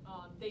happen.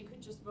 They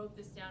could just vote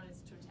this down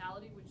as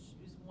totality, which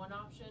is one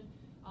option.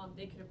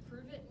 They could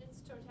approve it in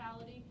its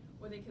totality,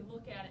 or they could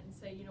look at it and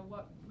say, you know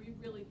what, we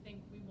really think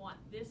we want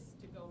this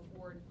to go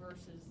forward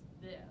versus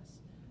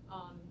this.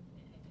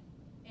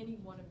 Any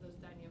one of those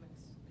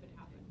dynamics could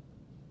happen.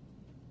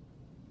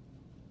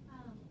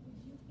 Would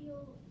you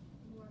feel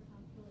more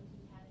comfortable if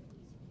you had at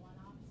least one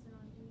officer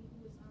on duty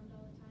who was armed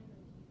all the time,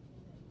 or do you feel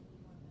that it would be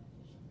more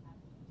beneficial to have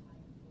an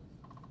entire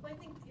force? Well, I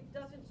think it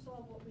doesn't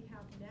solve what we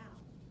have now.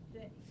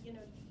 That, you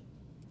know,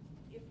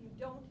 if you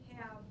don't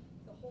have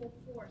the whole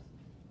force,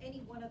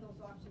 any one of those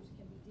officers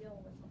can be dealing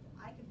with something.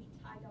 I could be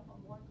tied up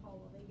on one call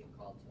while they get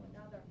called to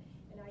another,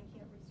 and I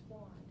can't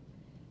respond.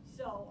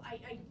 So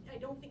I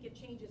don't think it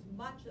changes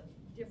much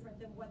different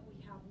than what we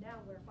have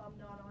now, where if I'm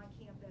not on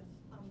campus,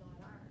 I'm not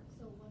armed.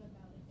 So what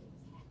about if it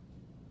was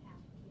half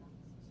the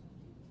officers on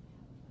duty would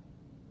have a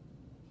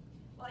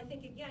firearm? Well, I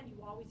think, again, you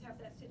always have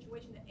that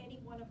situation that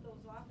any one of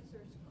those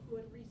officers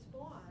could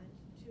respond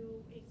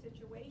to a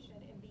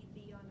situation and be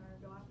the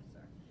unarmed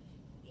officer,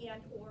 and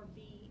or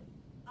be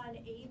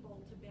unable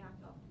to back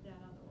up that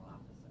other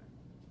officer.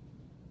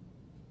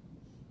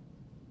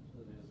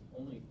 So there's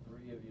only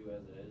 3 of you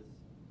as it is.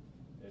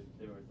 If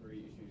there were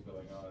 3 issues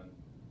going on,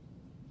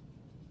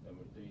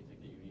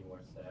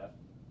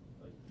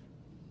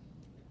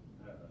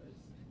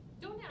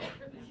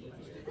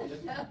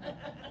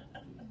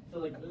 So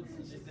like,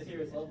 it's just a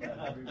serious level,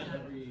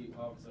 every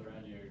officer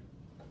around you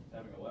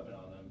having a weapon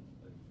on them,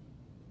 like,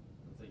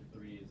 it's like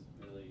 3 is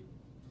really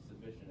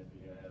sufficient if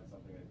you're gonna have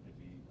something that could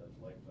be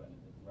life-threatening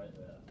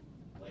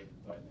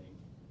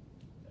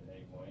at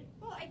any point.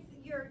 Well,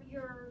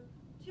 your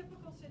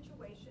typical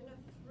situation, a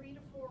 3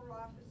 to 4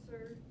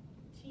 officer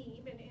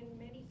team, and in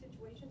many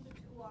situations, a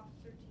 2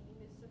 officer team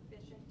is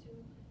sufficient to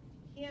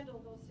handle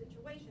those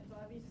situations.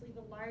 Obviously,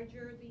 the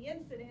larger the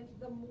incident,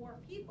 the more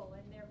people,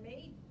 and there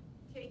may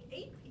take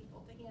 8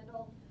 people to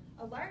handle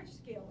a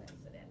large-scale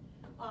incident.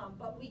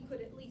 But we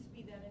could at least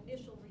be that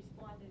initial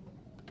responding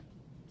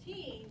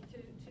team to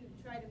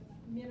try to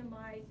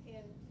minimize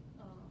and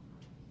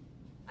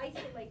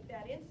isolate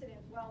that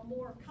incident while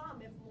more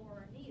come if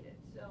more are needed.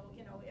 So,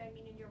 you know, I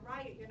mean, in your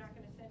riot, you're not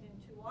going to send in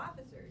 2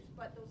 officers,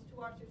 but those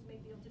 2 officers may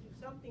be able to do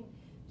something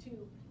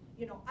to,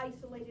 you know,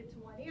 isolate it to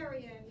one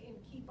area and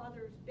keep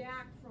others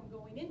back from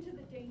going into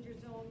the danger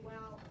zone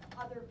while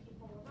other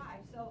people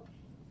arrive. So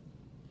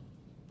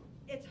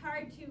it's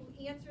hard to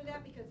answer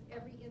that because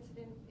every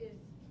incident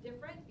is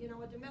different. You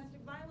know, a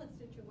domestic violence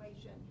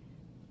situation,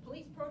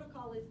 police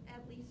protocol is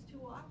at least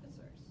 2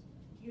 officers.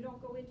 You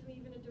don't go into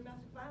even a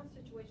domestic violence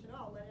situation at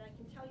all. And I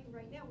can tell you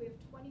right now, we have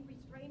 20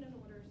 restraining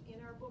orders in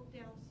our book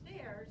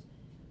downstairs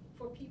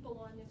for people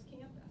on this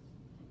campus.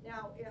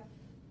 Now, if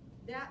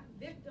that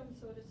victim,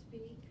 so to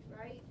speak,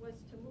 right,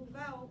 was to move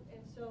out,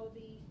 and so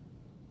the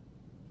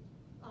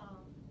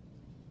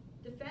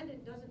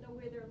defendant doesn't know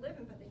where they're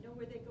living, but they know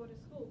where they go to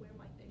school, where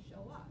might they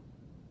show up?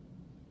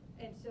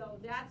 And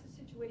so that's a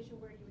situation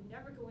where you would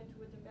never go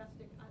into a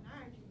domestic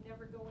unarmed, you'd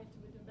never go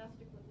into a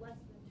domestic with less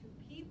than 2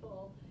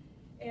 people.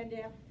 And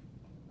if,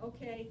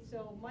 okay,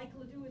 so Mike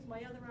Ledoux is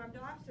my other armed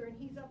officer, and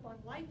he's up on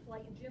life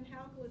flight, and Jim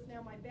Halkel is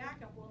now my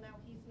backup, well,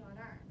 now he's not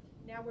armed.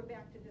 Now we're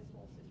back to this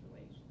whole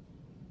situation.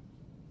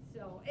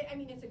 So, I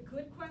mean, it's a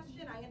good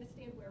question. I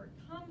understand where it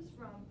comes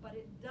from, but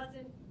it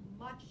doesn't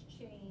much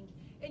change.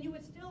 And you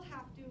would still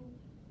have to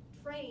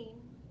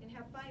train and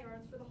have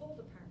firearms for the whole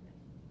department,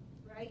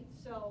 right?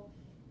 So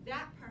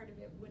that part of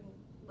it wouldn't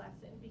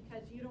lessen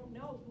because you don't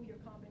know who your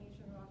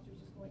combination of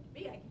officers is going to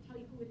be. I can tell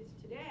you who it is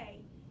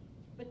today,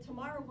 but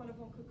tomorrow one of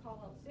them could call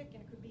out sick,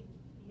 and it could be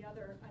the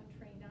other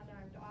untrained,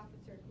 unarmed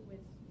officer who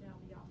is now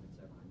the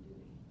officer on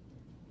duty.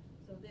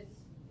 So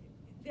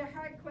they're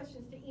hard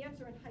questions to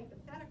answer in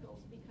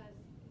hypotheticals because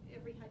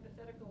every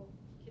hypothetical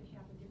can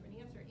have a different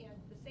answer, and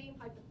the same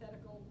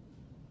hypothetical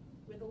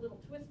with a little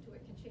twist to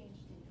it can change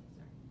the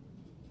answer.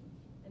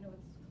 I know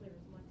it's clear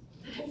as mud.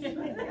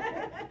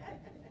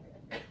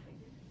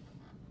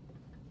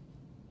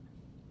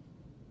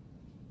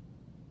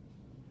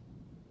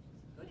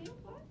 Good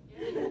input.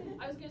 Yeah.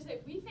 I was going to say,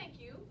 we thank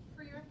you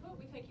for your input.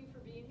 We thank you for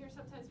being here.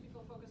 Sometimes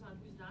people focus on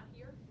who's not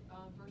here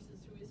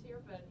versus who is here,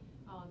 but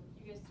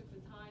you guys took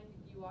the time.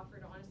 You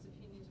offered honest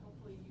opinions.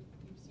 Hopefully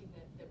you've seen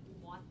that we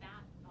want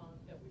that,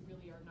 that we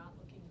really are not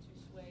looking to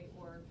sway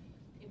or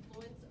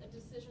influence a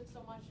decision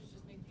so much as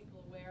just make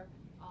people aware.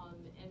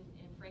 And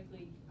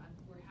frankly,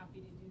 we're happy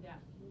to do that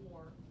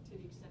more to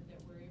the extent that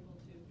we're able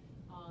to,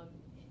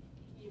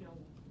 you know,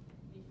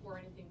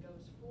 before anything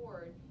goes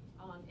forward,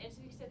 and to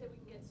the extent that we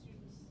can get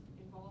students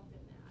involved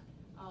in that.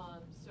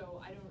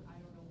 So I don't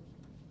know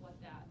what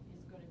that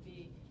is going to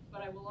be,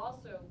 but I will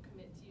also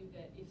commit to you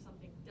that if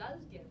something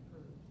does get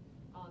approved,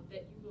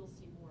 that you will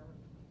see more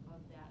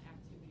of that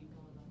activity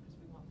going on because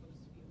we want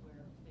folks to be aware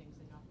of things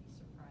and not be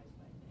surprised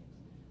by things.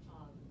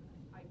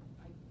 I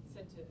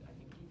said to, I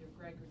think either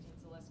Greg or Ted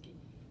Zaleski,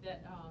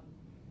 that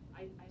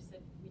I said,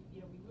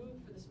 we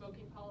moved for the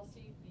smoking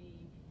policy,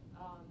 the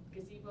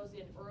gazebos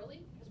in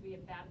early because we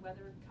had bad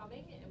weather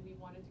coming and we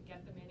wanted to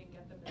get them in and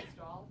get them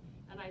installed.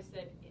 And I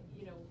said,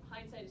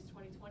 hindsight is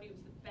 2020. It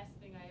was the best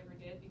thing I ever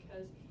did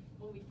because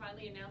when we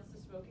finally announced the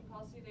smoking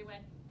policy, they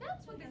went,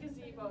 that's what the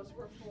gazebos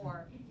were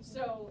for.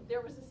 So there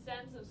was a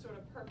sense of sort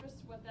of purpose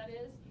to what that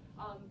is.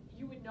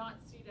 You would not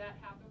see that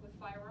happen with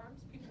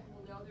firearms. People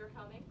will know they're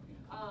coming.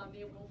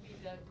 It won't be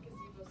the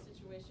gazebo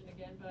situation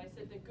again. But I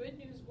said the good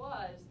news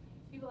was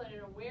people had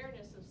an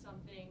awareness of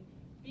something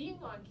being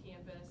on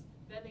campus,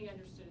 then they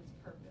understood its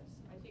purpose.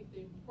 I think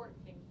the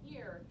important thing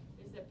here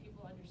is that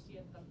people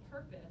understand the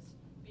purpose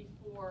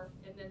before,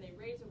 and then they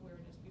raise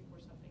awareness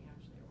before something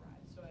actually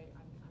arrives. So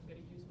I'm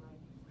going to use my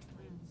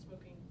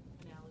smoking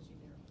analogy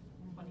there,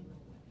 funny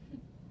little way.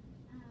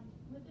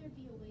 Would there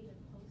be a way to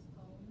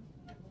postpone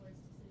the board's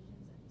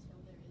decisions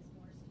until there is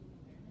more student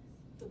awareness?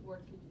 The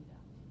board could do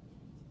that.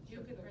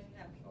 You could bring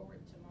that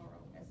forward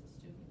tomorrow as a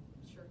student.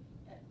 Sure.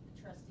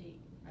 Trustee,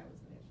 I was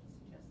going to actually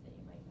suggest that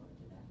you might want to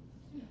do that.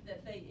 That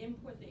the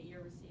input that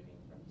you're receiving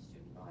from the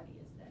student body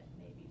is